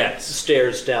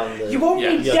stairs down the. You won't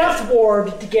need Death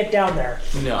Ward to get down there.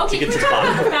 No. Okay, can we talk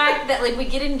about the fact that like we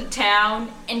get into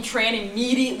town and Tran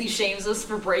immediately shames us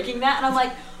for breaking that, and I'm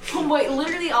like, homeboy,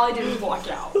 literally all I did was walk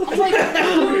out. I'm like,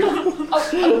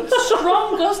 a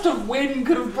strong gust of wind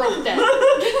could have broke that.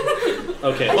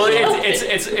 Okay. Well,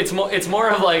 it's more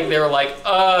of like they were like,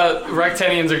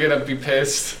 Rectanians are gonna be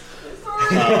pissed.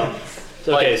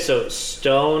 Okay, so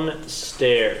stone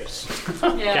stairs. Yeah.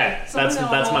 Okay,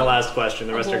 that's my last question.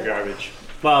 The rest are garbage.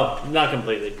 Well, not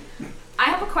completely. I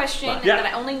have a question that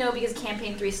I only know because of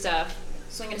Campaign 3 stuff,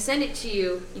 so I'm going to send it to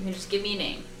you. You can just give me a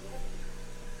name.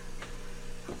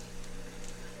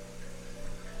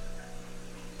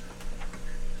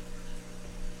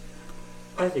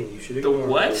 I think you should The ignore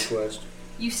what? my request.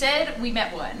 You said we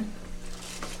met one.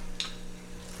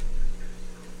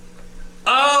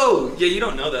 Oh, yeah, you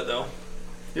don't know that though.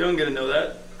 You don't get to know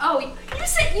that. Oh, you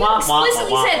explicitly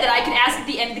said that I could ask at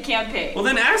the end of the campaign. Well,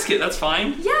 then ask it. That's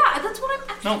fine. Yeah, that's what I'm.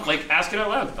 No, like ask it out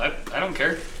loud. I don't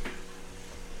care.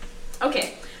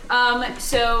 Okay.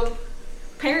 So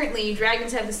apparently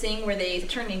dragons have this thing where they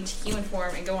turn into human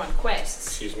form and go on quests.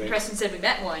 Excuse me. Preston said we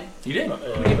met one. You did.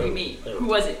 Who did we meet? Who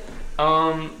was it?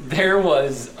 There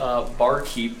was a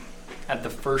barkeep at the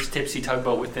first tipsy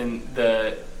tugboat within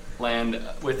the land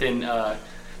within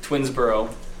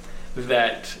Twinsboro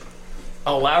that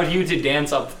allowed you to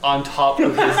dance up on top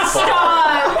of his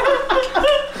bar.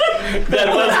 That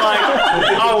was like,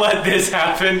 I'll let this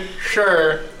happen.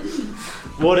 Sure.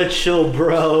 What a chill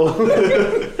bro.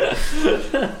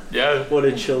 Yeah. What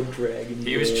a chill dragon.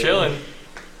 He was chilling.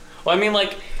 Well, I mean,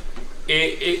 like,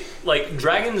 like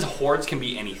dragons' hordes can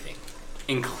be anything,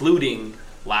 including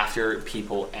laughter,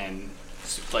 people, and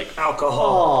like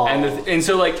Alcohol. and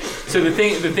so the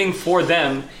thing for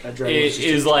them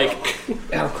is like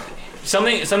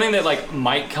something that like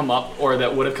might come up or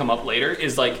that would have come up later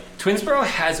is like Twinsboro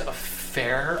has a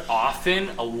fair, often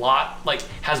a lot, like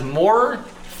has more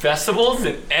festivals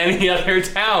than any other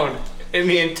town in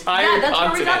the entire Yeah, that's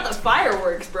continent. where we got the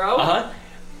fireworks, bro.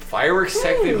 Fireworks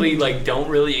technically like don't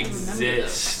really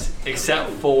exist except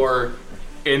for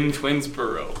in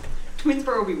Twinsboro.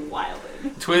 Twinsboro will be wild.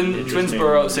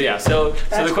 Twinsboro. So yeah. So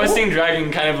the questing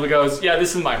dragon kind of goes, yeah,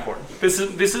 this is my horde. This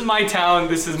is my town.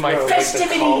 This is my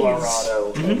Festivities. Colorado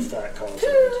of that continent.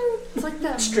 It's like that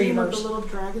meme of Streamers. the little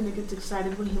dragon that gets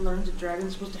excited when he learns a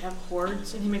dragon's supposed to have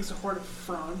hordes, and he makes a horde of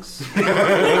frogs.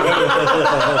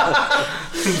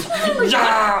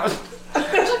 Yeah.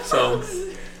 So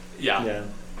yeah.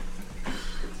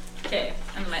 Okay,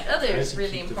 and my other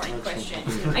really important question.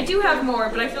 I do have more,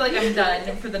 but I feel like I'm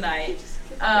done for the night.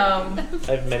 I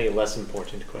have many less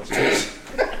important questions.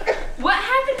 What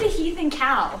happened to Heath and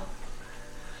Cal?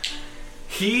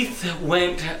 Heath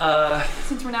went.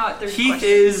 Since we're now at 30 Heath questions.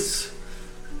 is.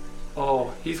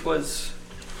 Oh, Heath was.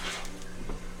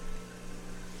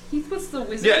 Heath was the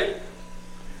wizard? Yeah.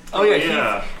 Oh yeah,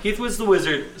 Yeah. Heath was the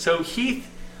wizard. So Heath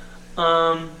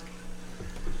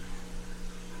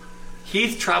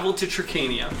traveled to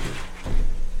Tricania.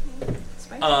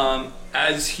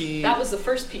 As he That was the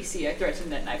first PC I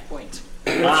threatened at knife point.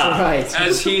 Right.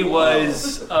 as he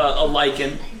was a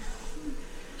lichen,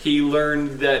 he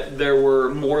learned that there were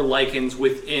more lichens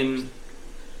within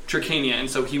Tricania, and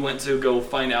so he went to go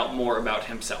find out more about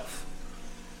himself.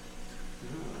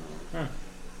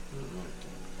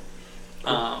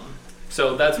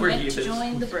 So that's where Went Heath to is.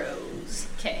 join the bros.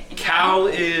 Okay. and Cal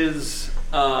is,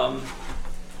 and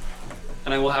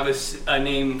I will have a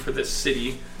name for this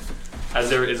city, as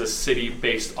there is a city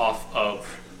based off of,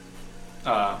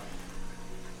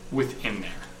 within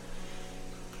there.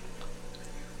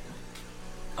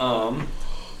 I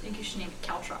think you should name it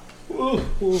Caltrop.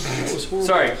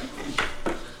 Sorry,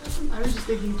 I was just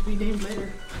thinking to be named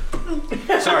later.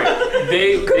 sorry.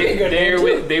 They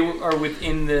are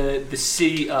within the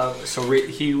city of Soridium.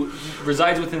 He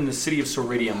resides within the city of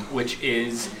Soridium, which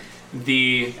is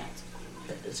the.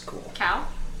 That is cool. Cal?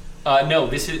 No,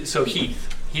 this is so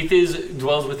Heath. Heath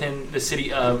dwells within the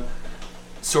city of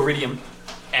Soridium,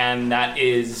 and that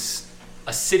is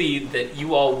a city that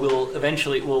you all will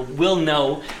eventually will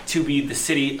know to be the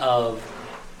city of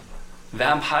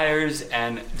vampires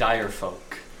and dire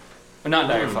folk. Or not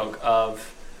dire folk, of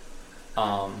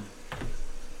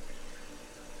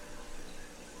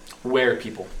were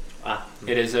people.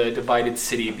 It is a divided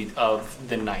city of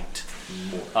the night.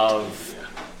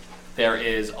 There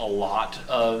is a lot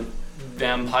of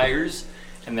vampires,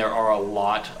 and there are a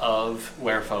lot of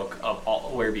werefolk of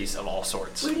all werebeasts of all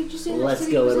sorts. Where did you say that Let's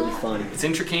city go. was It'll be at? fun. It's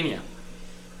in Tricania.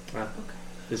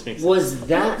 This makes sense. Was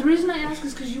that? The reason I ask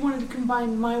is because you wanted to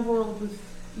combine my world with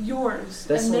yours,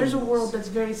 That and there's a sounds- world that's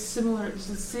very similar. There's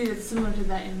a city that's similar to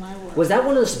that in my world. Was that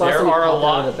one of the spots There that we are a popped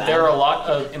out of lot. the bag? There are a lot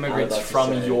of immigrants I was from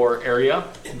about to say. your area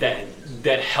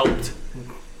that helped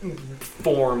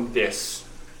form this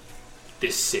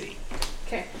city.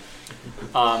 Okay.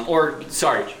 Or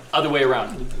sorry, other way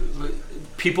around.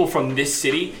 People from this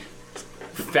city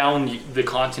found the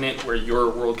continent where your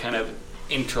world kind of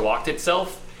interlocked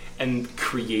itself and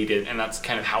created, and that's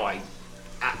kind of how I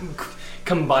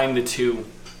combined the two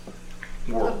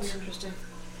That would worlds. be interesting.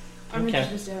 I'm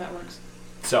interested to see how that works.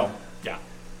 So yeah,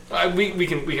 we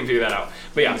can figure that out.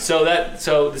 But yeah, so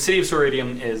the city of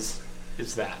Soridium is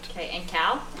that. Okay, and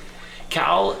Cal?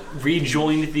 Cal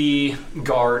rejoined the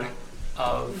guard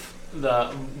of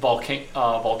the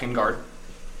Vulcan Guard.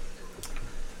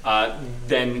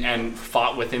 Then and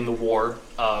fought within the war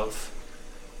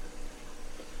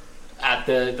at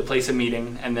the place of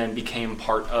meeting, and then became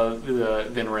part of the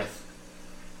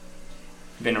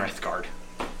Vinrith Guard.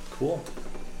 Cool.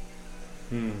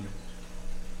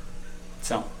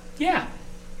 So yeah.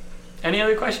 Any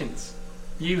other questions?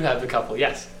 You have a couple.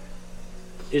 Yes.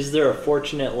 Is there a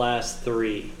fortunate last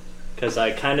 3? Because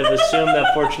I kind of assume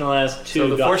that fortunate last 2 So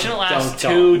the got fortunate last dunked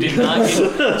 2 on. did not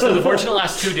get. So the fortunate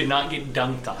last 2 did not get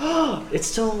dunked on. It's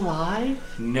still alive?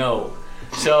 No.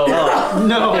 So No.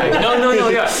 no.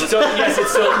 Yeah. So yes,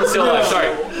 it's still alive.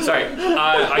 Sorry.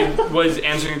 I was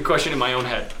answering a question in my own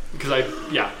head because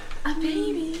A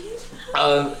baby.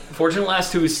 Fortunate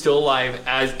last 2 is still alive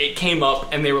as it came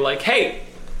up and they were like, hey,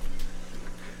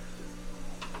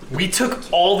 we took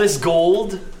all this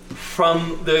gold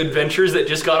from the adventures that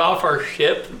just got off our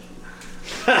ship.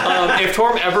 If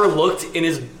Torm ever looked in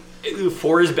his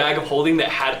bag of holding that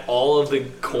had all of the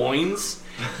coins,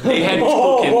 they had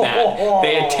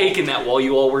taken that while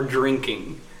you all were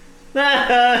drinking.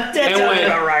 That's and went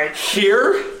about right.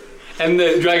 Here, and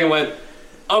the dragon went,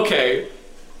 okay.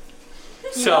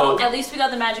 So Well, at least we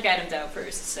got the magic items out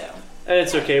first, so. And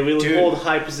it's okay. We Dude. hold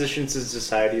high positions in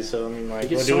society, so I mean, like,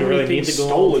 get what so do we many really need to things go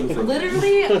stolen home? from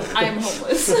Literally, I am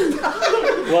homeless.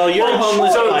 Well, you're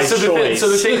homeless by choice. So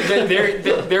the thing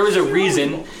that there was a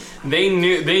reason. They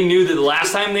knew that the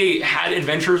last time they had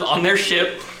adventures on their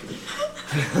ship,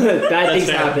 Bad things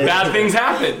happen. bad things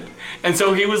happened. And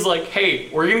so he was like, "Hey,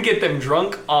 we're gonna get them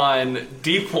drunk on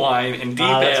deep wine and deep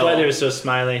That's why they ale, were so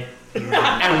smiley.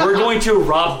 and we're going to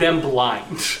rob them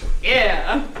blind."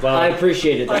 Yeah. Well, I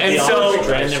appreciated that. And the so- opposite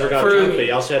Dran never got for- drunk, but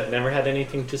he also had never had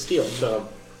anything to steal. So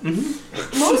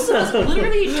Most of us,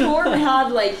 literally, Torm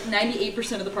had like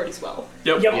 98% of the party swell.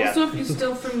 Yep. Yeah. Also, if you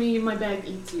steal from me, my bag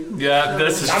eats you. Yeah,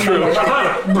 this is true.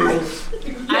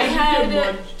 I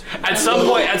had. At some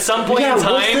point yeah, in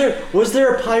time, was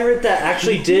there a pirate that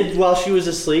actually did while she was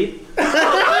asleep? there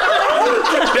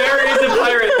is a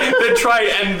pirate that tried,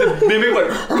 and the mimic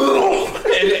went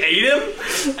and ate him,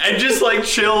 and just like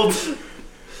chilled.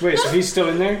 Wait, so he's still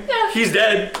in there? He's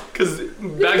dead because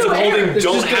bags of no air. holding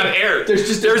don't have air.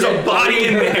 There's a body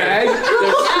in there.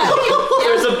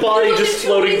 There's a body just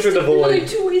floating through the There's only void.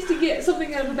 two ways to get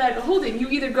something out of a bag of holding. You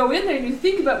either go in there and you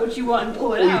think about what you want and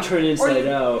pull it Or you out. turn it or inside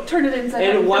you out. Turn it inside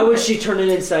out. And why would she turn it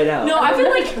inside out? No, I feel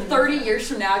like 30 years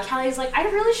from now, Callie's like, I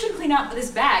really should clean out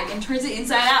this bag, and turns it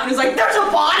inside out, and is like, there's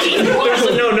a body!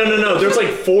 No. There's like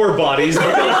 4 bodies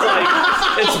because like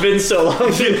it's been so long.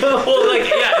 Well, like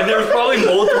yeah, and there's probably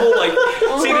multiple. Like,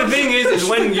 see, the thing is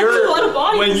when There's a lot of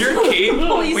bodies. when your cape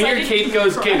Holy when your second. cape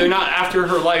goes, okay, they're not after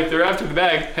her life, they're after the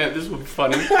bag. This would be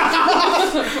funny.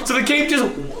 So the cape just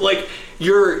like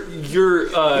your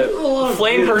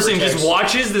flame person just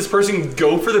watches this person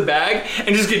go for the bag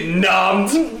and just get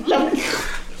numbed.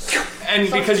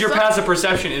 And because your passive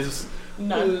perception is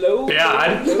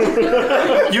bad,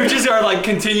 you just are like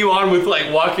continue on with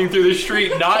like walking through the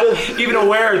street, not even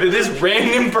aware that this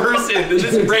random person, that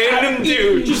this random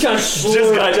dude Just got just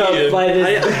slurped got up eaten. by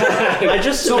this.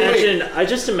 I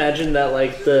just imagine that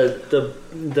like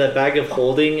the bag of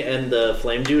holding and the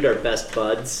flame dude are best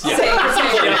buds.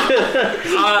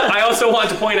 I also want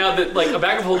to point out that like a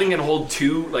bag of holding can hold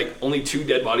only 2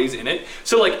 dead bodies in it.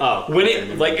 So like when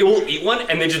it like it will eat one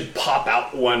and then just pop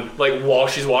out one like while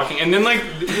she's walking, and then like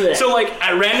so like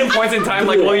at random points in time,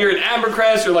 like while you're in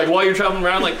Ambercrest or like while you're traveling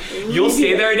around, like you'll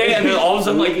stay there a day, and then all of a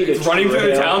sudden like it's running through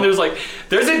the town. There's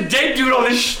a dead dude on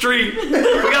this street. We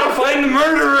gotta find the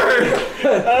murderer.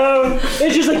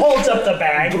 It just like Holds up the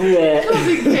bag.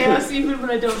 Causing chaos even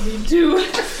when I don't need to.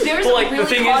 There's Well, a like, the really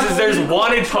thing is there's convoluted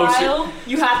wanted poster- trial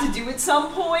you have to do at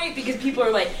some point because people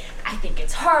are like, I think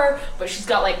it's her, but she's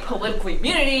got like political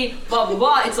immunity, blah blah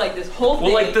blah. It's like this whole thing.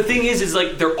 Well, like the thing is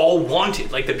like they're all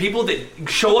wanted. Like the people that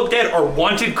show up dead are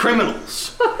wanted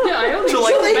criminals. Yeah, I only So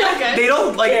like okay. they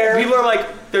don't like people are like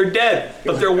they're dead,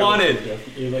 but they're wanted.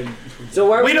 so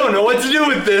why? We don't know what to do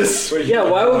with this. Yeah,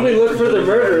 why would we look for the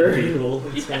murderer?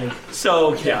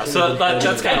 So yeah, so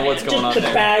that's kind of what's going on The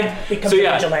there. bag becomes So a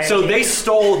yeah, vigilante. so they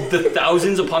stole the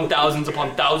thousands upon thousands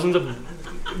upon thousands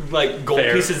of like gold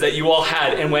Fair. pieces that you all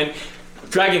had, and went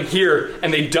dragon here,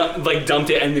 and they dumped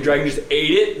it, and the dragon just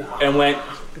ate it and went,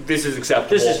 this is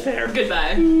acceptable. This is fair.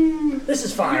 Goodbye. This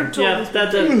is fine. Yeah,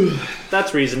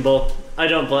 that's reasonable. I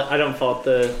don't fault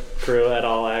the crew at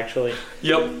all, actually.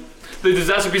 Yep. The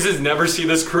disaster pieces never see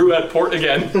this crew at port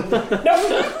again.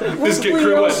 This We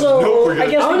crew went, also, nope, we're I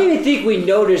good. don't even think we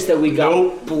noticed that we got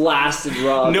Nope. blasted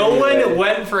robbed. No anyway. one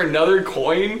went for another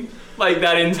coin like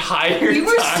that entire We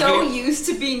were time. so used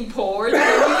to being poor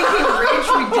that when we became rich,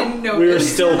 we didn't notice. We were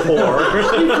still poor.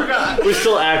 We're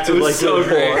still active It like was so we were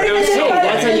great. poor. It was Hey, so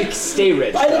that's how great. you stay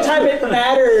rich. By the though. time it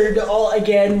mattered,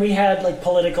 we had like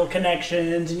political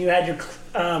connections, and you had your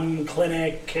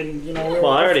clinic, and you know. Well,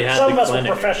 I already had some the of us clinic.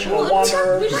 were professional We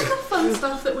wanderers. just got fun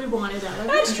stuff that we wanted out of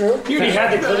it. That's true. You already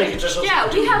had the clinic. It just wasn't Yeah,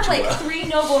 we doing have too like well. 3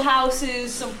 noble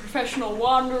houses, some professional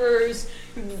wanderers.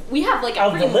 We have like a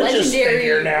A pretty religious legendary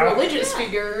figure now. religious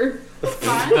figure. The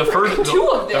first, 2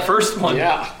 of them. The first one.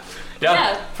 Yeah.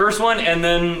 Yeah. First one, and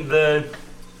then the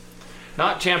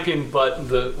not champion, but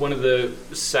one of the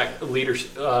sect leaders.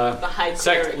 The high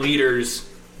Sect cleric. leaders.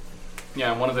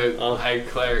 Yeah, one of the high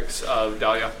clerics of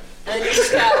Dahlia. And then you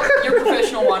just got your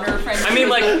professional wanderer friend. I mean,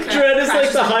 like, who Dran is like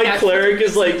crashes the into high cleric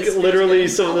is like literally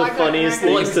some of the funniest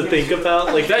things to think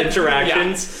about, like That-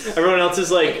 interactions. Everyone else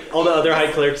is like, all the other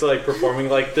high clerics are like performing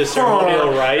like the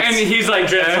ceremonial rites, And he's like,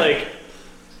 Dran's like,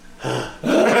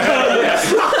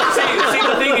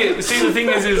 See, the thing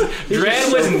is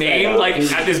Dran was named like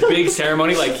at this big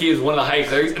ceremony, like he is one of the high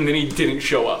clerics, and then he didn't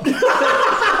show up. They're like,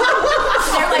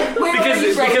 where are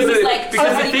you from? He's like, because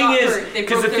the somebody thing got is, hurt. They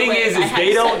because the broke thing their is leg. I had they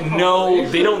to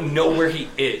don't send know where he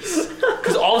is.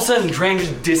 Because all of a sudden Dran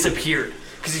just disappeared.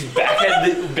 Because he's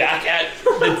back at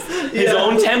his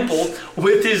own temple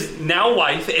with his now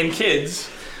wife and kids,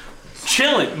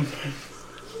 chilling.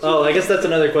 oh, I guess that's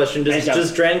another question.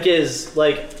 Does Dran get his,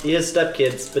 like, he has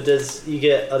stepkids, but does he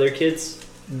get other kids?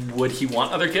 Would he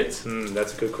want other kids?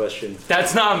 That's a good question.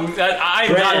 That's not. I'm not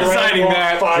Dran deciding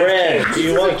that. Dran, do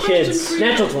you want kids?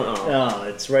 Natural 20. Oh. Oh,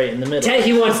 it's right in the middle. 10,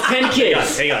 he wants 10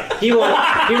 kids. Hang on. He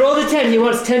rolled a 10, he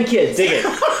wants 10 kids. Dig it.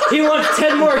 He wants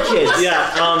 10 more kids.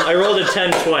 Yeah, I rolled a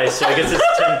 10 twice, so I guess it's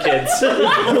 10 kids. No,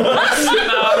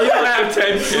 you don't have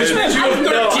 10 kids. Which means you have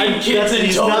 13 kids in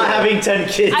he's total. not having 10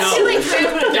 kids. I feel like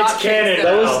Dran would adopt kids.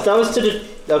 That was to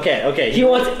okay. He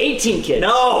wants 18 kids.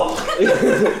 No!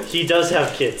 He does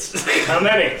have kids. How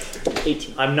many?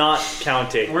 18. I'm not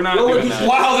counting. We're not doing that.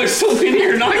 Wow, there's so many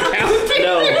you're not counting.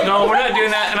 No. No, we're not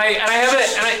doing that. And I have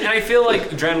it, and I feel like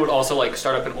Dran would also like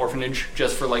start up an orphanage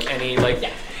just for like any of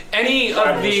the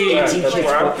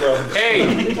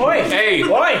hey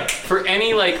Why? for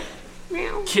any like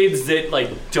kids that like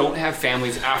don't have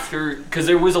families after, because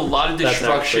there was a lot of That's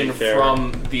destruction actually fair.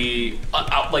 from the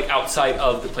outside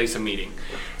of the place of meeting.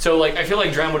 So like I feel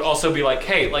like Dran would also be like,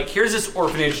 hey, like here's this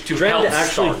orphanage to help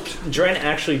start. Dran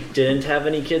actually didn't have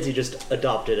any kids. He just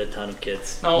adopted a ton of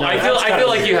kids. No, I feel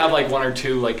like you have like one or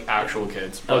two like actual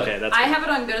kids. But Okay, that's I have it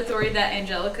on good authority that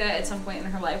Angelica, at some point in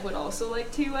her life, would also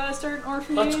like to start an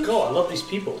orphanage. Let's go. I love these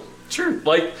people. sure,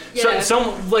 like Yeah.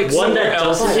 some like one somewhere that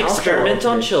else. doesn't experiment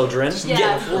on children.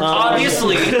 Yeah,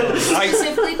 Obviously,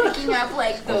 specifically picking up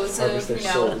like those Harvest of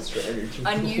their souls for energy.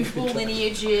 unusual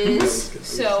lineages.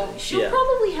 So she'll Yeah.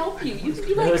 probably help you. You can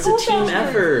be like, It was a team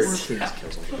effort.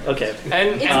 Okay.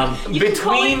 and You can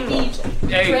call it between the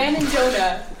Dran and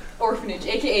Jonah Orphanage,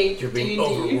 aka You're being D&D.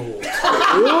 overruled.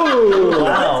 Ooh,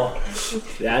 wow.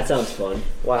 That sounds fun.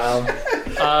 Wow.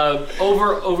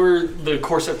 over the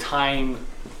course of time,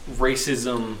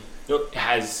 racism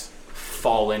has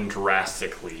fallen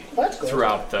drastically That's good.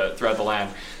 throughout the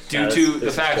land due Yeah, to this the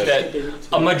is fact good. that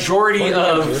a majority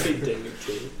of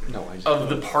No,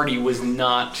 the party was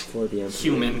not For the Emperor.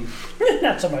 human.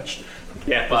 Not so much.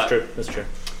 Yeah, But- that's true.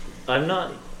 I'm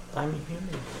human.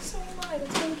 So am I.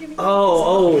 That's why I'm giving you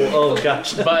Oh,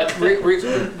 gotcha. But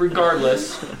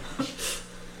regardless,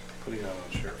 Putting on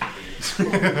a shirt.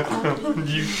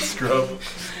 you scrub.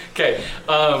 Okay.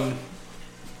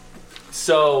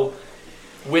 So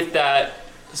with that,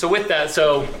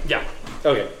 yeah.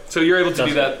 Okay. So you're able to Sounds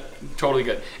do that. Totally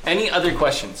good. Any other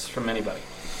questions from anybody?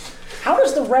 How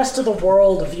does the rest of the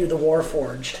world view the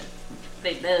Warforged?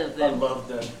 They love I them. love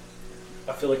them.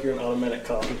 I feel like you're an automatic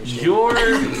copy machine. You're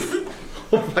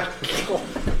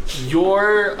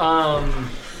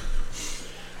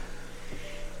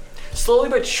slowly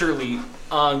but surely,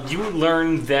 you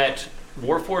learn that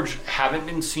Warforged haven't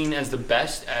been seen as the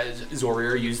best, as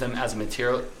Zorir used them as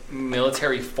a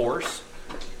military force.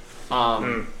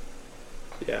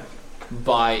 Yeah.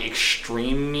 By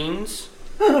extreme means.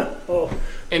 Oh,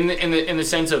 In the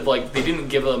sense of like they didn't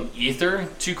give them ether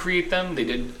to create them, they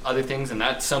did other things, and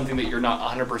that's something that you're not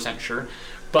 100% sure.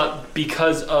 But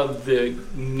because of the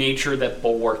nature that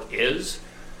Bulwark is,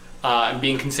 and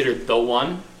being considered the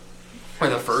one or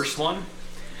the first one,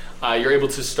 you're able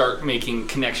to start making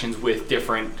connections with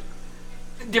different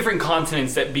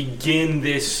continents that begin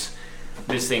this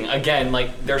thing. Again,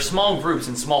 like they're small groups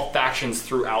and small factions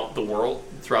throughout the world.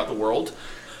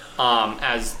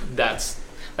 As that's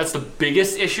the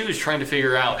biggest issue, is trying to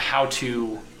figure out how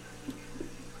to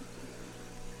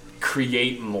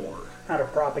create more how to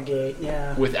propagate,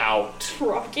 yeah. without.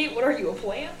 Propagate? What are you, a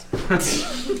plant?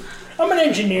 I'm an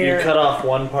engineer. You cut off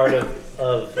one part of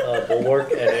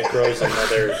Bulwark and it grows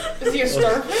another Is he a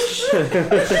starfish?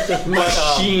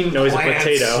 machine. No, he's a plants.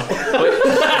 potato.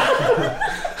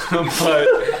 But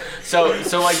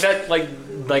so like that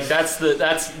like that's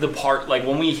the part, like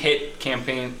when we hit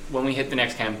the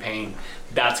next campaign,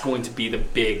 that's going to be the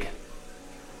big,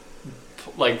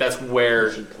 like that's where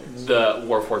the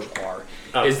Warforged are.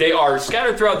 Oh. Is they are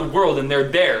scattered throughout the world, and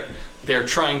they're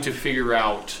trying to figure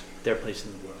out Their place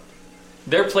in the world.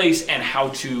 their place and how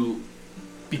to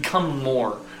become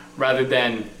more, rather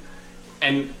than,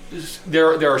 and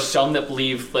there are some that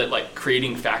believe that like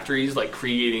creating factories, like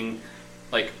creating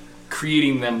like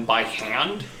creating them by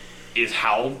hand is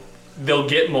how they'll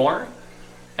get more,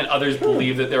 and others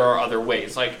believe that there are other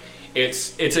ways. Like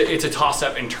it's a toss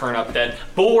up and turn up that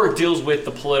Bulwark deals with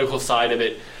the political side of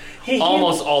it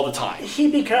almost all the time. He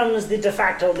becomes the de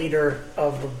facto leader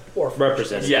of the Warforged.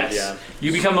 Representative. Yes, Yeah.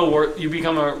 you become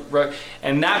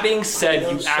and that being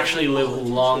said, you actually live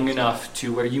long enough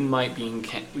to where you might be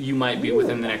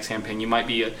within the next campaign. You might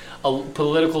be a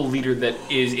political leader that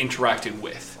is interacted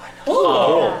with.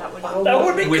 That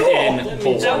would be within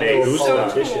cool.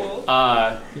 Bulwark.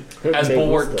 As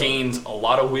Bulwark gains a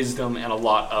lot of wisdom and a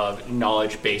lot of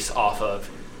knowledge based off of,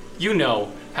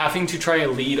 having to try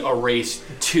and lead a race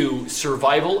to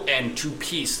survival and to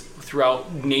peace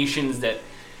throughout nations that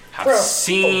have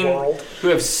seen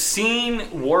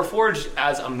Warforged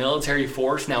as a military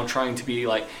force now trying to be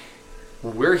like,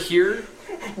 we're here.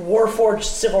 Warforged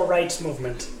civil rights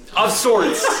movement. Of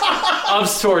sorts.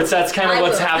 That's kind of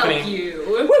what's happening.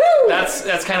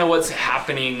 That's kind of what's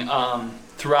happening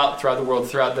throughout the world,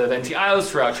 throughout the Venti Isles,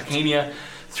 throughout Tricania,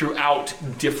 throughout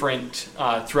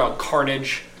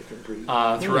Carnage,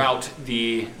 throughout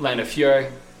the Land of Fury.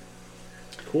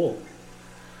 Cool.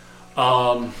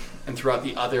 And throughout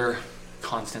the other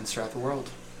continents throughout the world.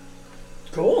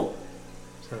 Cool.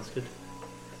 Sounds good.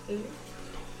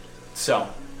 So,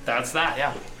 that's that,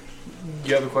 yeah.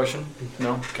 You have a question?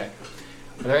 No? Okay.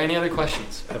 Are there any other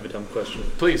questions? I have a dumb question.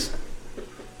 Please.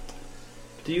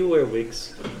 Do you wear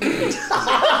wigs? No,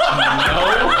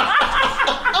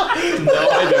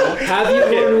 I don't. Have you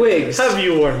worn wigs? Have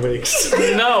you worn wigs?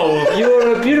 No. You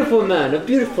are a beautiful man.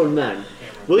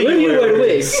 Will you wear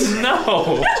wigs?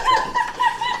 No.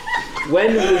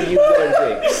 When will you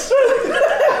wear wigs?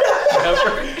 Never.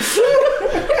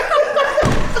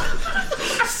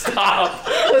 Stop.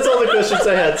 That's all the questions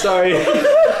I had. Sorry.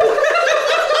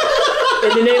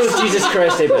 In the name of Jesus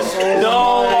Christ, amen.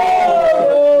 No.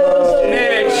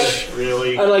 Mitch.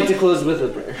 Really? I'd like to close with a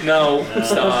prayer. No.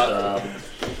 Stop.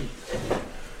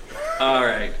 All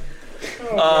right.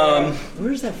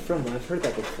 Where's that from? I've heard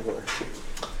that before.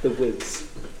 The wigs.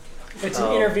 It's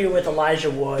an interview with Elijah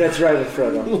Wood. That's right, with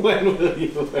Frodo. When will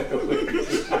you wear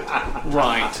wigs?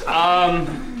 Right.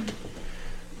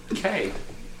 Okay.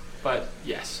 But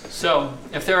yes. So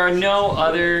if there are no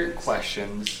other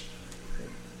questions,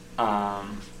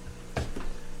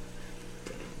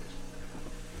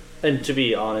 And to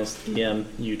be honest, DM,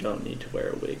 you don't need to wear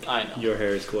a wig. I know. Your hair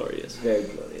is glorious. Very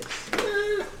glorious.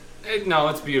 No,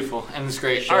 it's beautiful and it's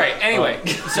great. All right. Anyway,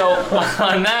 so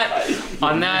on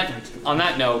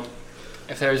that note,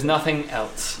 if there's nothing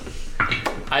else,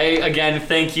 I again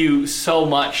thank you so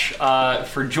much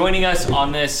for joining us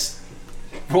on this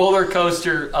roller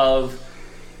coaster of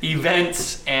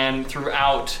events and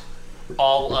throughout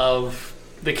all of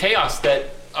the chaos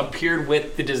that appeared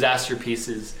with the disaster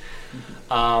pieces.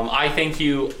 I thank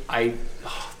you. I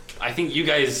think you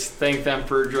guys thank them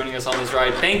for joining us on this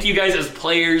ride. Thank you guys as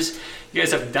players. You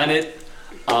guys have done it.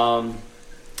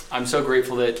 I'm so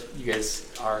grateful that you guys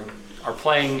are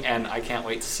playing, and I can't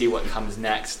wait to see what comes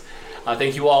next.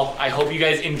 Thank you all. I hope you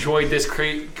guys enjoyed this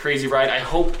crazy ride. I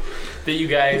hope that you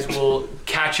guys will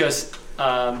catch us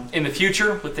in the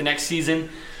future with the next season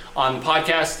on the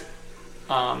podcast,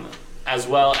 as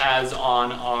well as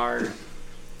on our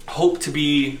hope to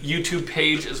be YouTube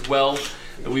page as well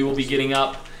that we will be getting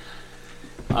up.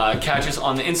 Catch us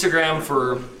on the Instagram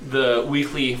for the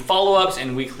weekly follow-ups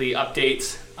and weekly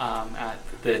updates at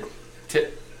the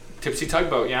Tipsy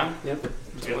Tugboat, yeah? Yep.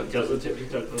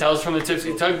 Tales from the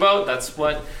Tipsy Tugboat. That's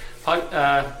what.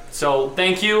 So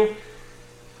thank you.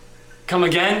 Come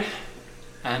again,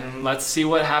 and let's see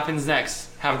what happens next.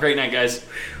 Have a great night, guys.